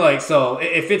 You know what I mean? So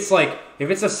if it's a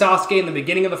Sasuke in the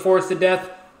beginning of the Forest of Death,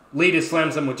 Lee just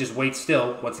slams him with just weights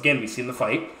still. Once again, we've seen the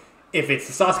fight. If it's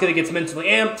the Sasuke that gets mentally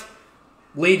amped,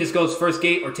 Lee just goes 1st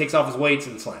gate or takes off his weights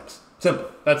and slams. Simple.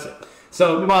 That's it.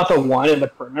 So about the one in the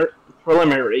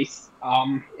preliminaries,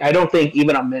 I don't think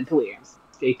even a mentally amped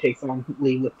state takes on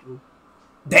Lee with the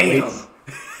damn. weights.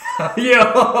 Yo,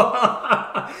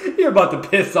 you're about to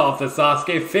piss off the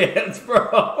Sasuke fans,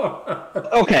 bro.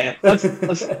 Okay, let's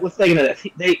take into this.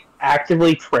 They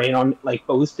actively train on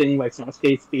boosting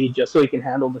Sasuke's speed just so he can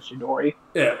handle the Chidori.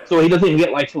 Yeah. So he doesn't even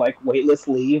get to weightless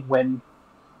Lee when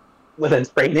within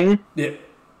training. Yeah.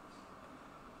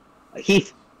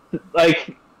 He's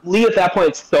Lee at that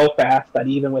point is so fast that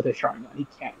even with a Sharingan he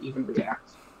can't even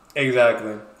react.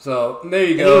 Exactly. So there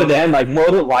you go. Even then, more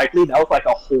than likely that was a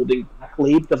holding back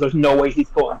lead because there's no way he's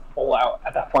going full out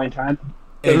at that point in time.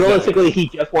 Because realistically, he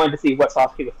just wanted to see what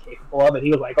Sasuke was capable of, and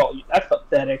he was like, "Oh, that's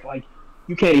pathetic!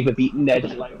 You can't even beat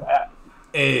Neji like that."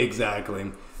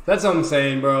 Exactly. That's what I'm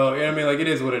saying, bro. You know what I mean? It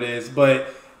is what it is. But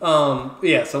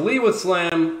yeah. So Lee would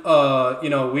slam. We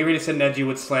already said Neji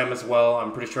would slam as well.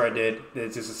 I'm pretty sure I did.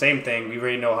 It's just the same thing. We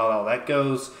already know how all that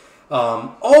goes.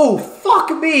 Oh,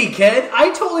 fuck me, Ken. I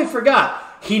totally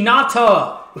forgot.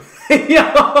 Hinata.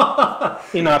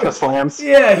 Hinata slams.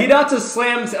 Yeah, Hinata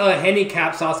slams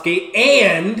handicap Sasuke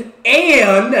and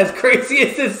as crazy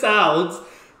as this sounds,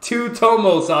 to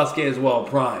Tomo Sasuke as well,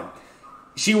 Prime.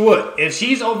 She would. If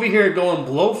she's over here going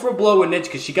blow for blow with Neji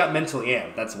because she got mentally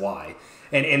amped, that's why.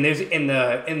 And there's in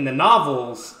the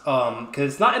novels,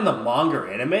 because it's not in the manga or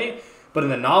anime, but in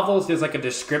the novels, there's a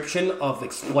description of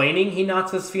explaining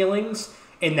Hinata's feelings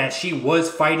and that she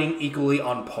was fighting equally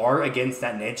on par against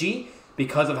that Neji.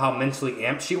 because of how mentally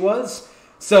amped she was.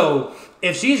 So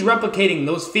if she's replicating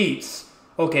those feats,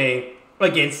 okay,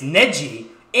 against Neji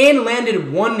and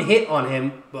landed one hit on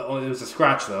him, well, it was a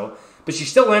scratch though, but she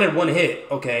still landed one hit,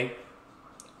 okay?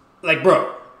 Like,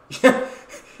 bro.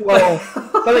 Well,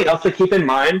 something else to keep in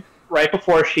mind, right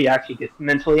before she actually gets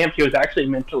mentally amped, she was actually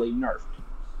mentally nerfed.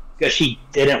 Because she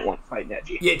didn't want to fight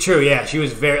Neji. Yeah, true, yeah. She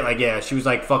was very, like, yeah, she was,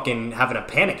 like, fucking having a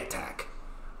panic attack.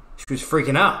 She was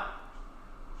freaking out.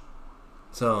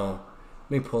 So,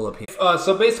 let me pull up here.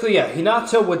 So, basically, yeah,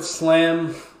 Hinata would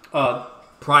slam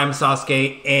Prime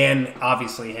Sasuke and,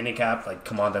 obviously, handicap. Like,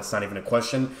 come on, that's not even a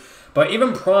question. But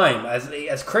even Prime,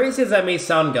 as crazy as that may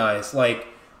sound, guys, like,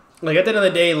 at the end of the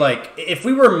day, like, if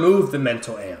we remove the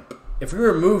mental amp, if we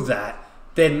remove that,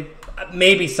 then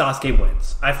maybe Sasuke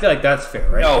wins. I feel like that's fair,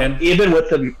 right? No, Ken? even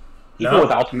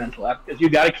without the mental app, because you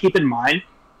got to keep in mind,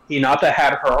 Hinata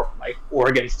had her like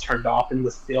organs turned off and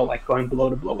was still like going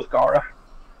blow to blow with Gaara.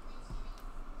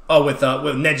 Oh, with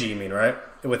Neji, you mean, right?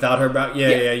 Without her back,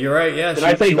 yeah, you're right. Yeah, did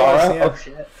I say Gaara? Yeah. Oh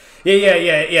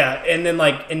shit. Yeah. And then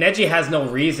and Neji has no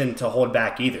reason to hold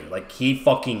back either. Like he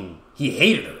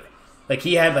hated her. Like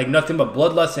he had like nothing but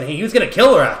bloodlust, and he was gonna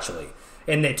kill her actually.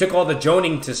 And it took all the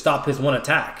joning to stop his one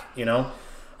attack, you know?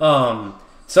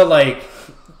 So, like,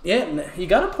 yeah, you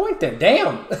got a point there.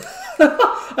 Damn.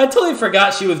 I totally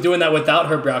forgot she was doing that without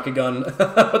her Byakugan.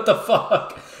 What the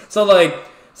fuck? So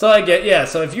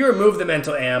if you remove the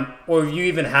mental amp, or if you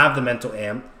even have the mental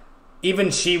amp, even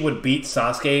she would beat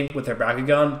Sasuke with her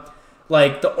Byakugan.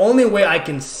 Like, the only way I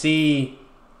can see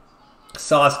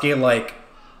Sasuke, like,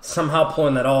 somehow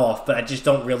pulling that off, but I just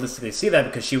don't realistically see that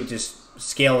because she would just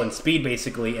scale and speed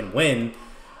basically and win,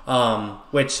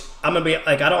 which I'm gonna be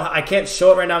like, I can't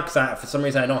show it right now because for some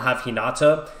reason I don't have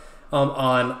Hinata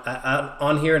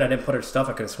on here, and I didn't put her stuff.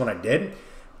 I could have sworn I did,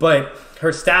 but her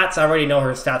stats, I already know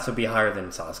her stats would be higher than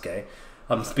Sasuke,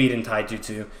 speed and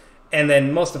taijutsu, and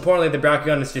then most importantly, the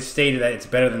Byakugan is just stated that it's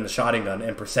better than the Sharingan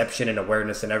and perception and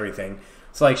awareness and everything.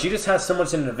 So like she just has so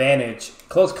much an advantage.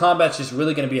 Close combat's just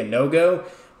really gonna be a no-go.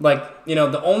 Like, you know,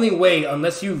 the only way,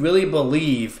 unless you really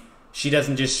believe she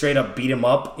doesn't just straight up beat him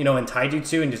up, you know, in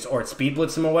taijutsu and or speed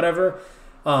blitz him or whatever,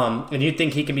 and you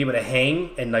think he can be able to hang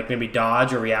and like maybe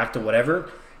dodge or react or whatever,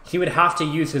 he would have to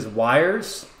use his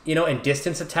wires, you know, and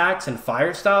distance attacks and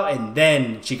fire style, and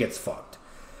then she gets fucked.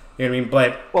 You know what I mean?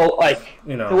 But well, like,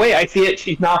 you know, the way I see it,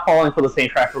 she's not falling for the same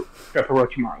trap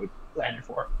Orochimaru landed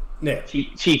for. Yeah,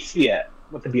 she see it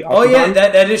with the Byakugan. Oh yeah,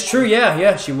 that is true.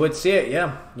 Yeah, she would see it.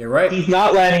 Yeah, you're right. He's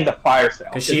not landing the fire style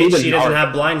because she doesn't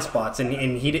have blind spots,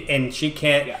 and she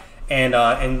can't. Yeah. And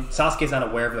Sasuke's not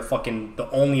aware of the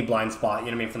only blind spot.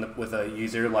 You know what I mean? With a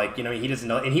user, like, you know, he doesn't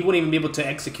know, and he wouldn't even be able to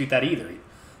execute that either.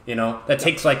 You know, that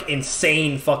takes like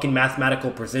insane fucking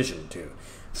mathematical precision too.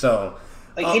 So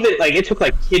like even like it took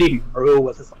like Kitty Maru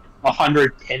with this like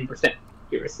 110%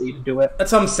 accuracy to do it.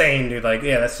 That's what I'm saying, dude. Like,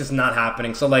 yeah, that's just not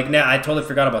happening. So like, I totally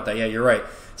forgot about that. Yeah, you're right.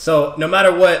 So no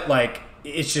matter what, like,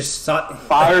 it's just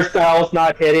fire style's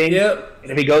not hitting. Yep.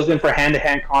 And if he goes in for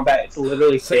hand-to-hand combat, it's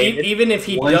literally so even if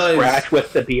he one does scratch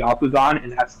with the Byakugan,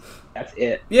 and that's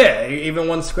it. Yeah, even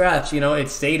one scratch, you know,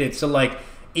 it's stated. So like,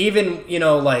 even, you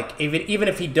know, like even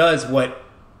if he does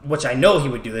which I know he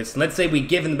would do this. Let's say we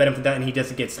give him the benefit of that and he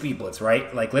doesn't get speed blitz,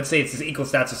 right? Like, let's say it's his equal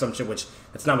stats or some shit, which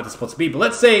that's not what it's supposed to be. But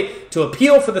let's say, to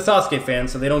appeal for the Sasuke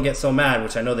fans so they don't get so mad,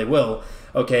 which I know they will,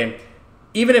 okay,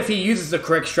 even if he uses the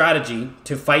correct strategy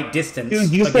to fight distance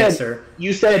against her.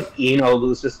 You said Ino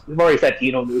loses. We've already said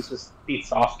Ino loses,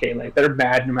 beats Sasuke. Like, they're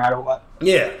bad no matter what.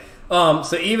 Yeah.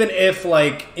 So even if,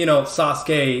 like, you know,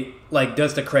 Sasuke, like,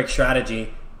 does the correct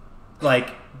strategy,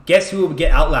 like, guess who would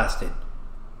get outlasted?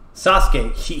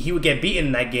 Sasuke. He would get beaten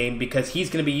in that game because he's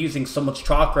going to be using so much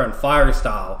chakra and fire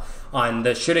style on the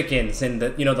shurikens and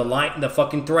the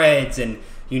fucking threads and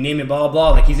you name it, blah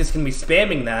blah. Like, he's just going to be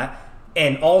spamming that,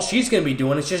 and all she's going to be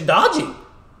doing is just dodging.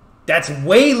 That's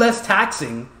way less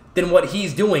taxing than what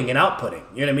he's doing and outputting.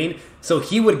 You know what I mean? So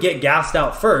he would get gassed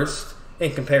out first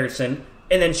in comparison,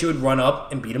 and then she would run up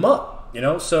and beat him up. You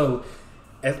know, so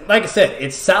like I said,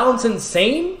 it sounds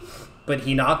insane, but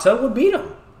Hinata would beat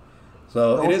him.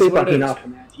 So it is what it is.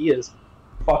 Man. He is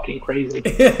fucking crazy.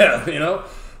 Yeah, you know.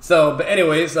 So, but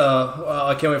anyways,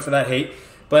 I can't wait for that hate.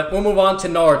 But we'll move on to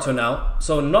Naruto now.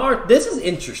 So this is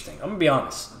interesting. I'm gonna be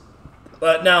honest.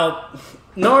 But now,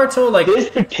 Naruto, like, this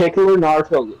particular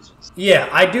Naruto loses. Yeah,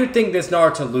 I do think this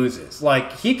Naruto loses.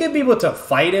 Like, he could be able to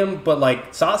fight him, but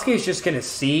like Sasuke's just gonna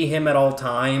see him at all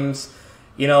times.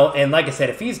 You know, and like I said,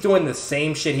 if he's doing the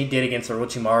same shit he did against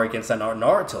Orochimaru against that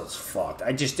Naruto's fucked.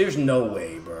 There's no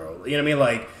way, bro. You know what I mean?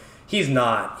 Like, he's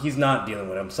not dealing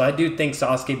with him. So I do think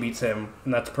Sasuke beats him,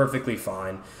 and that's perfectly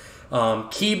fine.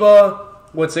 Kiba,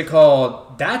 what's it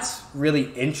called? That's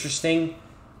really interesting.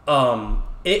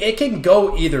 It can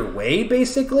go either way,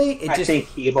 basically. I think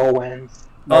Kiba wins.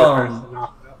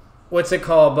 What's it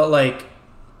called? But like,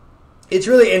 it's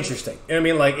really interesting. You know what I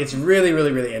mean? Like, it's really,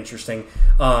 really, really interesting.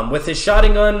 With his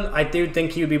Sharingan, I do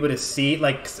think he would be able to see,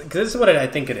 like, because this is what I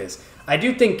think it is. I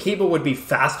do think Kiba would be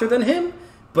faster than him,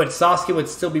 but Sasuke would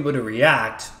still be able to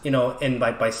react, you know, and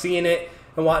by seeing it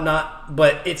and whatnot.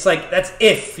 But it's like, that's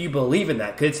if you believe in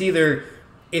that. Because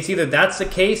it's either that's the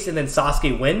case and then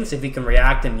Sasuke wins if he can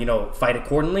react and, you know, fight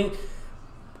accordingly.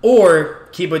 Or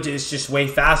Kiba is just way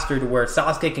faster to where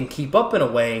Sasuke can keep up in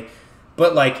a way,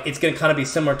 but, like, it's going to kind of be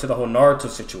similar to the whole Naruto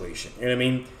situation. You know what I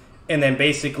mean? And then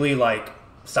basically, like,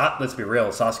 let's be real,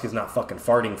 Sasuke's not fucking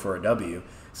farting for a W,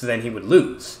 so then he would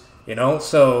lose, you know?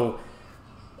 So,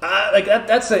 like,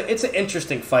 it's an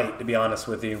interesting fight, to be honest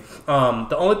with you.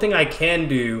 The only thing I can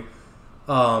do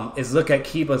is look at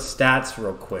Kiba's stats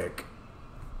real quick.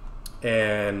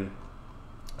 And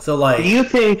so, like... Do you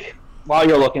think, while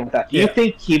you're looking at that, do you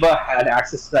think Kiba had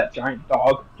access to that giant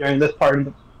dog during this part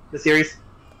of the series?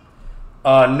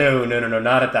 No,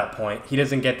 not at that point. He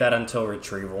doesn't get that until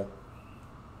retrieval.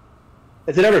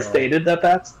 Is it ever stated that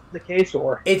that's the case,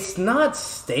 or? It's not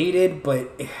stated,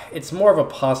 but it's more of a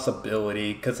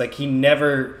possibility, because, like, he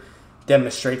never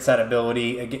demonstrates that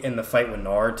ability in the fight with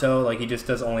Naruto. Like, he just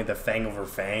does only the Fang over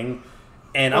Fang.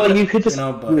 And well, you could just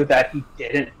prove that he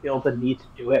didn't feel the need to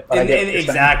do it. But and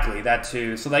exactly, that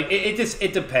too. So, like,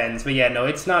 it depends. But, yeah, no,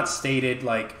 it's not stated,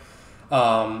 like,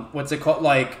 what's it called?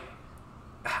 Like,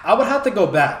 I would have to go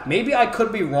back. Maybe I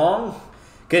could be wrong.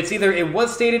 Because it's either it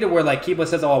was stated where, like, Kiba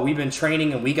says, oh, we've been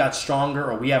training and we got stronger,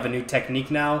 or we have a new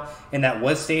technique now, and that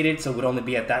was stated, so it would only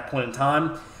be at that point in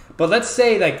time. But let's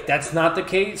say, like, that's not the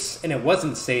case, and it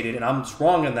wasn't stated, and I'm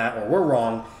wrong in that, or we're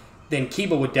wrong, then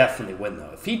Kiba would definitely win,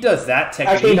 though. If he does that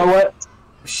technique... Actually, you know what?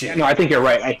 Shit. No, I think you're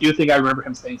right. I do think I remember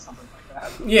him saying something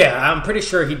like that. Yeah, I'm pretty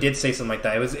sure he did say something like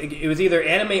that. It was either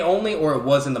anime only, or it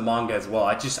was in the manga as well.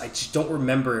 I just don't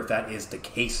remember if that is the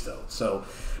case, though. So...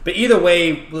 But either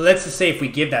way, let's just say if we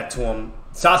give that to him,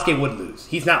 Sasuke would lose.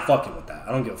 He's not fucking with that.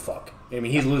 I don't give a fuck. I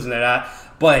mean, he's losing to that.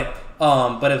 But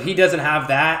if he doesn't have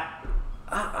that,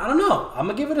 I don't know. I'm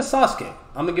going to give it to Sasuke.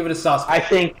 I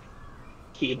think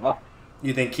Kiba.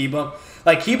 You think Kiba?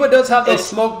 Like, Kiba does have those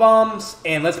smoke bombs,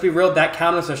 and let's be real, that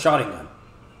counters a Sharingan.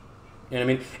 You know what I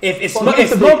mean? If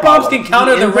smoke bombs can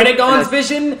counter the Renegon's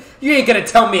vision, you ain't going to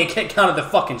tell me it can't counter the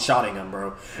fucking Sharingan,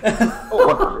 bro.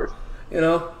 100. You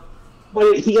know?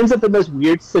 But he ends up in this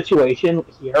weird situation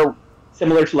here,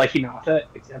 similar to, like, Hinata,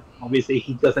 except obviously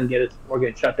he doesn't get his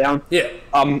organ shut down. Yeah.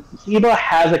 Kiba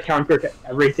has a counter to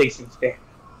everything since Fang.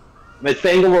 I mean,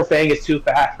 Fang over Fang is too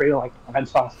fast for, like,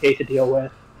 Sasuke to deal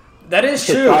with. That is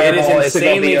true. It is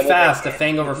insanely fast, the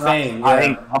Fang over Fang.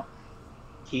 Yeah.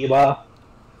 Kiba.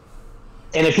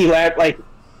 And if he let, like,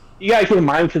 you gotta keep in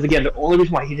mind, because again, the only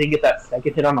reason why he didn't get that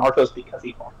second hit on Naruto is because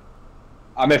he fought.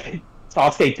 If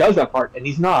Sasuke does that part, and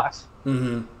he's not,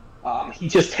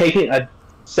 he's just taking a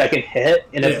second hit,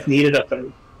 and it's needed a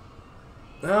third.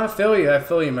 No, I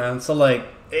feel you, man. So, like,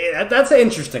 that's an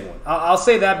interesting one. I'll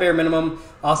say that bare minimum.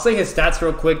 I'll say his stats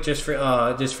real quick, just for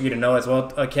you to know as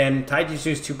well. Ken,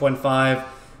 Taijutsu is 2.5,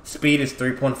 speed is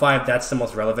 3.5. That's the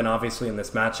most relevant, obviously, in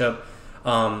this matchup.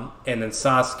 And then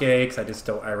Sasuke, because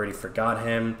I already forgot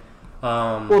him.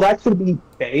 Well, that should be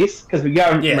base, because we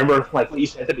gotta remember, like what you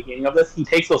said at the beginning of this, he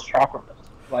takes those chakra pills.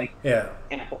 Like,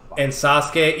 amplify. And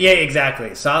Sasuke, exactly.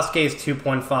 Sasuke is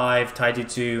 2.5,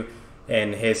 Taijutsu,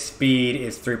 and his speed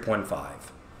is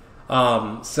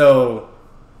 3.5. So,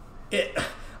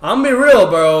 I'm gonna be real,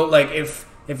 bro. Like, if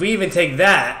we even take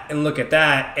that and look at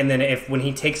that, and then when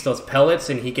he takes those pellets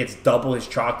and he gets double his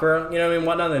chakra, you know what I mean,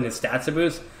 whatnot, then his stats are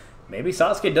boost, maybe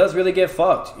Sasuke does really get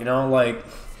fucked, you know, like,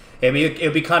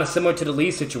 it'd be kind of similar to the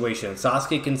Lee situation.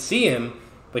 Sasuke can see him,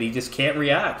 but he just can't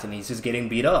react, and he's just getting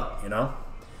beat up, you know?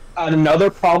 Another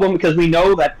problem, because we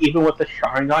know that even with the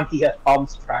Sharingan, he has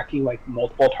problems tracking, like,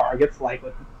 multiple targets, like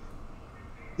with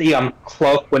the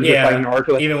cloak when he was fighting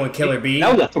Naruto. Even with Killer Bee.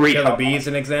 That was a 3 Killer Bee is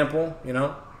an example, you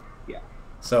know? Yeah.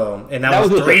 So, and that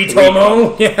was 3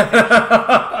 Tomo?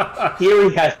 Yeah. Here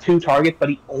he has 2 targets, but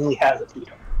he only has a 2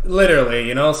 target. Literally,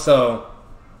 you know? So,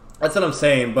 that's what I'm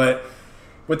saying, but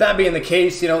with that being the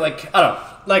case, you know, like, I don't know.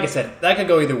 Like I said, that could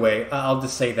go either way. I'll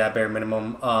just say that bare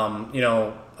minimum. You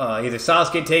know, either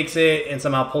Sasuke takes it and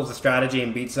somehow pulls a strategy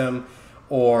and beats him,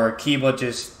 or Kiba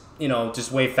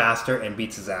just way faster and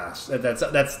beats his ass.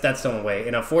 That's the only way.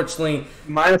 And unfortunately,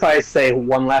 mind if I say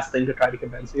one last thing to try to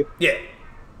convince you? Yeah.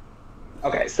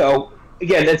 Okay, so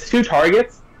again, it's 2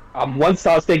 targets. Once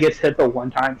Sasuke gets hit the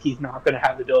one time, he's not going to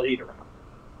have the ability to run.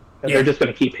 And they're just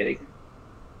going to keep hitting him.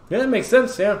 Yeah, that makes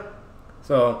sense. Yeah.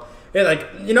 So yeah, like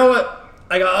you know what?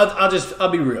 Like I'll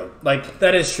be real. Like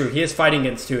that is true. He is fighting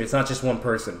against two. It's not just one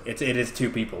person. It is two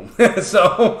people.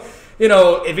 So you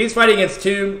know, if he's fighting against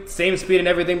two, same speed and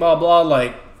everything, blah blah.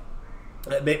 Like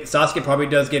Sasuke probably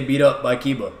does get beat up by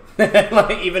Kiba.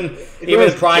 Like even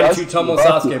Prime Chutomo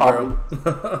Sasuke,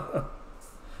 bro.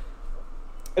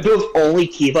 If it was only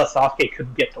Kiba, Sasuke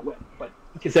couldn't get the win. But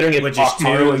considering it's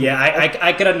two, yeah,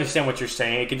 I could understand what you're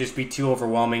saying. It could just be too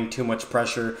overwhelming, too much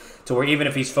pressure, to where even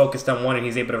if he's focused on one and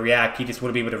he's able to react, he just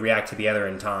wouldn't be able to react to the other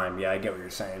in time. Yeah, I get what you're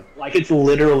saying. Like it's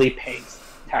literally pace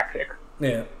tactic.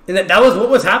 Yeah, and that was what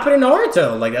was happening in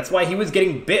Naruto. Like that's why he was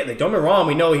getting bit. Like don't get me wrong,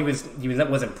 we know he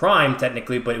wasn't Prime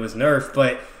technically, but it was nerfed.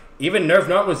 But even nerfed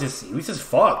Naruto was just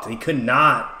fucked. He could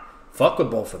not fuck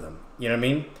with both of them. You know what I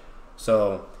mean?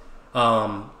 So.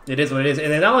 It is what it is.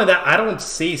 And then not only that, I don't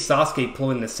see Sasuke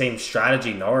pulling the same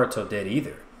strategy Naruto did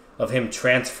either, of him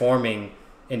transforming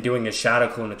and doing a shadow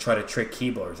clone to try to trick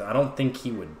Keyblades. I don't think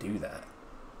he would do that.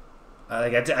 I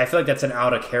feel like that's an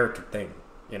out of character thing,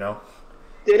 you know?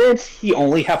 Didn't he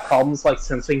only have problems like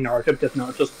sensing Naruto because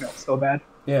Naruto smelled so bad?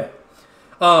 Yeah.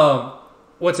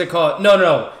 What's it called?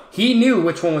 No. He knew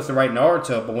which one was the right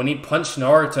Naruto, but when he punched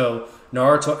Naruto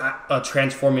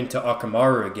transformed into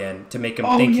Akamaru again to make him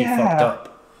think he fucked up.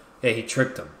 Yeah, he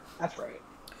tricked him. That's right.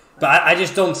 But I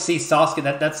just don't see Sasuke.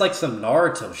 That's like some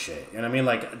Naruto shit. You know what I mean?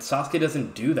 Like, Sasuke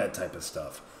doesn't do that type of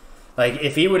stuff. Like,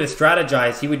 if he were to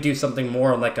strategize, he would do something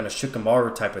more like an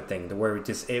Shikamaru type of thing, to where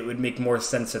it would make more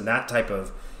sense in that type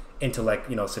of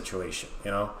intellect, situation,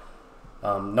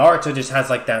 Naruto just has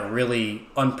like that really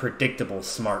unpredictable,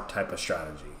 smart type of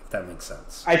strategy, if that makes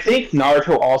sense. I think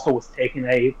Naruto also was taking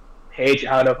a page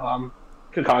out of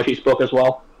Kakashi's book as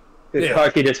well.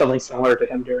 Kakashi did something similar to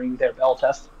him during their bell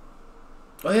test.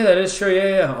 Oh yeah, that is true.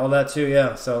 Yeah, all that too.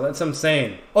 Yeah, so that's what I'm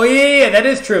saying. Oh yeah, that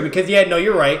is true because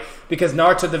you're right because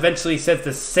Naruto eventually says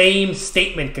the same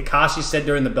statement Kakashi said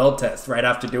during the bell test right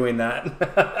after doing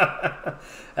that.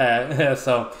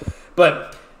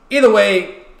 But either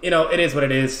way, it is what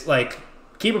it is. Like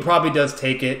Kiba probably does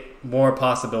take it more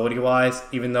possibility wise,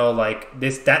 even though like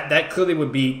that clearly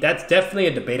would be that's definitely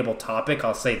a debatable topic.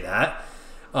 I'll say that.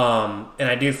 And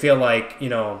I do feel like,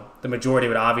 the majority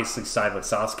would obviously side with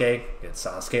Sasuke. It's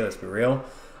Sasuke, let's be real.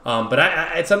 But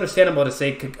it's understandable to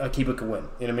say Kiba could win.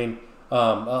 You know what I mean?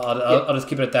 I'll just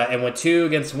keep it at that. And with 2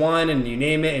 against 1 and you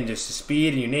name it and just the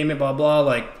speed and you name it, blah, blah,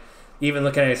 like even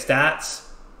looking at his stats,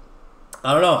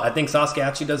 I don't know. I think Sasuke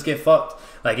actually does get fucked.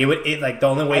 Like the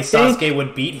only way Sasuke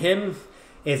would beat him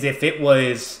is if it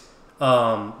was, the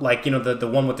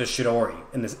one with the Chidori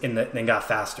and got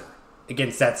faster.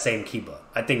 Against that same Kiba.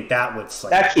 I think that would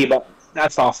slam. That Kiba,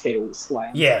 that Sasuke would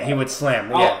slam. Yeah, he would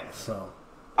slam. So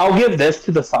I'll give this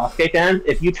to the Sasuke fan.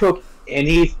 If you took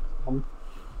any...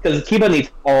 Because Kiba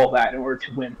needs all of that in order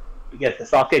to win against the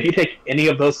Sasuke. If you take any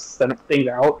of those things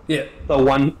out, the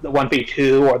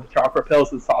 1v2 or the chakra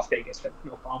pills, then Sasuke gets it.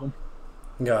 No problem.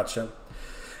 Gotcha.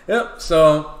 Yep,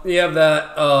 so we have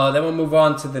that. Then we'll move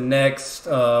on to the next.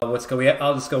 I'll just go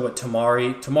with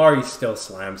Tamari. Tamari still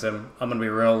slams him. I'm gonna be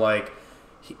real. Like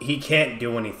he can't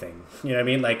do anything. You know what I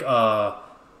mean? Like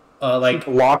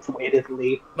she blocks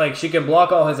weightedly. Like she can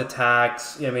block all his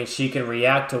attacks. You know what I mean? She can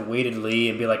react to weightedly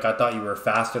and be like, "I thought you were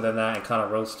faster than that," and kind of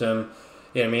roast him.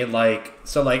 You know what I mean? Like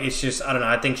it's just I don't know.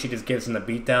 I think she just gives him the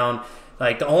beatdown.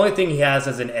 Like the only thing he has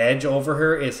as an edge over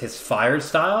her is his fire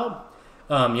style.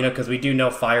 Because we do know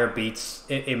fire beats.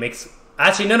 It makes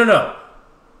actually no.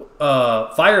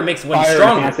 Fire makes one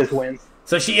stronger. Fire wins.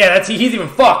 So he's even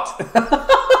fucked.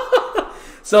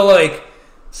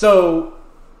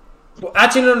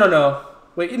 Actually no.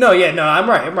 Wait, no, I'm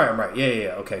right.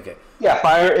 Yeah. Okay. Yeah,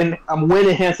 fire and wind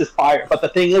enhances fire, but the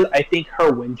thing is, I think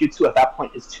her Winjutsu at that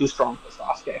point is too strong for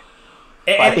Sasuke.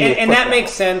 And that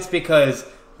makes sense because.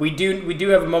 We do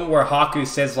have a moment where Haku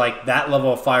says like that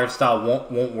level of fire style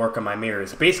won't work on my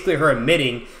mirrors. Basically, her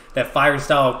admitting that fire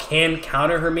style can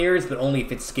counter her mirrors, but only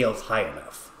if it scales high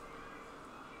enough.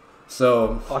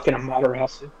 So fucking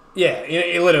Amaterasu. Yeah,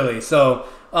 literally. So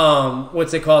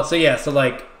what's it called? So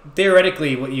like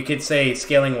theoretically, what you could say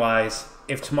scaling wise,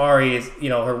 if Tamari is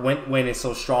her wind is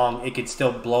so strong, it could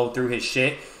still blow through his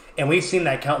shit. And we've seen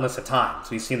that countless of times.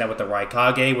 We've seen that with the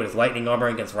Raikage, with his lightning armor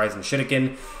against Rising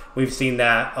Shuriken. We've seen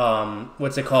that,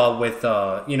 with with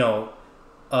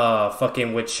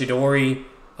Chidori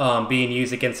being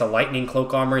used against a lightning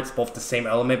cloak armor. It's both the same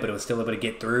element, but it was still able to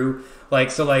get through. No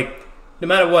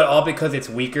matter what, all because it's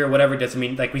weaker or whatever, doesn't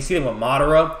mean, we see it with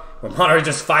Madara, where Madara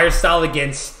just fire style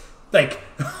against,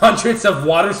 hundreds of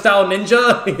water style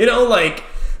ninja, and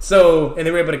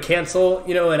they were able to cancel,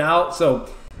 and out. So,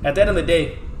 at the end of the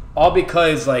day, all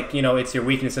because like it's your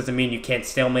weakness doesn't mean you can't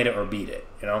stalemate it or beat it.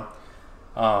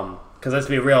 Because let's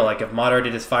be real, like if Madara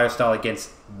did his fire style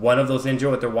against one of those ninja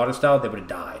with their water style, they would have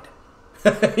died.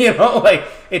 Like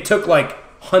it took like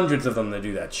hundreds of them to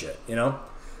do that shit.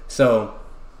 So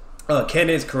Ken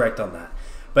is correct on that.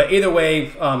 But either way,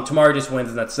 Temari just wins,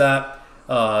 and that's that.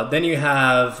 Then you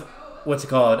have what's it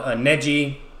called?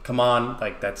 Neji. Come on,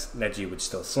 like that's Neji would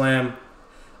still slam.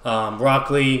 Rock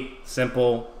Lee,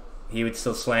 simple. He would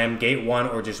still slam gate 1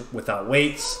 or just without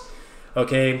weights.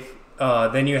 Okay.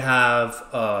 Then you have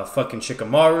fucking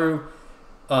Shikamaru.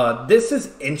 This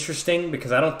is interesting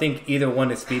because I don't think either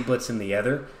one is speed blitzing the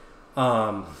other.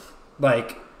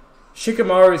 Like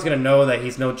Shikamaru is gonna know that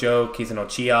he's no joke. He's an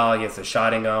Uchiha. He has the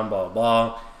Sharingan. Blah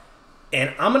blah.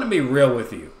 And I'm gonna be real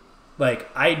with you. Like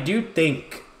I do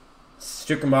think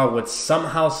Shikamaru would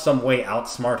somehow, some way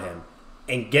outsmart him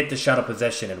and get the shot of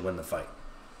possession and win the fight.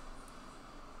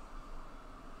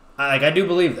 I do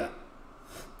believe that.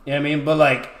 You know what I mean? But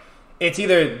like, it's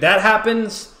either that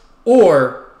happens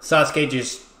or Sasuke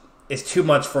just is too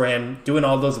much for him, doing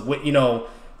all those,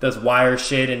 those wire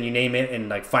shit and you name it, and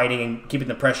like fighting and keeping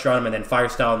the pressure on him, and then fire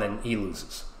style, and then he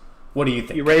loses. What do you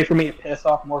think? You ready for me to piss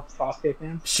off more Sasuke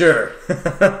fans? Sure.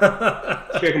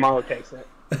 Shikamaru takes it.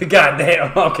 God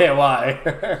damn. Okay, why?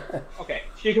 Okay,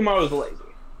 Shikamaru is lazy.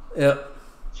 Yep.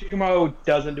 Shikamaru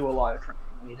doesn't do a lot of training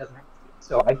when he doesn't have to.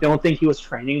 So I don't think he was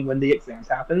training when the exams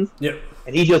happened. Yep.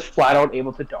 And he just flat out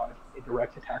able to dodge a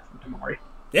direct attack from Temari.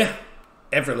 Yeah.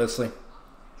 Effortlessly.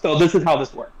 So this is how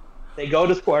this works. They go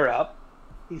to square up.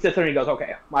 He sits there and he goes,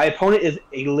 okay, my opponent is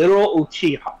a literal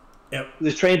Uchiha. Yep. He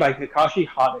was trained by Kakashi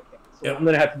Hatake. So yep. I'm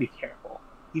going to have to be careful.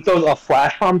 He throws a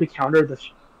flash bomb to counter the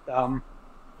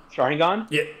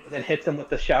Sharingan. Yep. And then hits him with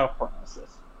the Shadow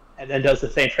Paralysis. And then does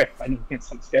the same trick by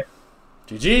against Sasuke.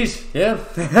 GG's, yeah.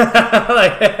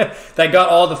 Like, that got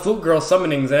all the flute girl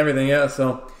summonings and everything, yeah.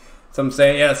 So I'm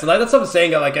saying, yeah. So that's what I'm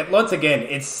saying. Like, once again,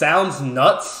 it sounds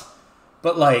nuts,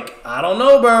 but like, I don't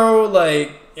know, bro.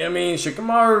 Like, I mean,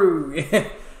 Shikamaru,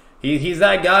 he's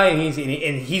that guy,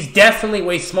 and he's definitely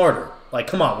way smarter. Like,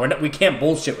 come on, we can't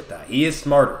bullshit with that. He is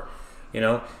smarter,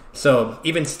 So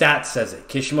even stats says it.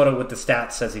 Kishimoto with the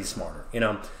stats says he's smarter,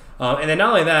 And then not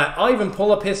only that, I'll even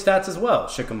pull up his stats as well,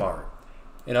 Shikamaru.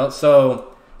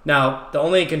 So now the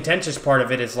only contentious part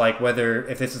of it is like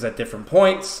if this is at different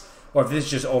points or if this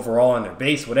is just overall in their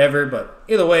base, whatever. But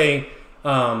either way,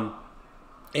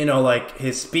 like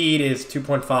his speed is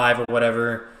 2.5 or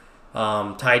whatever.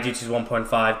 Taijutsu is 1.5,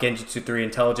 Genjutsu 3,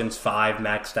 Intelligence 5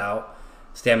 maxed out,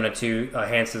 Stamina 2,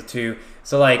 Hands 2.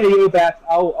 So like, it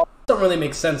doesn't really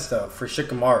make sense though for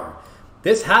Shikamaru.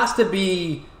 This has to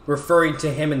be referring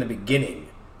to him in the beginning,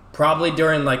 probably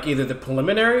during like either the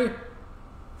preliminary.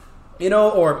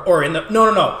 Or in the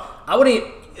no. I wouldn't.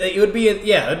 It would be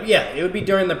it would be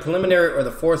during the preliminary or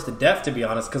the force to death, to be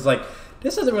honest, because like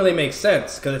this doesn't really make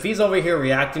sense. Because if he's over here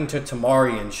reacting to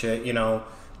Temari and shit, and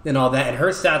all that, and her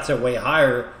stats are way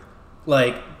higher,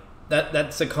 like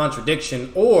that's a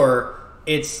contradiction. Or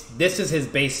this is his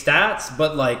base stats,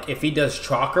 but like if he does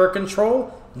chakra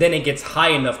control, then it gets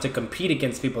high enough to compete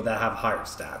against people that have higher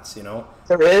stats.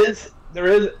 There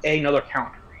is another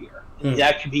counter here.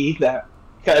 That could be that.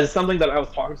 Because something that I was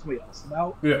talking to somebody else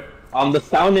about. Yeah. The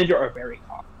Sound Ninja are very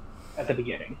cocky at the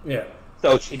beginning. Yeah.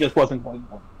 So she just wasn't going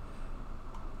on.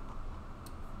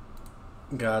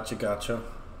 Gotcha.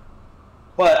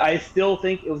 But I still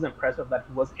think it was impressive that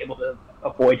he was able to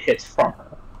avoid hits from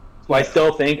her. So I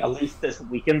still think at least this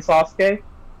weakened Sasuke,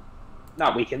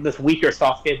 this weaker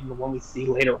Sasuke than the one we see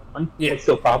later on, will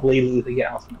still probably lose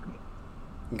against Sasuke.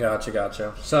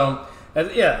 Gotcha. So.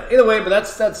 Either way, but that's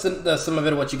some of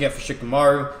it of what you get for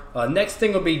Shikamaru. Next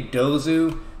thing will be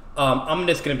Dozu. I'm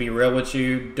just going to be real with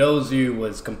you. Dozu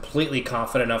was completely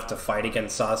confident enough to fight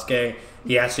against Sasuke.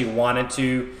 He actually wanted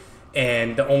to,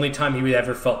 and the only time he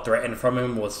ever felt threatened from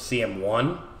him was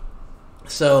CM1.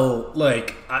 So,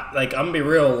 I'm going to be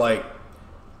real,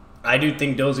 I do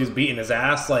think Dozu's beating his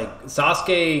ass.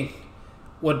 Sasuke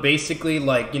would basically,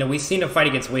 we've seen him fight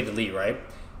against Weighted Lee, right?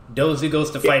 Dozu goes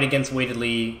to fight against Weighted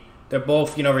Lee. They're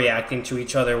both, reacting to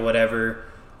each other, whatever.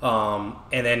 And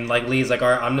then, Lee's like, all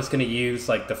right, I'm just going to use,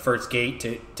 the first gate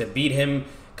to beat him.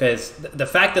 Because the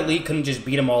fact that Lee couldn't just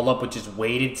beat him all up with just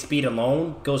weighted speed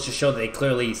alone goes to show that they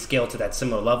clearly scale to that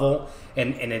similar level.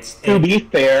 And it's... To be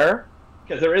fair,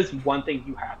 because there is one thing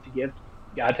you have to give,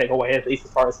 you got to take away, at least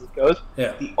as far as this goes.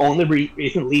 Yeah. The only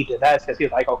reason Lee did that is because he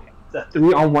was like, okay, it's a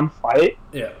 3-on-1 fight.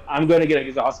 Yeah. I'm going to get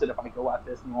exhausted if I go at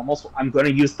this normal, so I'm going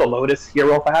to use the Lotus here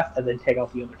real fast and then take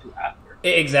out the other two after.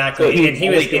 Exactly. So he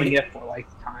was doing it for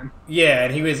time. time. Yeah,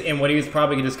 and what he was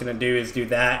probably just going to do is do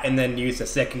that and then use the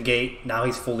second gate. Now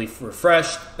he's fully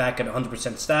refreshed, back at 100%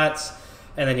 stats,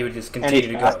 and then he would just continue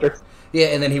to go. Yeah,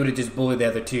 and then he would have just bullied the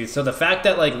other two. So the fact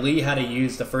that like Lee had to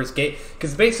use the first gate,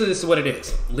 because basically this is what it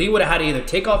is. Lee would have had to either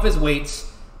take off his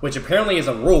weights, which apparently is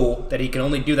a rule that he can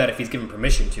only do that if he's given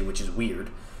permission to, which is weird.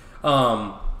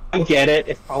 I get it.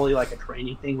 It's probably like a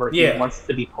training thing where he wants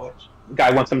to be pushed. The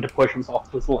guy wants him to push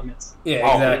himself to his limits.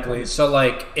 Yeah, exactly. So,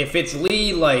 like, if it's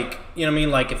Lee, like, you know what I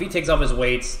mean? Like, if he takes off his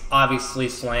weights, obviously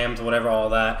slams, whatever, all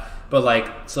that. But, like,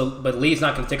 but Lee's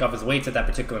not going to take off his weights at that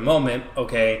particular moment,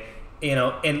 okay? You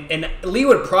know, and Lee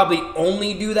would probably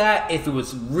only do that if it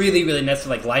was really, really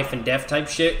necessary, like life and death type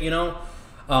shit, you know?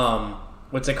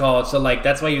 What's it called? So, like,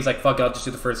 that's why he was like, fuck it, I'll just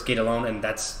do the first gate alone. And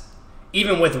that's,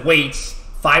 even with weights,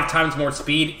 5 times more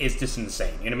speed is just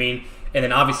insane, you know what I mean? And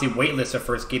then obviously weightless at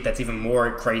first gate, that's even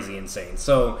more crazy insane.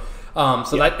 So,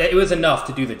 that it was enough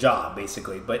to do the job,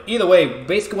 basically. But either way,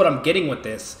 basically what I'm getting with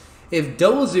this, if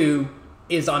Dozu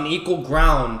is on equal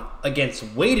ground against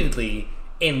weighted Lee,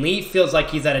 and Lee feels like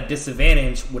he's at a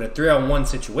disadvantage with a 3-on-1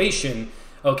 situation,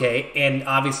 okay, and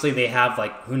obviously they have,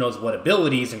 like, who knows what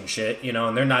abilities and shit, you know,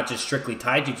 and they're not just strictly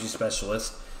taijutsu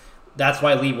specialists. That's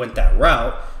why Lee went that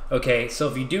route, okay? So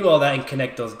if you do all that and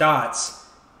connect those dots,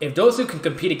 if Dozu can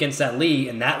compete against that Lee,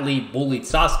 and that Lee bullied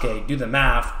Sasuke, do the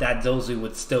math, that Dozu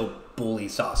would still bully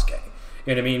Sasuke.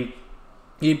 You know what I mean?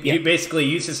 He basically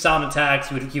used his sound attacks,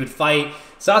 he would fight.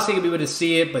 Sasuke would be able to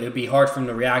see it, but it would be hard for him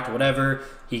to react or whatever.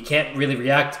 He can't really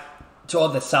react to all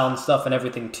the sound stuff and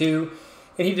everything too.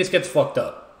 And he just gets fucked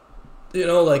up. You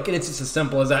know, like, and it's just as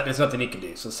simple as that. There's nothing he can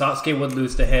do. So Sasuke would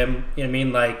lose to him. You know what I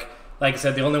mean? Like I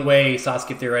said, the only way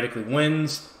Sasuke theoretically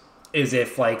wins is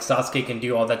if, like, Sasuke can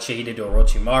do all that shit he did to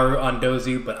Orochimaru on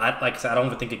Dozu. But, like I said, I don't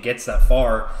even think it gets that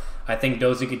far. I think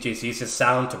Dozu could just use his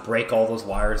sound to break all those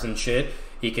wires and shit.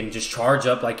 He can just charge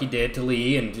up like he did to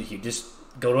Lee, and he just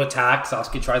go to attack.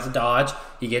 Sasuke tries to dodge.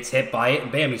 He gets hit by it,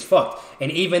 and bam, he's fucked.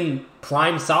 And even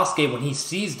Prime Sasuke, when he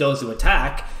sees Dozu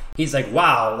attack, he's like,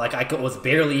 wow, like, I was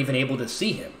barely even able to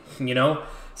see him, you know?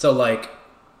 So, like,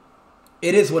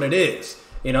 it is what it is.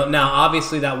 You know, now,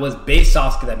 obviously, that was base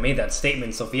Sasuke that made that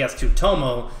statement, so if he has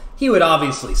Tsutomu, he would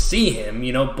obviously see him,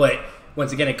 you know, but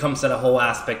once again, it comes to the whole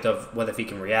aspect of whether if he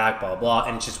can react, blah, blah,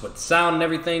 and it's just with sound and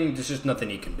everything, there's just nothing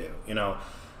he can do, you know?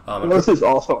 This is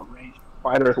also a ranged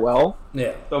fighter as well.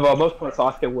 Yeah. So, most point,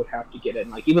 Sasuke would have to get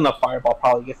in. Like, even the fireball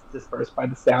probably gets dispersed by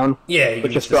the sound. Yeah,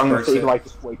 which is strong enough so you can, like,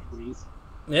 just wait freeze.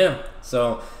 Yeah,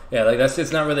 so, yeah, like, that's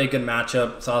just not really a good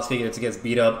matchup. Sasuke gets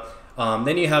beat up.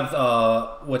 Then you have,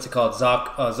 what's it called,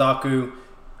 Zaku.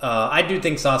 I do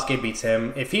think Sasuke beats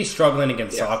him. If he's struggling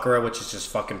against Sakura, which is just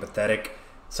fucking pathetic,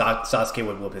 Sasuke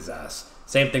would whoop his ass.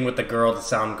 Same thing with the girl, the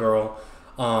sound girl.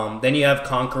 Then you have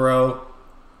Kankuro.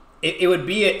 It would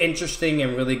be an interesting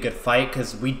and really good fight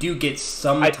because we do get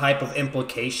some type of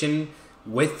implication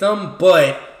with them,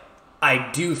 but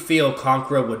I do feel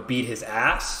Kankuro would beat his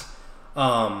ass.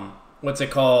 What's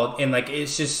it called? And, like,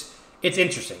 it's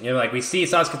interesting. You know, like, we see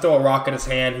Sasuke throw a rock in his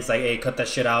hand. He's like, hey, cut that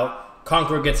shit out.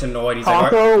 Kankuro gets annoyed. He's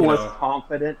Kankuro was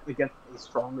confident against a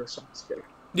stronger Sasuke.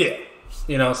 Yeah.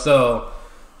 You know, so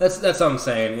that's what I'm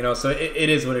saying. You know, so it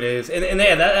is what it is. And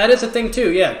yeah, that is a thing,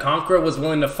 too. Yeah, Kankuro was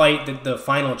willing to fight the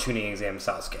final tuning exam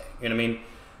Sasuke. You know what I mean?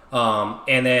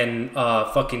 And then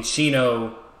fucking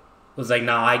Shino was like,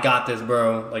 nah, I got this,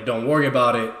 bro. Like, don't worry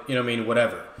about it. You know what I mean?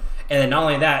 Whatever. And then not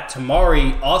only that,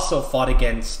 Tamari also fought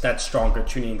against that stronger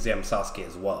tuning exam Sasuke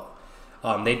as well.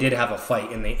 They did have a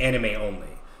fight in the anime only.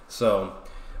 So,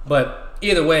 but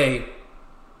either way,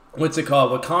 what's it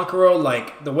called? With Kankuro,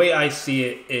 like, the way I see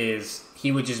it is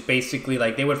he would just basically,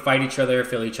 like, they would fight each other,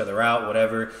 fill each other out,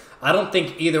 whatever. I don't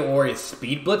think either or is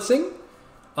speed blitzing.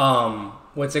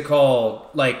 What's it called?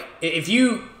 Like, if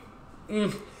you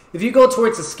go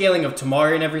towards the scaling of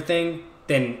Tamari and everything,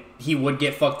 then he would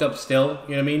get fucked up still.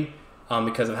 You know what I mean?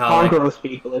 Because of how Kankuro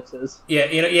speed blitzes. Yeah,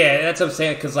 you know, yeah, that's what I'm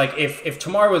saying. Because, like, if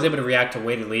Tamari was able to react to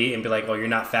Weighted Lee and be like, "Oh, you're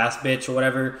not fast, bitch," or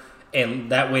whatever, and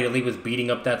that Weighted Lee was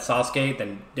beating up that Sasuke,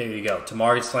 then there you go.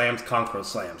 Tamari slams, Kankuro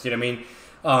slams. You know what I mean?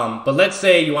 But let's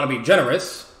say you want to be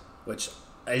generous, which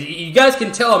you guys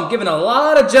can tell I'm giving a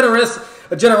lot of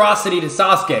generosity to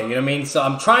Sasuke. You know what I mean? So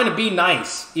I'm trying to be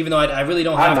nice, even though I really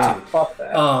don't have to. Fuck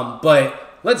that. But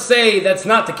let's say that's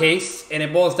not the case, and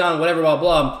it boils down to whatever, blah,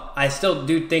 blah. I still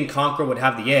do think Kankuro would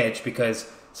have the edge, because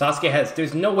Sasuke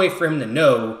there's no way for him to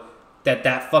know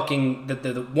that fucking,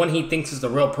 the one he thinks is the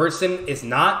real person is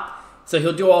not. So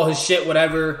he'll do all his shit,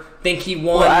 whatever, think he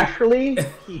won. Well, actually,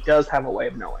 he does have a way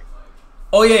of knowing.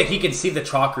 Oh, yeah, he can see the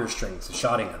chakra strings, the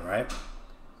Sharingan, right?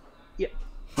 Yeah.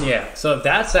 Yeah, so if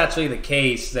that's actually the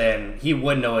case, then he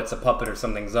would know it's a puppet or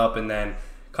something's up, and then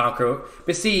Kankuro.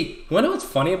 But see, you wanna know what's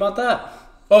funny about that?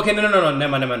 Okay, no,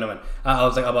 never mind. I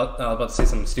was about to say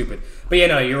something stupid. But yeah,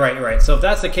 no, you're right. So if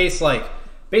that's the case, like,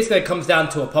 basically it comes down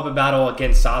to a puppet battle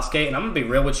against Sasuke, and I'm gonna be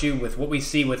real with you with what we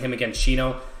see with him against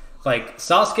Shino. Like,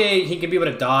 Sasuke, he can be able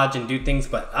to dodge and do things,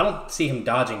 but I don't see him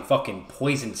dodging fucking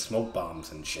poison smoke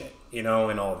bombs and shit, and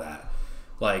all that.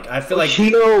 Like, I feel like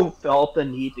Shino felt the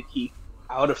need to keep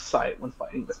out of sight when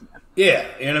fighting this man. Yeah,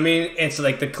 you know what I mean? And so,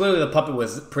 like, clearly the puppet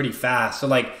was pretty fast.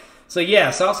 So yeah,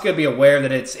 Sasuke will be aware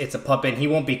that it's a puppet, and he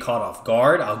won't be caught off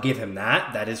guard. I'll give him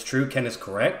that. That is true. Ken is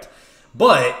correct.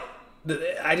 But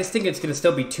I just think it's going to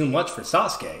still be too much for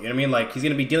Sasuke. You know what I mean? Like, he's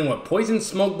going to be dealing with poison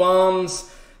smoke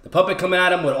bombs, the puppet coming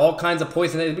at him with all kinds of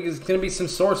poison. It's going to be some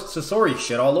Sasori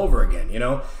shit all over again,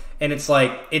 And it's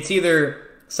like, it's either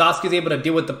Sasuke's able to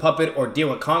deal with the puppet or deal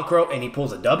with Kankuro, and he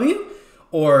pulls a W,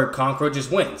 or Kankuro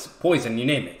just wins. Poison, you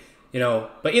name it.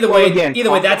 But either way,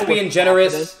 that's being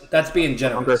generous. That's being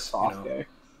generous.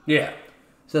 Yeah.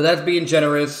 So that's being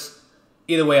generous.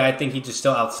 Either way, I think he just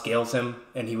still outscales him,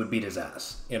 and he would beat his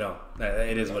ass. It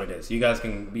is what it is. You guys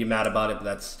can be mad about it, but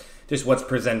that's just what's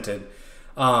presented.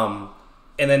 And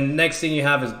then next thing you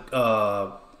have is,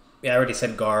 I already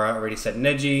said Gaara. I already said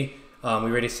Neji. We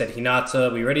already said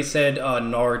Hinata. We already said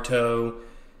Naruto.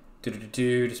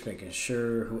 Just making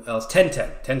sure. Who else?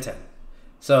 10-10.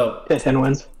 So 10-10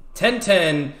 wins.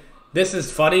 10-10, this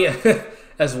is funny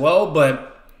as well,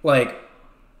 but, like,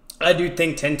 I do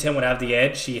think 10-10 would have the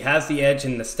edge. She has the edge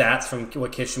in the stats from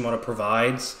what Kishimoto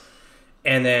provides.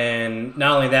 And then,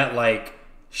 not only that, like,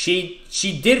 she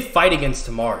did fight against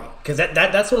Temari. Because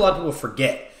that's what a lot of people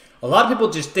forget. A lot of people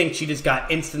just think she just got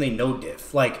instantly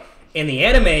no-diff. Like, in the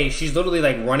anime, she's literally,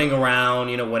 like, running around,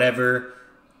 whatever.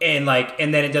 And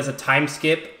then it does a time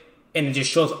skip. And it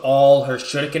just shows all her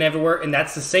shuriken everywhere. And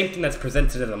that's the same thing that's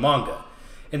presented in the manga.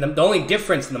 And the only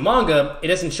difference in the manga, it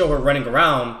doesn't show her running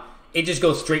around. It just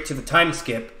goes straight to the time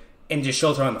skip and just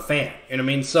shows her on the fan. You know what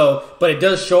I mean? So, but it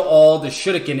does show all the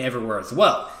shuriken everywhere as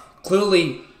well.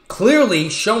 Clearly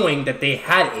showing that they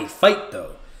had a fight,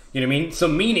 though. You know what I mean? So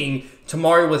meaning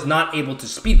Temari was not able to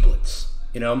speed blitz.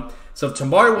 So if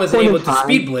Temari was able to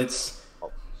speed blitz,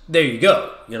 there you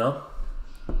go.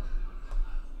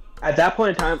 At that point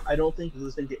in time, I don't think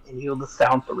losing to any of the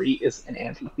Sound 3 is an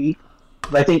anti-feat.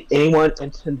 But I think anyone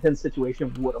in Tenten's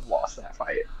situation would have lost that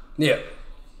fight. Yeah.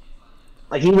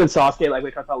 Like, even Sasuke, like we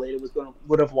talked about later,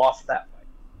 would have lost that fight.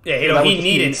 Yeah, he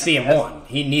needed CM1.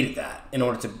 He needed that in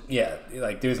order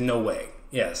to, there's no way.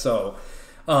 Yeah, so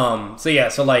like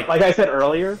I said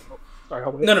earlier... Sorry,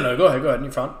 hold on. No, go ahead,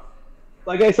 you're fine.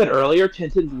 Like I said earlier,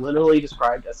 Tenten's literally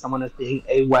described as someone as being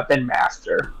a weapon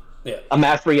master. Yeah. A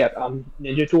mastery at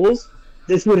ninja tools.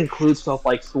 This would include stuff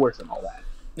like swords and all that.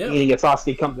 Yeah. Meaning if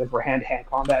Sasuke comes in for hand-to-hand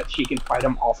combat, she can fight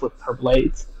him off with her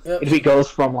blades. Yep. If he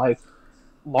goes from, like,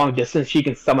 long distance, she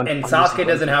can summon... And Sasuke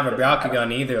doesn't have a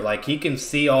Byakugan either. Like, he can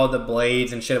see all the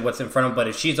blades and shit, what's in front of him, but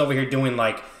if she's over here doing,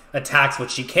 like, attacks, which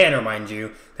she can, remind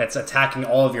you, that's attacking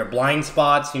all of your blind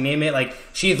spots, you name it. Like,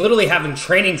 she's literally having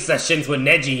training sessions with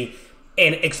Neji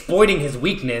and exploiting his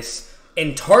weakness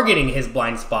and targeting his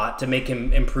blind spot to make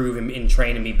him improve and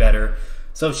train and be better.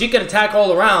 So if she could attack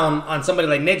all around on somebody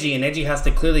like Neji, and Neji has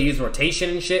to clearly use rotation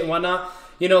and shit and whatnot,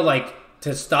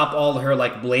 to stop all her,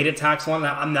 like, blade attacks and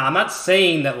whatnot. I'm not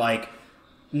saying that, like,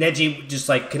 Neji just,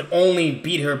 like, can only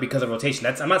beat her because of rotation.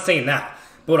 I'm not saying that.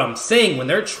 But what I'm saying, when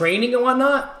they're training and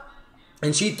whatnot,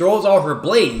 and she throws all her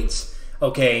blades,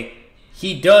 okay,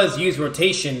 he does use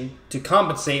rotation to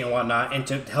compensate and whatnot and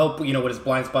to help, with his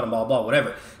blind spot and blah, blah,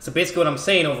 whatever. So basically what I'm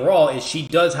saying overall is she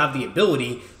does have the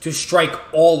ability to strike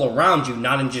all around you,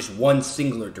 not in just one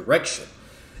singular direction.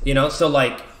 So,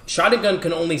 like, Sharingan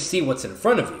can only see what's in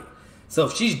front of you. So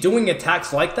if she's doing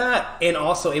attacks like that and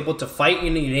also able to fight,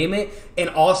 you name it, and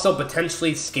also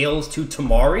potentially scales to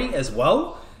Temari as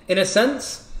well, in a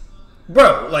sense,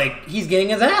 bro, like, he's getting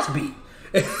his ass beat.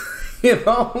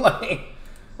 Like...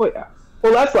 Well, yeah.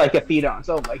 Well, that's like a feat on.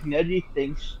 So, like, Neji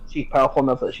thinks she's powerful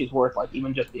enough that she's worth, like,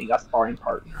 even just being a sparring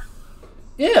partner.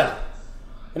 Yeah.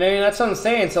 And I mean, that's what I'm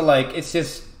saying. So, like, it's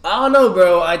just, I don't know,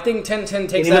 bro. I think 10-10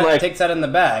 takes that in the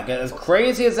bag. As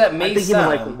crazy as that may sound.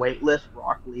 I think even, like, weightless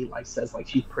Rock Lee, like, says, like,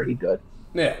 she's pretty good.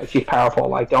 Yeah. Like, she's powerful.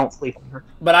 Like, don't sleep on her.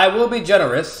 But I will be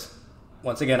generous.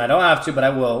 Once again, I don't have to, but I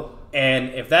will. And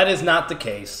if that is not the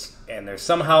case, and they're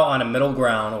somehow on a middle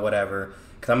ground or whatever...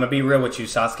 Because I'm going to be real with you,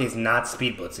 Sasuke's not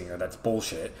speed blitzing her. That's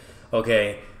bullshit.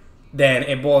 Okay? Then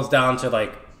it boils down to,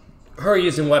 like, her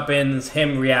using weapons,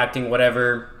 him reacting,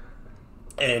 whatever.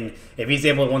 And if he's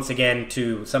able, once again,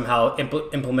 to somehow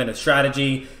implement a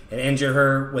strategy and injure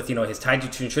her with, his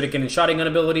Taijutsu and Shuriken and Sharingan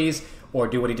abilities, or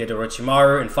do what he did to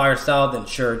Orochimaru in Fire Style, then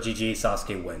sure, GG,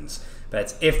 Sasuke wins. But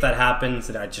it's if that happens,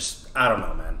 and I don't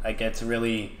know, man. Like, it's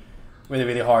really, really,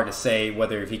 really hard to say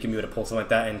whether if he can be able to pull something like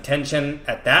that. And Tenshin,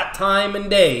 at that time and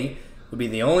day, would be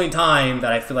the only time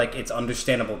that I feel like it's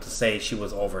understandable to say she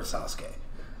was over Sasuke.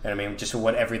 And I mean, just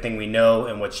for everything we know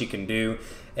and what she can do.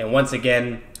 And once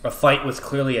again, a fight was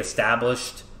clearly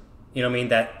established. You know what I mean?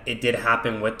 That it did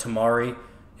happen with Tamari.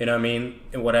 You know what I mean?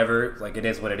 And whatever. Like, it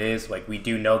is what it is. Like, we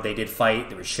do know they did fight.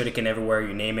 There was shuriken everywhere,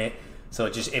 you name it. So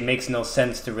it makes no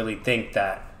sense to really think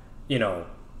that, you know,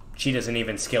 she doesn't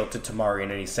even scale to Tamari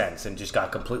in any sense and just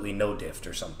got completely no-diffed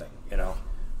or something, you know?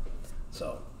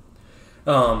 So,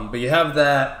 but you have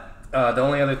that. The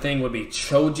only other thing would be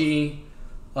Choji.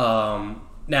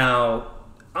 Now,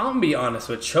 I'm going to be honest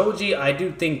with Choji. I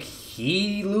do think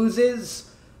he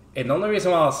loses. And the only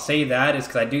reason why I'll say that is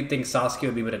because I do think Sasuke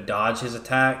would be able to dodge his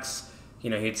attacks. You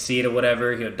know, he'd see it or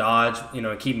whatever. He would dodge, you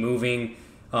know, keep moving.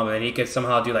 And then he could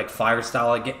somehow do, like, fire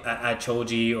style at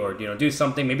Choji, or, you know, do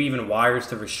something. Maybe even wires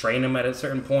to restrain him at a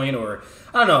certain point. Or,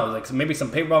 I don't know, like, maybe some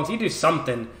paper bombs. He'd do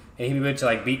something, and he'd be able to,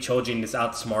 like, beat Choji and just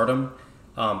outsmart him.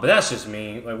 But that's just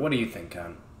me. Like, what do you think,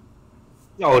 Ken?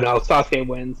 Oh, no, Sasuke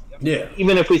wins. Yeah.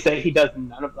 Even if we say he does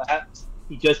none of that,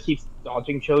 he just keeps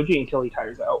dodging Choji until he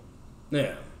tires out.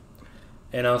 Yeah.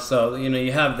 You know, so, you know,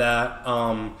 you have that.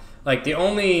 Like, the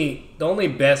only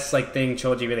best, like, thing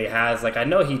Choji really has, like, I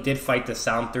know he did fight the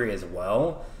Sound 3 as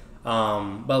well.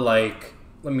 But, like,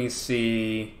 let me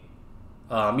see.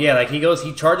 Yeah, like, he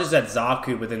charges at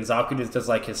Zaku, but then Zaku just does,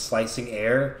 like, his slicing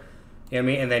air. You know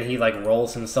what I mean? And then he, like,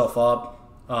 rolls himself up.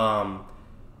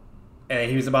 And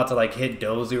he was about to, like, hit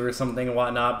Dozu or something and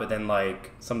whatnot, but then,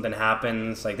 like, something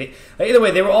happens. Like, either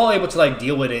way, they were all able to, like,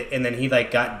 deal with it, and then he,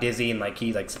 like, got dizzy and, like,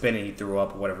 he, like, spin and he threw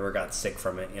up or whatever, or got sick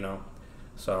from it, you know?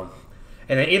 So,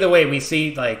 and then either way, we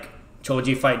see, like,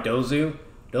 Choji fight Dozu.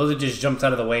 Dozu just jumps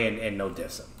out of the way and no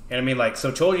diss him. And I mean, like,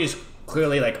 so Choji's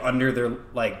clearly, like, under their,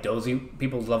 like, Dozu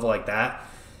people's level like that.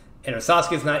 And if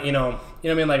Sasuke's not, you know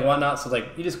what I mean, like, whatnot, so,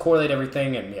 like, you just correlate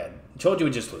everything, and, yeah, Choji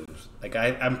would just lose. Like,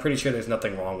 I'm pretty sure there's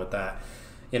nothing wrong with that.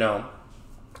 You know,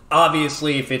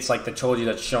 obviously, if it's, like, the Choji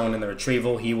that's shown in the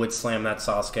retrieval, he would slam that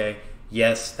Sasuke.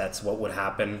 Yes, that's what would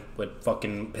happen with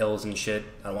fucking pills and shit.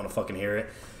 I don't want to fucking hear it.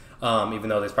 Even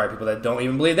though there's probably people that don't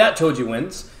even believe that Choji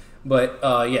wins. But,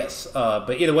 yes.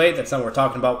 But either way, that's not what we're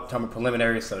talking about. We're talking about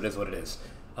preliminaries, so it is what it is.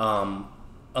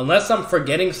 Unless I'm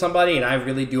forgetting somebody, and I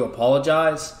really do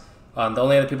apologize, the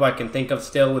only other people I can think of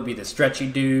still would be the stretchy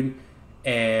dude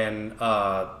and,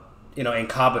 you know, and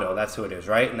Kabuto. That's who it is,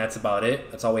 right? And that's about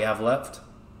it. That's all we have left.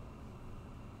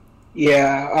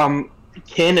 Yeah,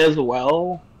 Kin as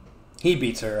well. He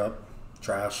beats her up.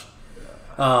 Trash.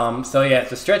 So, yeah,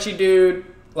 it's a stretchy dude.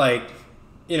 Like,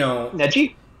 you know...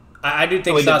 Neji? I do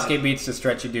think Sasuke beats the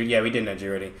stretchy dude. Yeah, we did Neji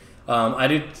already. I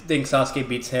do think Sasuke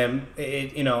beats him.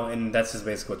 You know, and that's just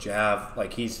basically what you have.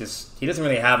 Like, he doesn't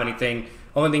really have anything.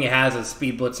 Only thing he has is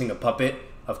speed blitzing a puppet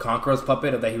of Konkuro's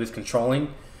puppet that he was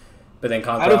controlling. But then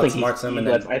Konkuro outsmarts him. And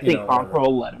then, I think Konkuro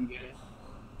will let him get it.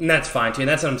 And that's fine, too. And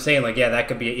that's what I'm saying. Like, yeah, that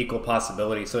could be an equal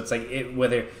possibility. So it's like,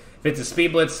 whether... If it's a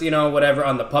speed blitz, you know, whatever,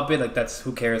 on the puppet, like, that's...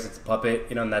 Who cares? It's a puppet.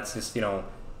 You know, and that's just, you know...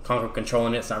 Konkuro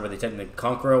controlling it. It's not really technically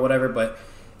Konkuro or whatever, but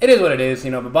it is what it is, you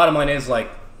know. But bottom line is, like,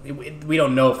 we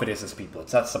don't know if it is a speed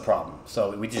blitz. That's the problem.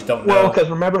 So we just don't know. Well, because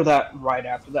remember that right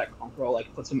after that, Konkuro,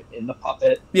 like, puts him in the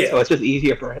puppet. Yeah. So it's just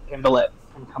easier for him to let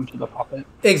him come to the puppet.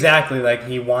 Exactly. Like,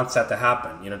 he wants that to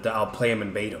happen. You know, I'll play him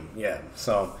and bait him. Yeah.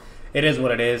 So it is what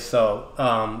it is.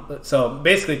 So, so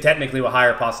basically, technically, with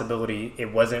higher possibility,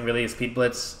 it wasn't really a speed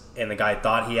blitz, and the guy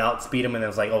thought he outspeed him, and it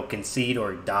was like, oh, concede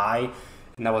or die.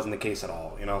 And that wasn't the case at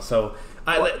all, you know. So,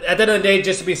 at the end of the day,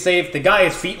 just to be safe, the guy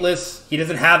is feetless. He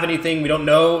doesn't have anything. We don't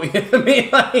know. You know what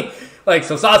I mean? Like,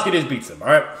 so Sasuke just beats him, all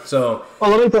right? So,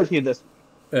 well, let me put you this.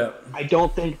 Yeah. I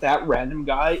don't think that random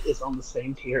guy is on the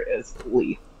same tier as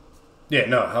Lee. Yeah,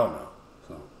 no, hell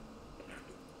no.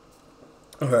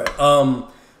 So, all right.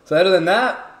 So other than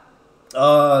that, the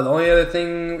only other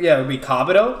thing, yeah, would be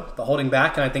Kabuto, the holding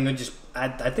back, and I think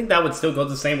I think that would still go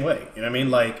the same way. You know what I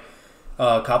mean? Like.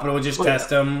 Kabuto would just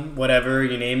test him, whatever,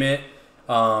 you name it.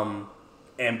 And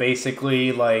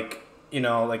basically, like, you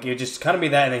know, like, it would just kind of be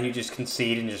that, and then you just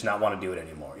concede and just not want to do it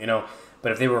anymore, you know?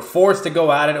 But if they were forced to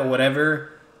go at it or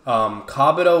whatever,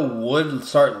 Kabuto would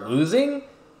start losing,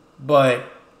 but,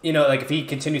 you know, like, if he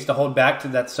continues to hold back to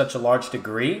that such a large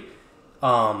degree,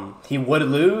 he would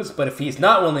lose, but if he's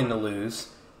not willing to lose,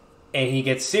 and he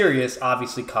gets serious,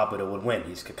 obviously Kabuto would win.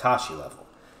 He's Kakashi level.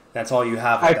 That's all you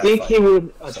have. I think he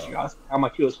would adjust how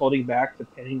much he was holding back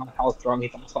depending on how strong he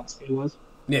thought Sasuke was.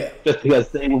 Yeah. Just because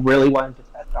they really wanted to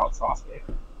test out Sasuke.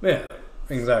 Yeah,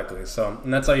 exactly. So,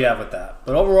 and that's all you have with that.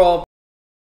 But overall,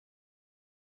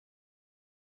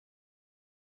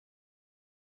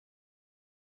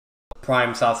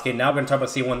 Prime Sasuke. Now we're going to talk about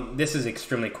C1. This is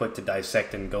extremely quick to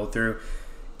dissect and go through.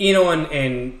 Ino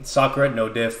and Sakura, no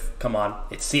diff. Come on.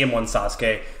 It's CM1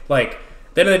 Sasuke. Like,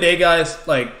 at the end of the day, guys,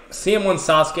 like, CM1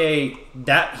 Sasuke,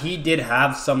 that he did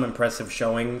have some impressive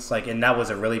showings. Like, and that was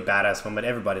a really badass moment.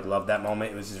 Everybody loved that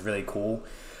moment. It was just really cool.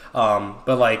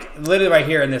 But, like, literally right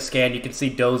here in this scan, you can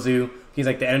see Dozu. He's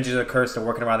like, the energies of the curse are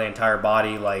working around the entire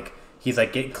body. Like, he's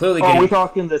like clearly getting... Are we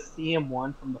talking the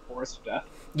CM1 from the Forest of Death?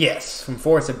 Yes, from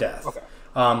Forest of Death. Okay.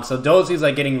 So Dozu's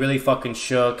like getting really fucking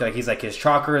shook. Like, he's like, his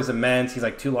chakra is immense. He's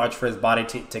like too large for his body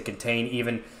to contain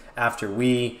even after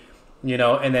you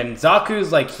know. And then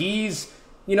Zaku's like, he's,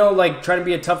 you know, like trying to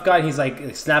be a tough guy. He's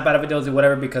like, snap out of it, Dozu,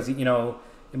 whatever, because, you know,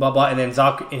 blah, blah. And then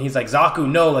he's like, Zaku,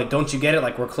 no, like, don't you get it?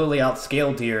 Like, we're clearly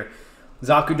outscaled here.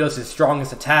 Zaku does his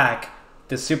strongest attack,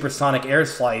 the supersonic air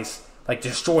slice, like,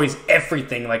 destroys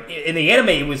everything. Like, in the anime,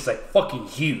 it was like fucking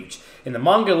huge. In the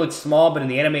manga, it looks small, but in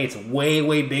the anime, it's way,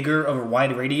 way bigger over a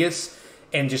wide radius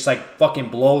and just, like, fucking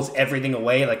blows everything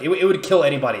away. Like, it would kill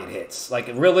anybody it hits. Like,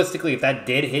 realistically, if that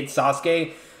did hit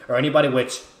Sasuke or anybody,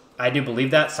 which I do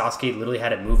believe that, Sasuke literally had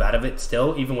to move out of it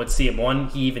still. Even with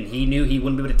CM1, he knew he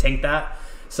wouldn't be able to tank that.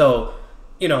 So,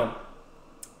 you know,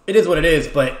 it is what it is,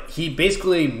 but he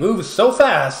basically moves so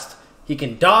fast, he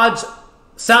can dodge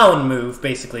sound move,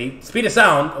 basically. Speed of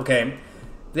sound, okay.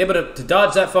 He's able to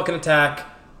dodge that fucking attack.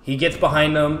 He gets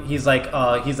behind them. He's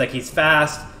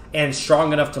fast and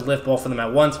strong enough to lift both of them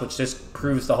at once, which just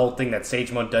proves the whole thing that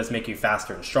Sage Mode does make you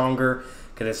faster and stronger.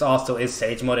 Because this also is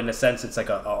Sage Mode in a sense. It's like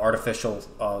a artificial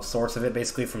source of it,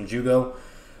 basically, from Jugo.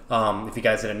 If you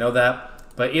guys didn't know that.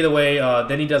 But either way,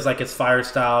 then he does like his fire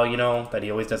style, you know, that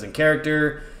he always does in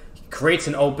character. He creates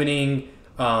an opening,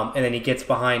 and then he gets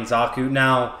behind Zaku.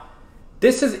 Now,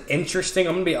 this is interesting.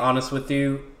 I'm going to be honest with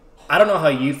you. I don't know how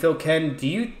you feel, Ken. Do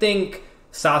you think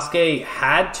Sasuke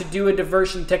had to do a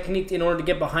diversion technique in order to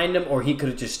get behind him, or he could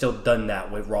have just still done that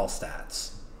with raw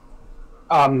stats?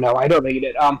 No, I don't think he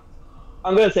did. I'm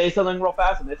going to say something real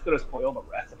fast, and it's going to spoil the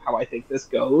rest of how I think this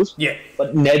goes. Yeah.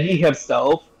 But Neji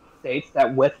himself states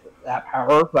that with that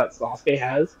power that Sasuke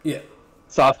has,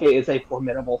 Sasuke is a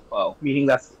formidable foe, meaning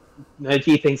that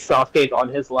Neji thinks Sasuke is on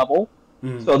his level.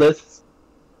 Mm-hmm. So this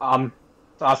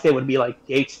Sasuke would be like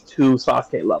Gates 2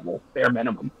 Sasuke level, bare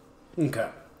minimum. Okay.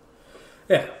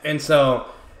 Yeah, and so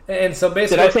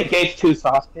basically... Did I say Gates 2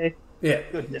 Sasuke? Yeah.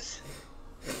 Goodness.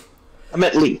 I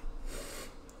meant Lee.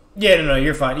 Yeah, no,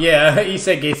 you're fine. Yeah, you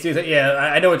said Gates 2. Yeah,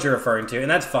 I know what you're referring to, and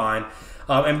that's fine.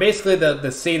 And basically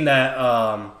the scene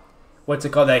that... what's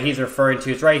it called that he's referring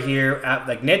to is right here.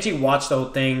 Like, Neji watched the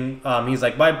whole thing. He's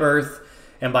like, by birth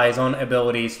and by his own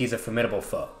abilities, he's a formidable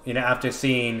foe. You know, after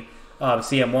seeing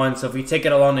CM1. So if we take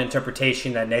it along the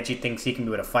interpretation that Neji thinks he can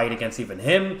be able to fight against even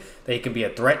him, that he can be a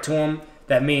threat to him,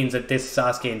 that means that this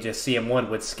Sasuke and just CM1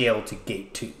 would scale to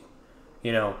Gate 2.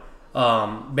 You know,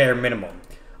 bare minimum.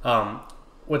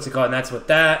 What's it called? And that's with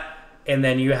that. And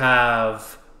then you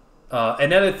have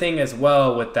another thing as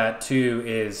well with that too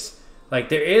is, like,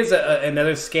 there is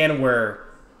another scan where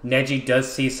Neji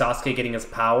does see Sasuke getting his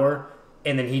power,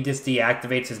 and then he just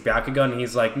deactivates his Byakugan, and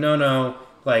he's like, no,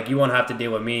 like, you won't have to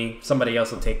deal with me. Somebody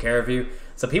else will take care of you.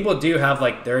 So people do have,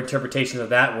 like, their interpretations of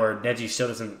that where Neji still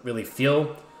doesn't really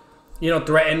feel, you know,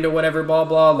 threatened or whatever, blah,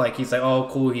 blah. Like, he's like, oh,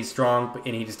 cool, he's strong,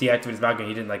 and he just deactivates his Byakugan.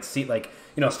 He didn't, like, see, like,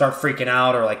 you know, start freaking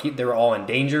out or, like, they were all in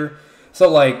danger. So,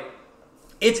 like,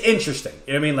 it's interesting.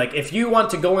 You know what I mean? Like, if you want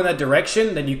to go in that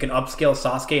direction, then you can upscale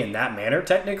Sasuke in that manner,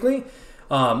 technically.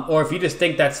 Or if you just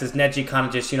think that's his Neji kind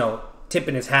of just, you know,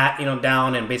 tipping his hat, you know,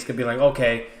 down and basically being like,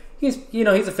 okay, he's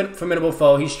a formidable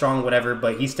foe, he's strong, whatever,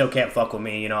 but he still can't fuck with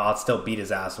me, you know, I'll still beat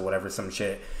his ass or whatever, some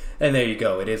shit. And there you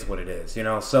go. It is what it is, you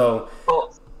know, so...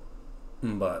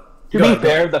 But... To be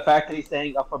fair, the fact that he's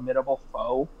saying a formidable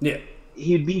foe, yeah,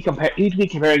 he'd be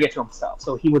comparing it to himself,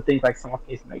 so he would think, like,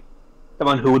 Sasuke's, like,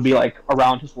 someone who would be, like,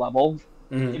 around his level.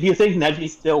 Mm-hmm. If you think Neji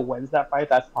still wins that fight,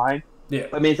 that's fine. Yeah.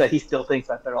 That means that he still thinks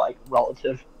that they're, like,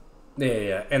 relative.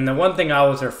 Yeah. And the one thing I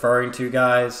was referring to,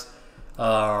 guys,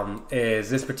 is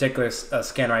this particular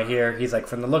scan right here. He's like,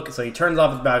 from the look... So he turns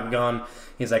off his Byakugan.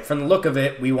 He's like, from the look of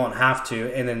it, we won't have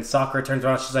to. And then Sakura turns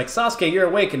around. She's like, Sasuke, you're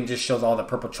awake. And just shows all the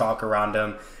purple chalk around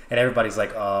him. And everybody's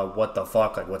like, what the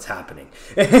fuck? Like, what's happening?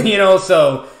 You know,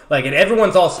 so... Like, and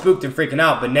everyone's all spooked and freaking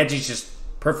out. But Neji's just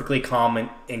perfectly calm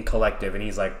and collective. And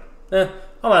he's like, I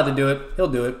don't have to do it. He'll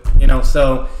do it. You know,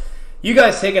 so... You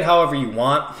guys take it however you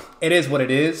want. It is what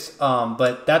it is.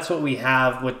 But that's what we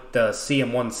have with the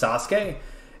CM1 Sasuke.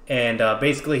 And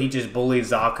basically he just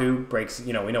bullies Zaku. Breaks,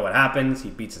 you know, we know what happens.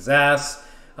 He beats his ass.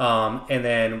 And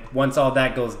then once all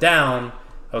that goes down,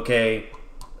 okay,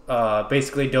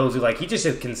 basically Dozu, like, he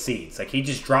just concedes. Like, he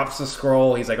just drops the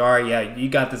scroll. He's like, all right, yeah, you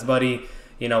got this, buddy.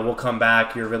 You know, we'll come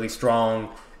back. You're really strong.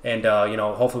 And, you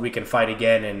know, hopefully we can fight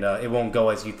again. And it won't go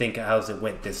as you think as it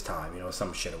went this time. You know,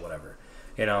 some shit or whatever.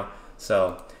 You know?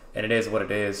 So, and it is what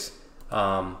it is.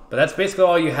 But that's basically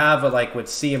all you have, like, with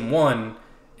CM1.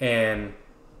 And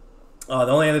the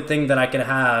only other thing that I can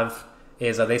have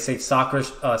is they say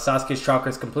Sasuke's chakra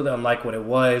is completely unlike what it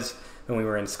was when we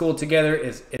were in school together.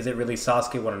 Is it really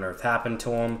Sasuke? What on earth happened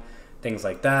to him? Things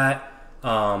like that.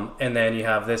 And then you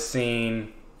have this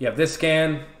scene. You have this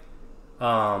scan.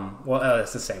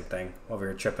 It's the same thing while we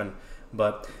were tripping.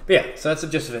 But yeah, so that's the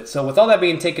gist of it. So with all that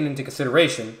being taken into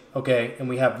consideration, okay, and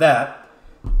we have that,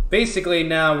 basically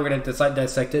now we're going to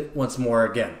dissect it once more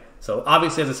again. So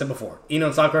obviously, as I said before, Ino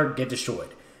and Sakura get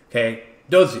destroyed. Okay,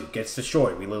 Dozu gets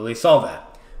destroyed. We literally saw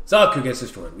that. Zaku gets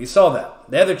destroyed. We saw that.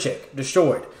 The other chick,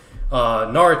 destroyed.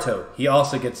 Naruto, he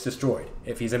also gets destroyed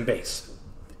if he's in base.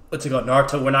 What's it called?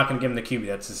 Naruto, we're not going to give him the QB.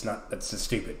 That's just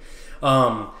stupid.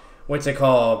 What's it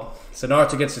called? So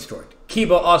Naruto gets destroyed.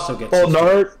 Kiba also gets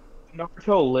destroyed.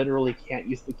 Naruto literally can't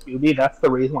use the QB. That's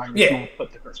the reason why we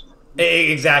put the curse.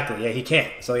 Exactly. Yeah, he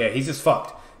can't. So yeah, he's just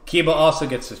fucked. Kiba also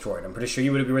gets destroyed. I'm pretty sure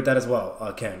you would agree with that as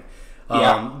well, Ken.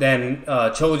 Then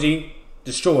Choji,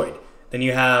 destroyed. Then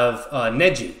you have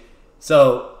Neji.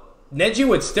 So Neji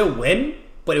would still win,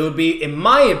 but it would be, in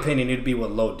my opinion, it would be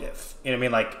with low diff. You know what I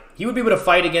mean? Like, he would be able to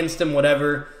fight against him,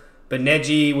 whatever, but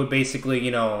Neji would basically,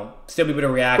 you know, still be able to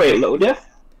react. Wait, low diff?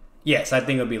 Yes, I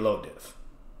think it would be low diff.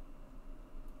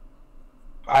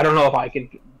 I don't know if I could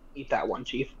eat that one,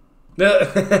 Chief.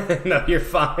 No, you're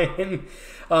fine.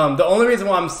 The only reason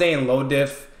why I'm saying low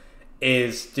diff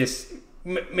is just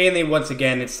mainly, once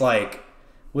again, it's like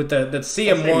with the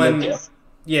CM1,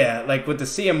 yeah, like with the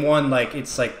CM1, like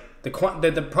it's like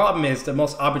the problem is the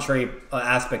most arbitrary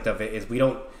aspect of it is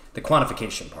the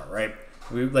quantification part, right?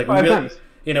 We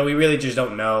really just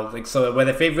don't know. Like, so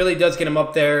whether if it really does get him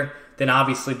up there, then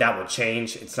obviously that will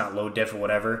change. It's not low diff or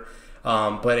whatever.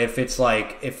 But if it's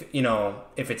like, if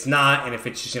it's not, and if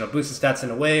it's just, boosts the stats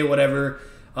in a way, whatever,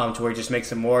 to where it just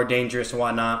makes him more dangerous and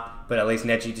whatnot, but at least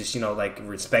Neji just, like,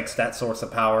 respects that source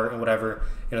of power and whatever,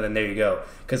 then there you go.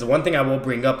 Because the one thing I will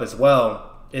bring up as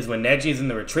well is when Neji is in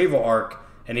the retrieval arc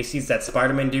and he sees that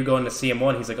Spider-Man dude go into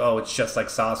CM1, he's like, oh, it's just like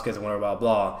Sasuke's and whatever, blah,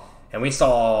 blah. And we saw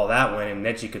all that when and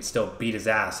Neji could still beat his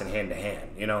ass in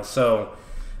hand-to-hand, So,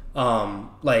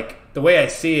 like, the way I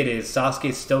see it is Sasuke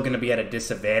is still going to be at a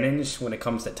disadvantage when it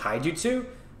comes to Taijutsu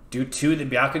due to the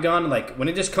Byakugan. Like, when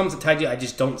it just comes to Taijutsu, I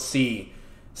just don't see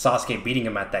Sasuke beating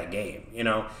him at that game,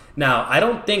 Now, I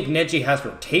don't think Neji has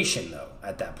rotation, though,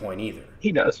 at that point either.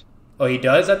 He does. Oh, he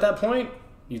does at that point?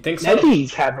 You think so?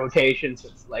 Neji's had rotation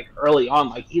since, like, early on.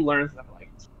 Like, he learns that, like,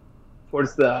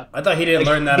 towards the... I thought he didn't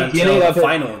learn that until the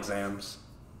final exams.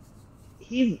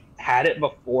 He's had it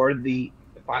before the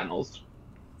finals.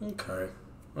 Okay.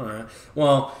 All right.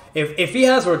 Well, if he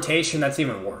has rotation, that's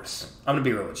even worse. I'm going to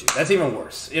be real with you. That's even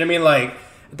worse. You know what I mean? Like,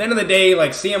 at the end of the day,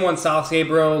 like, CM1 Sasuke,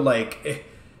 bro, like,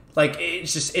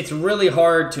 it's really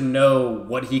hard to know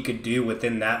what he could do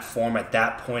within that form at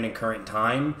that point in current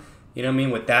time. You know what I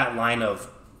mean? With that line of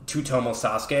Tutomo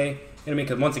Sasuke. You know what I mean?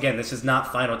 Because once again, this is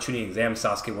not final tuning exam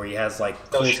Sasuke where he has,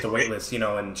 like, close to weightless,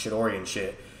 and Chidori and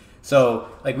shit. So,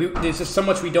 like, there's just so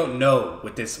much we don't know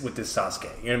with this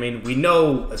Sasuke. You know what I mean? We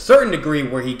know a certain degree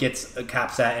where he gets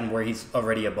caps at and where he's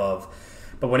already above.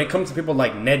 But when it comes to people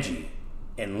like Neji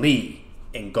and Lee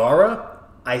and Gaara,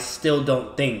 I still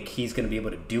don't think he's going to be able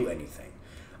to do anything.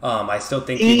 I still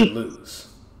think he would lose.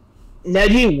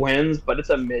 Neji wins, but it's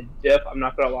a mid-diff, I'm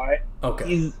not going to lie. Okay.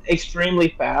 He's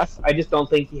extremely fast. I just don't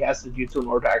think he has the jutsu in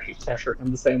order to actually pressure him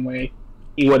the same way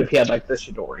he would if he had, like, the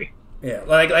Chidori. Yeah,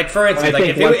 like for instance, like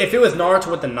if it was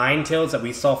Naruto with the Nine Tails that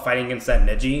we saw fighting against that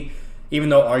Neji, even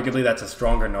though arguably that's a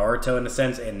stronger Naruto in a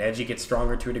sense, and Neji gets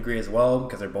stronger to a degree as well,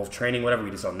 because they're both training, whatever,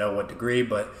 we just don't know what degree,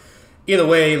 but either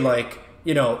way, like,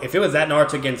 if it was that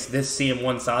Naruto against this CM1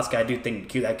 Sasuke, I do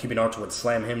think that Kyuubi Naruto would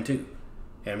slam him too. You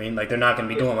know what I mean? Like, they're not going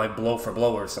to be doing, like, blow for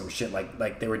blow or some shit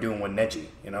like they were doing with Neji,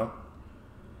 No,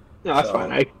 that's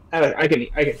fine. I can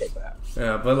take that.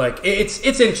 Yeah, but, like, it's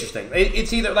interesting.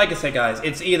 It's either, like I said, guys,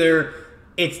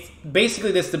 it's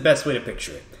basically this is the best way to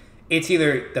picture it. It's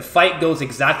either the fight goes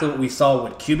exactly what we saw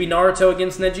with Kyuubi Naruto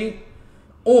against Neji,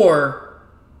 or,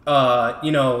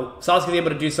 Sasuke's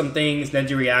able to do some things,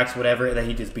 Neji reacts, whatever, and then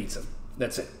he just beats him.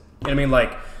 That's it. You know what I mean?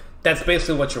 Like, that's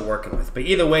basically what you're working with. But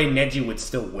either way, Neji would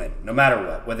still win, no matter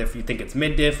what. Whether if you think it's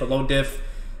mid-diff or low-diff,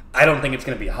 I don't think it's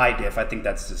going to be high-diff. I don't think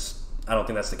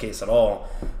that's the case at all.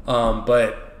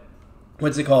 But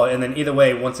what's it called? And then either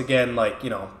way, once again, like,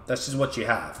 that's just what you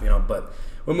have, But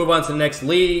we'll move on to the next.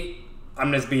 Lee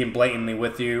I'm just being blatantly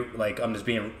with you. Like, I'm just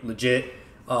being legit.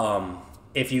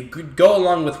 If you could go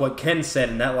along with what Ken said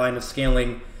in that line of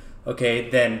scaling, okay,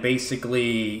 then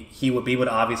basically he would be able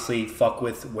to obviously fuck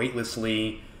with weightless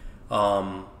Lee.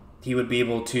 He would be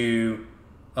able to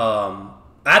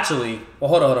actually. Well,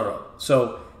 hold on.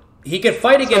 So he could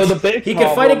fight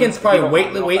against probably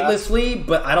weightless Lee,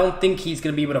 but I don't think he's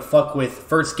going to be able to fuck with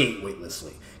first gate weightless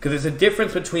Lee, because there's a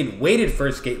difference between weighted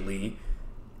first gate Lee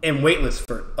and weightless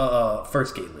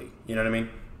first gate Lee. You know what I mean?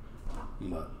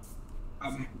 But.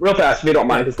 Real fast, if you don't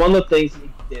mind, because one of the things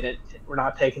we're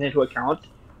not taking into account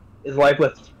is like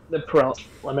with the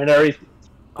preliminaries,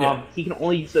 he can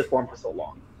only use this form for so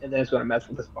long, and then it's going to mess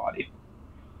with his body.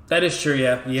 That is true,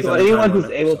 yeah. So anyone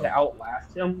who's able to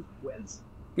outlast him wins.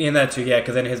 Yeah, and that too, yeah,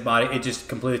 because then his body, it just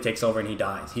completely takes over and he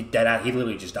dies. He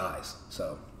literally just dies.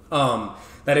 So,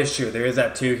 that is true. There is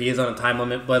that too. He is on a time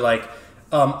limit, but like,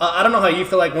 I don't know how you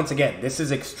feel. Like, once again, this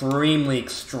is extremely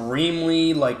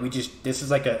like we just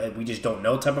don't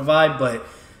know type of vibe. But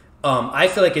I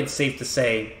feel like it's safe to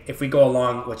say, if we go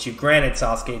along what you granted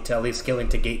Sasuke to at least scaling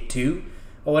to gate 2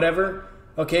 or whatever,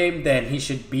 okay, then he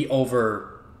should be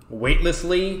over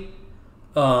weightlessly.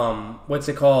 What's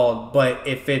it called? But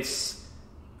if it's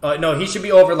no, he should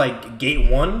be over like gate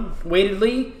 1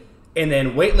 weightedly, and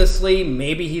then weightlessly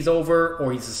maybe he's over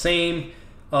or he's the same.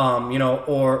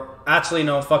 Or actually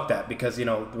no, fuck that, because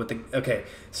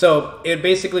so it'd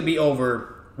basically be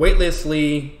over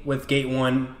weightlessly with gate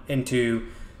 1 and 2,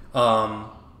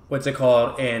 what's it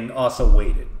called, and also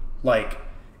weighted. Like,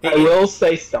 I will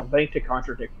say something to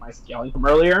contradict my scaling from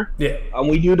earlier. Yeah.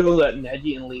 We do know that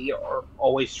Neji and Lee are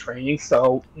always training,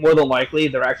 so more than likely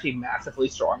they're actually massively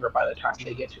stronger by the time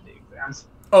they get to the exams.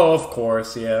 Oh, of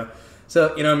course, yeah.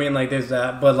 So, you know what I mean? Like, there's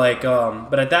that. But, like,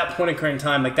 but at that point in current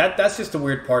time, like, that's just a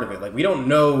weird part of it. Like, we don't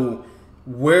know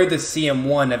where the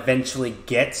CM1 eventually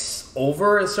gets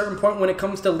over a certain point when it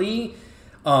comes to Lee. You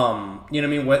know what I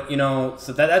mean?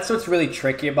 So that's what's really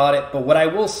tricky about it. But what I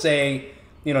will say,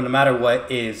 no matter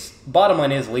what, is bottom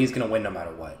line is Lee's going to win no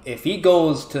matter what. If he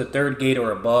goes to the 3rd gate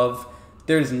or above,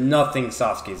 there's nothing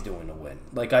Sasuke's doing to win.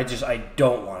 Like, I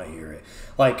don't want to hear it.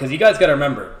 Like, because you guys got to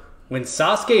remember, when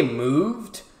Sasuke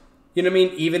moved, you know what I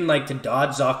mean? Even like to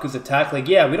dodge Zaku's attack, like,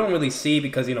 yeah, we don't really see,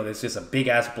 because, there's just a big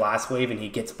ass blast wave and he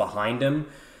gets behind him.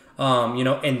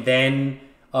 And then,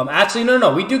 actually,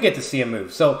 no, we do get to see him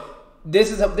move. So this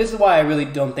is why I really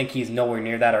don't think he's nowhere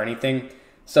near that or anything.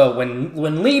 So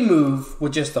when Lee moved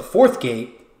with just the 4th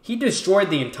gate, he destroyed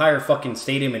the entire fucking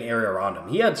stadium and area around him.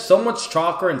 He had so much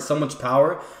chakra and so much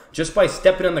power just by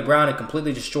stepping on the ground and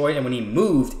completely destroyed. And when he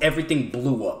moved, everything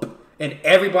blew up. And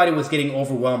everybody was getting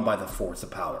overwhelmed by the force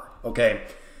of power, okay?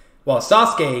 While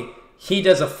Sasuke, he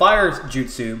does a fire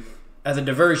jutsu as a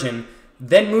diversion,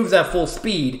 then moves at full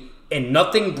speed, and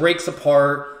nothing breaks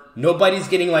apart. Nobody's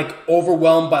getting, like,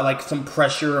 overwhelmed by, like, some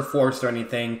pressure or force or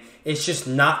anything. It's just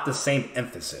not the same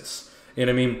emphasis. You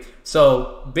know what I mean?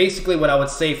 So, basically what I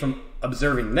would say from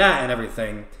observing that and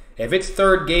everything, if it's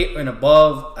 3rd gate and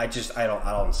above, I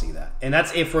don't see that. And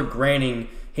that's if we're granting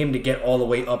him to get all the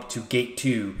way up to gate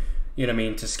 2, you know what I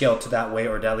mean, to scale to that way,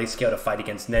 or to at least scale to fight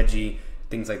against Neji,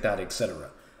 things like that, etc.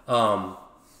 You know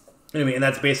what I mean? And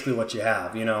that's basically what you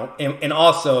have, And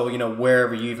also,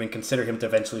 wherever you even consider him to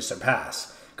eventually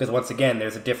surpass. Because once again,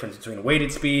 there's a difference between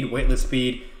weighted speed, weightless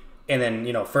speed, and then,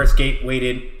 1st gate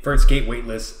weighted, 1st gate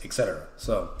weightless, etc.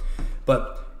 So,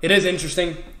 but it is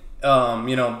interesting,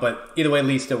 but either way,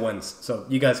 Lee still wins. So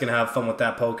you guys can have fun with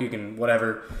that poke, you can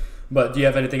whatever. But do you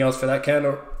have anything else for that, Ken,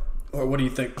 or what do you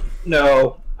think?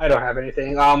 No, I don't have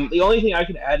anything. The only thing I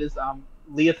could add is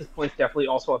Lee at this point is definitely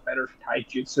also a better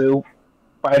taijutsu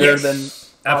fighter than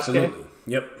Sasuke. Absolutely.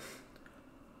 Yep.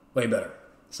 Way better.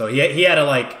 So he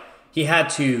had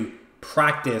to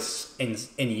practice and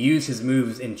use his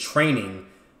moves in training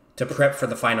to prep for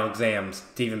the final exams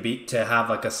to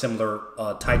have like a similar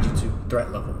taijutsu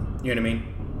threat level. You know what I mean?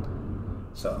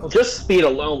 So just speed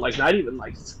alone, like not even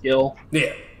like skill.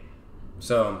 Yeah.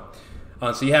 So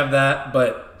you have that,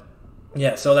 but.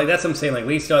 Yeah, so like that's what I'm saying. Like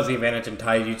Lee still has the advantage in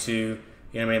taijutsu. You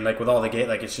know what I mean? Like with all the gate,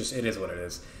 like it is what it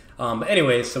is. But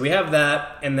anyways, so we have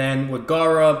that, and then with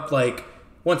Gaara, like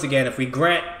once again, if we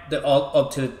grant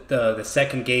up to the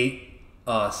 2nd gate,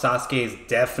 Sasuke is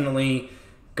definitely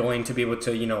going to be able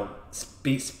to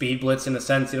speed blitz in a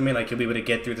sense. You know what I mean? Like he'll be able to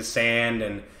get through the sand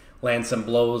and land some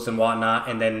blows and whatnot,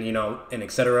 and then and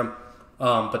etc.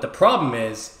 But the problem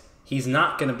is he's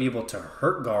not going to be able to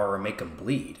hurt Gaara or make him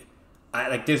bleed.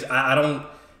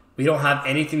 We don't have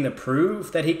anything to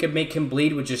prove that he could make him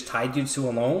bleed with just taijutsu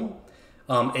alone.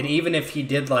 And even if he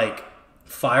did like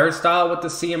fire style with the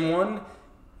CM1,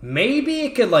 maybe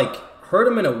it could like hurt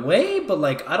him in a way, but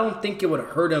like I don't think it would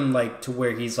hurt him like to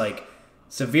where he's like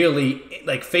severely,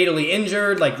 like fatally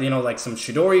injured, like like some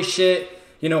Chidori shit,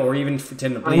 or even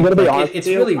pretend to bleed. I'm gonna be like, honest it's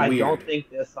with you, really I weird. don't think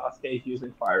this Sasuke is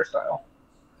using Fire Style.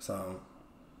 So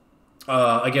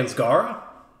against Gaara,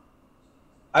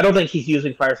 I don't think he's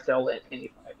using Fire Style in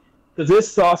any fight because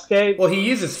this Sasuke. well, he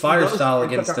uses Fire Style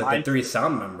against the mind. 3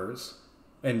 sound members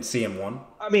in CM1.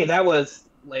 I mean, that was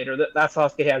later. That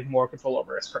Sasuke has more control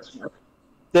over his personal.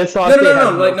 This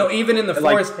Sasuke No, even in the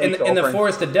forest, in the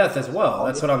Forest of Death as well.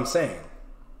 That's what I'm saying.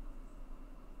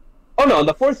 Oh no, in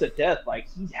the Forest of Death, like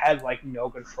he had like no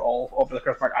control over the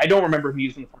curse mark. I don't remember him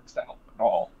using the Fire Style at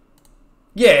all.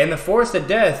 Yeah, in the Forest of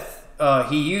Death,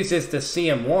 he uses the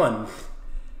CM1.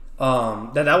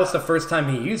 That was the first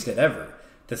time he used it ever.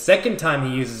 The second time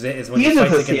he uses it is when he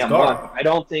fights against Gaara. I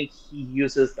don't think he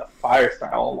uses the Fire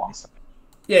Style alongside.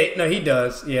 Yeah, no, he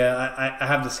does. Yeah, I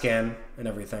have the scan and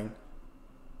everything.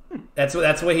 That's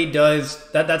what he does.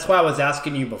 That's why I was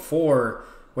asking you before,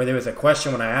 where there was a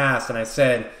question when I asked, and I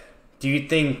said, do you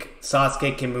think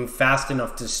Sasuke can move fast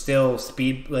enough to still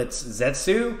speed blitz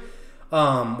Zetsu?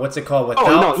 What's it called?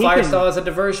 Without Fire Style as a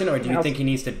diversion, or do you think he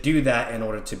needs to do that in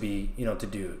order to be, to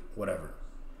do whatever?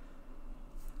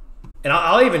 And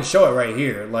I'll even show it right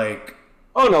here. Like,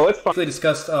 oh no, it's fine. We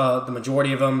discussed the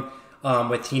majority of them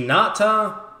with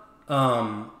Hinata.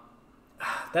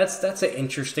 That's an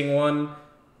interesting one.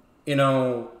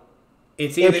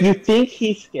 It's either, if you think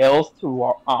he scales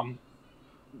to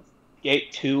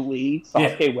Gate 2 lead,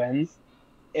 Sasuke wins.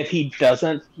 If he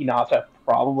doesn't, Hinata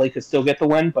probably could still get the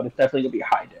win, but it's definitely gonna be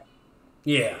high diff.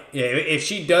 Yeah. If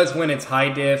she does win, it's high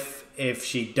diff. If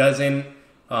she doesn't,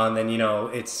 then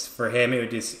it's for him. It would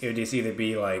just either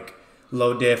be like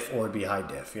low diff or it'd be high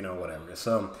diff. Whatever.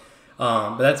 So,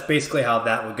 but that's basically how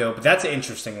that would go. But that's an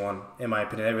interesting one in my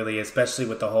opinion. It really is, especially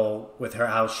with her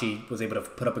how she was able to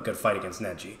put up a good fight against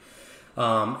Neji.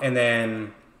 And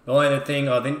then the only other thing,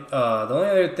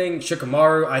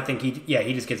 Shikamaru, I think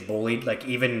he just gets bullied. Like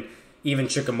even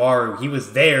Shikamaru, he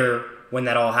was there when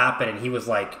that all happened, and he was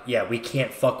like, "Yeah, we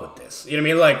can't fuck with this." You know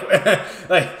what I mean?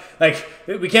 Like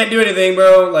we can't do anything,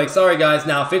 bro. Like, sorry guys.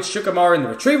 Now, if it's Shikamaru in the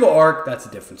retrieval arc, that's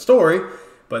a different story.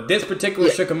 But this particular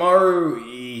Shikamaru,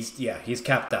 he's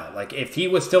capped out. Like, if he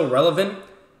was still relevant,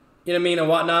 you know what I mean, and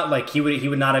whatnot, like he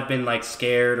would not have been like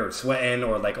scared or sweating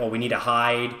or like, oh, we need to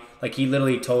hide. Like, he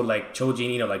literally told like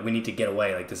Chojin, like, we need to get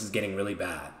away. Like, this is getting really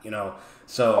bad,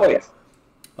 So, and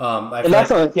that's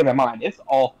something to keep in mind. It's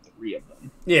all 3 of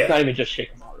them. Yeah, it's not even just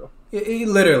Shikamaru.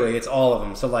 Literally, it's all of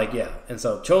them. So, like, yeah, and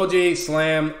so Choji,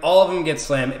 Slam, all of them get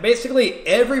slammed. Basically,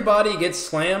 everybody gets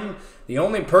slammed. The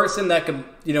only person that could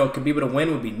be able to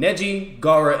win would be Neji,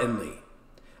 Gaara, and Lee.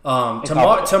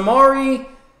 Tamari,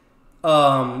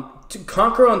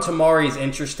 Kankuro and Tamari is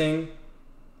interesting.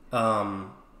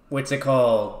 What's it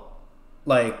called?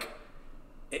 Like,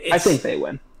 I think they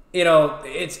win.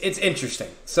 It's interesting.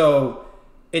 So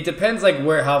it depends, like,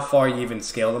 how far you even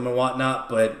scale them and whatnot.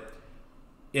 But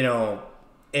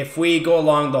if we go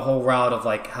along the whole route of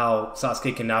like how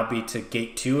Sasuke can now be to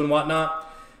Gate 2 and whatnot,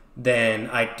 then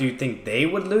I do think they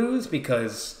would lose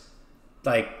because,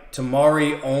 like,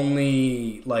 Tamari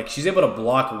only, like, she's able to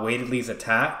block Weighted Lee's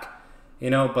attack,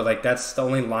 but, like, that's the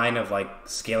only line of, like,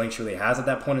 scaling she really has at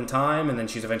that point in time, and then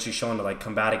she's eventually shown to, like,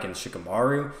 combat against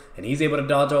Shikamaru, and he's able to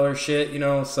dodge all her shit,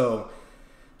 so,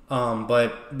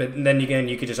 but then again,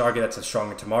 you could just argue that's a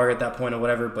stronger Tamari at that point or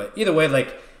whatever, but either way,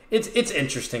 like, it's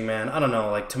interesting, man. I don't know,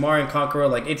 like, Tamari and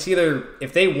Kankuro, like, it's either,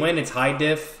 if they win, it's high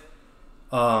diff,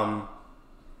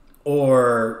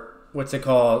 or what's it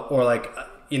called? Or like,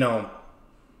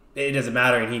 it doesn't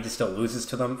matter, and he just still loses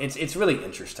to them. It's really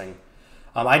interesting.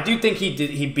 I do think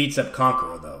he beats up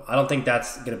Kankuro though. I don't think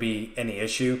that's gonna be any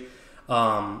issue.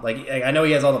 Like, I know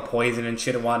he has all the poison and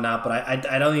shit and whatnot, but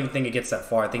I don't even think it gets that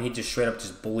far. I think he just straight up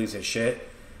just bullies his shit.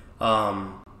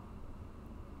 But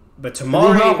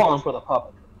Tamari, he's not falling for the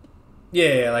puppet.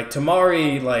 Yeah, like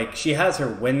Tamari, like, she has her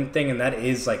win thing, and that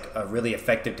is like a really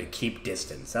effective to keep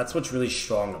distance. That's what's really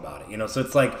strong about it, So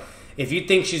it's like, if you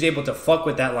think she's able to fuck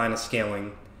with that line of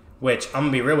scaling, which I'm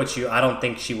gonna be real with you, I don't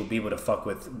think she would be able to fuck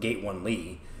with Gate 1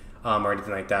 Lee, or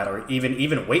anything like that, or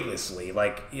even weightless Lee.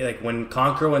 Like when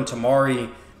Kankuro and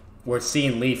Tamari were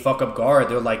seeing Lee fuck up Gaara,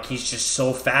 they're like, he's just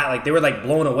so fat. Like, they were like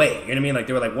blown away. You know what I mean? Like,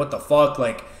 they were like, what the fuck?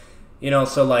 Like,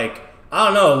 so like, I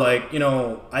don't know, like,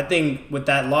 I think with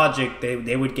that logic,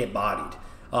 they would get bodied.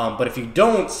 But if you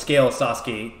don't scale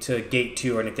Sasuke to Gate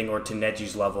 2 or anything, or to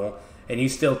Neji's level, and you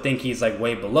still think he's, like,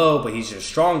 way below, but he's just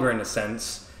stronger in a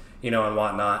sense, and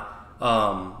whatnot,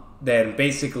 then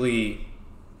basically,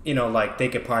 like, they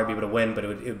could probably be able to win, but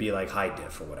it would be, like, high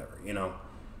diff or whatever,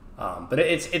 But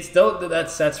it's though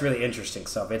that's really interesting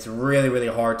stuff. It's really, really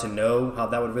hard to know how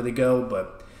that would really go,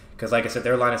 but because like I said,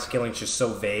 their line of skilling is just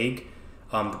so vague.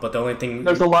 But the only thing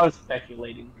there's a lot of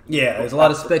speculating. Yeah, there's a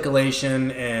lot of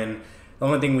speculation, and the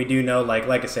only thing we do know, like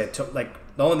I said, the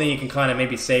only thing you can kind of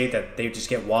maybe say that they just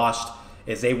get washed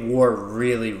is they were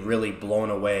really, really blown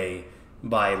away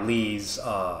by Lee's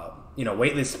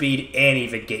weightless speed and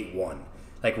even gate 1.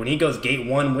 Like when he goes gate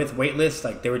 1 with weightless,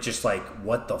 like they were just like,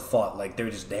 what the fuck? Like they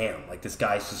were just damn, like this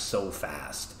guy's just so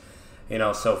fast.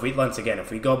 So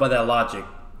if we go by that logic,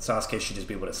 Sasuke should just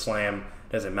be able to slam.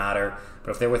 Doesn't matter.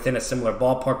 But if they're within a similar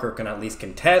ballpark or can at least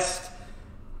contest,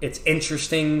 it's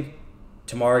interesting.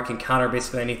 Tamara can counter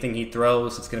basically anything he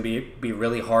throws. It's going to be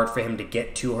really hard for him to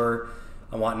get to her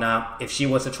and whatnot. If she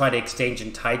was to try to exchange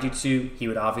in taijutsu, he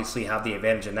would obviously have the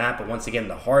advantage in that. But once again,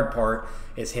 the hard part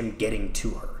is him getting to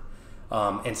her.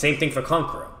 And same thing for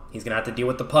Kankuro. He's going to have to deal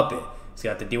with the puppet. He's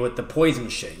going to have to deal with the poison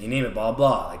shit. You name it, blah,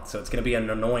 blah. So it's going to be an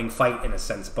annoying fight in a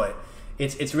sense. But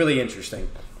it's really interesting.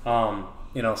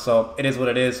 So it is what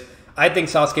it is. I think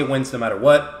Sasuke wins no matter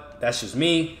what. That's just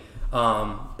me.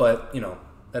 But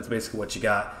that's basically what you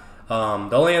got.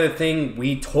 The only other thing,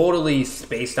 we totally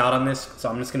spaced out on this, so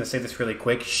I'm just going to say this really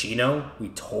quick. Shino, we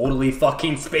totally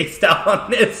fucking spaced out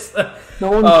on this.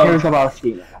 No one cares about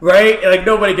Shino. Right? Like,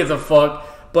 nobody gives a fuck.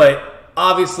 But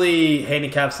obviously,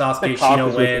 handicap Sasuke,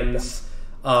 Shino wins.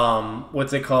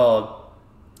 What's it called?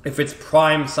 If it's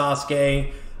prime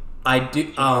Sasuke,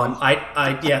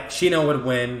 Shino would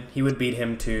win. He would beat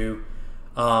him too.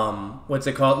 What's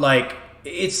it called? Like,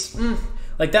 it's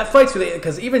like that fight's really,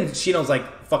 because even Shino's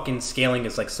like fucking scaling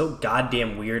is like so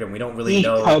goddamn weird, and we don't really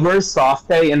know. He covers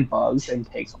Sasuke in bugs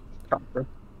and takes comfort.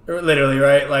 Literally,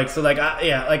 right? Like, so, like,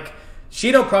 like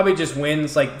Shino probably just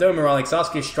wins. Like, don't get me wrong, like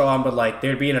Sasuke's strong, but like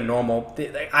they'd be in a normal.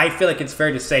 I feel like it's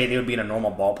fair to say they would be in a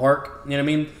normal ballpark. You know what I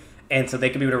mean? And so they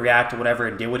could be able to react to whatever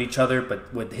and deal with each other.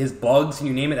 But with his bugs and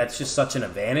you name it, that's just such an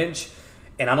advantage.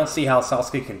 And I don't see how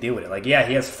Sasuke can deal with it. Like, yeah,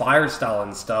 he has fire style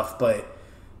and stuff, but,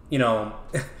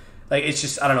 like, it's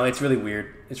just, I don't know, it's really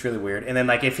weird. It's really weird. And then,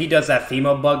 like, if he does that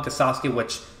female bug to Sasuke,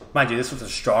 which, mind you, this was a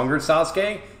stronger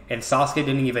Sasuke, and Sasuke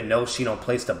didn't even know Shino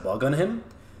placed a bug on him.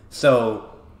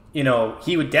 So,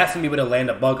 he would definitely be able to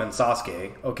land a bug on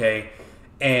Sasuke, okay?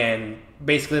 And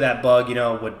basically that bug,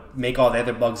 would make all the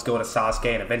other bugs go to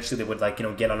Sasuke, and eventually they would, like,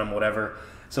 get on him, whatever.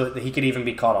 So that he could even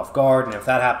be caught off guard, and if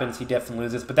that happens, he definitely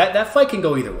loses. But that fight can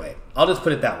go either way. I'll just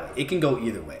put it that way. It can go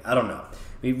either way. I don't know.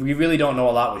 We really don't know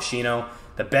a lot with Shino.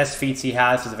 The best feats he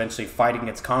has is eventually fighting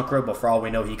against Kankuro, but for all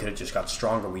we know, he could have just got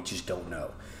stronger. We just don't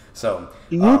know. So,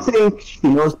 do you think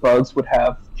Shino's bugs would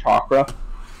have chakra?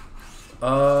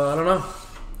 I don't know.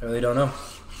 I really don't know.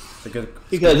 It's a good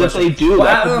because if they do,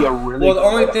 that could be a really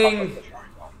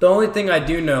the only thing I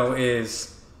do know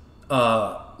is,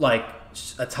 like,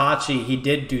 Itachi, he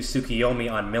did do Tsukiyomi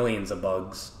on millions of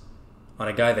bugs, on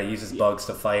a guy that uses bugs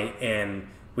to fight, and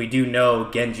we do know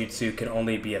Genjutsu can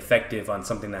only be effective on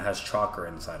something that has chakra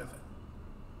inside of it.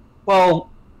 Well,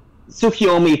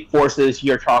 Tsukiyomi forces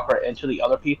your chakra into the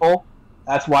other people.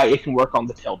 That's why it can work on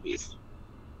the tail beast.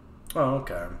 Oh,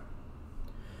 okay.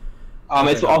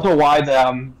 It's also why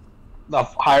the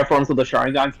higher forms of the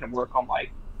Sharingan can work on,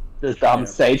 like, this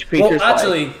sage creatures.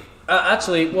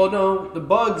 Well, no, the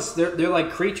bugs, they're like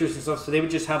creatures and stuff, so they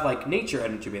would just have, like, nature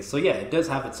energy base. So, yeah, it does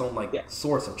have its own, like,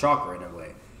 source of chakra in a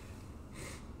way.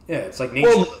 Yeah, it's like nature.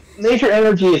 Well, nature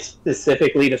energy is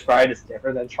specifically described as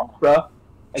different than chakra.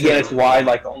 Again, it's why,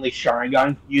 like, only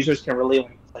Sharingan users can really,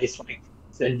 like, place, like,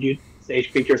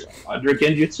 sage creatures under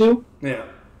Genjutsu. Yeah.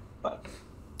 But,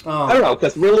 I don't know,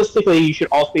 because realistically, you should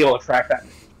also be able to track that.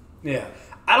 Yeah.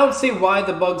 I don't see why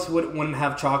the bugs wouldn't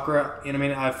have chakra. You know what I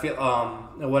mean? I feel,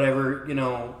 whatever,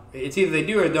 it's either they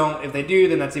do or don't. If they do,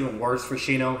 then that's even worse for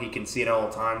Shino. He can see it at all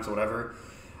times, whatever.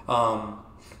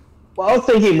 Well, I was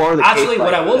thinking more of the actually, case,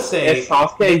 what like, I will say, if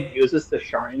Sasuke uses the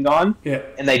Sharingan, yeah,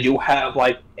 and they do have,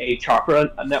 like, a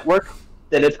chakra network,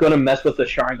 then it's going to mess with the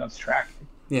Sharingan's tracking.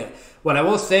 Yeah. What I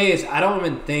will say is, I don't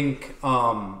even think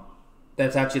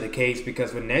that's actually the case,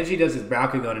 because when Neji does his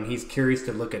Bakugan and he's curious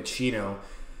to look at Shino,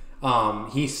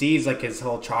 he sees, like, his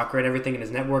whole chakra and everything in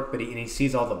his network, and he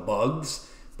sees all the bugs,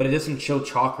 but it doesn't show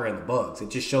chakra in the bugs. It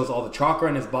just shows all the chakra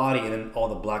in his body and then all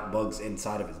the black bugs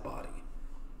inside of his body.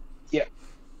 Yeah.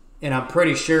 And I'm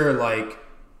pretty sure, like,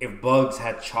 if bugs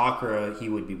had chakra, he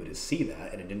would be able to see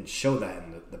that, and it didn't show that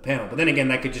in the panel. But then again,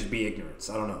 that could just be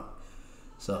ignorance. I don't know.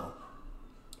 So,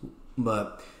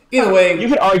 but either way, you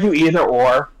could argue either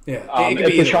or. Yeah,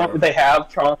 if they have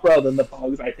chakra, then the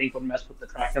bugs, I think, would mess with the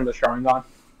tracking of the Sharingan.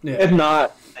 Yeah. If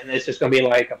not, then it's just going to be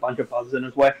like a bunch of bugs in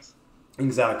his way.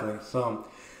 Exactly. So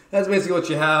that's basically what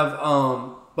you have.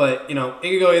 But, you know, it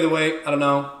could go either way. I don't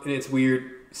know. It's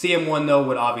weird. CM1, though,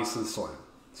 would obviously slam.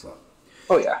 So.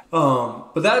 Oh, yeah.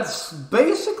 But that's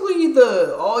basically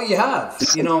all you have.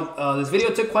 You know, this video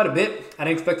took quite a bit. I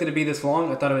didn't expect it to be this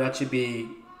long. I thought it would actually be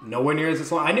nowhere near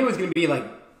this long. I knew it was going to be, like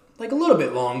a little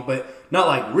bit long, but not,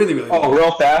 like, really, really long. Oh,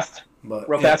 real fast? But,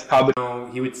 real fast, probably. You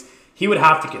know, he would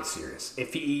have to get serious.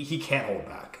 If he can't hold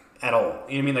back at all. You know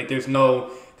what I mean? Like, there's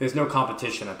no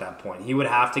competition at that point. He would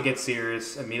have to get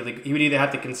serious immediately. He would either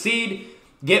have to concede,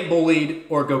 get bullied,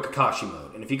 or go Kakashi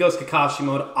mode. And if he goes Kakashi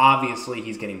mode, obviously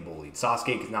he's getting bullied.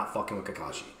 Sasuke is not fucking with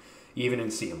Kakashi, even in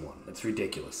CM1. That's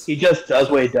ridiculous. He just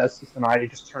does what he does to tonight. He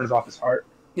just turns off his heart.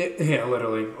 Yeah,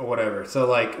 literally, or whatever. So,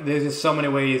 like, there's just so many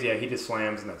ways. Yeah, he just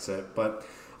slams, and that's it. But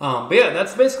yeah,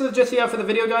 that's basically the gist you have for the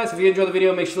video, guys. If you enjoyed the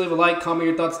video, make sure to leave a like, comment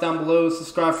your thoughts down below,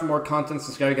 subscribe for more content,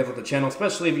 subscribe to get to the channel,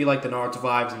 especially if you like the Naruto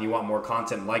vibes and you want more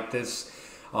content like this.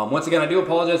 Once again, I do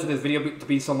apologize for this video to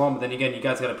be so long, but then again, you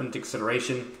guys got to put into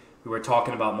consideration, we were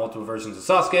talking about multiple versions of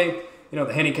Sasuke, you know,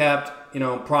 the handicapped, you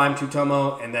know, Prime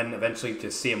Tutomo, and then eventually to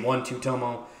CM1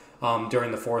 Tutomo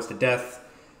during the Forest of Death.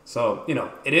 So, you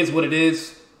know, it is what it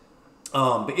is.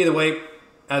 But either way,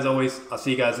 as always, I'll see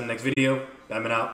you guys in the next video. Diamond out.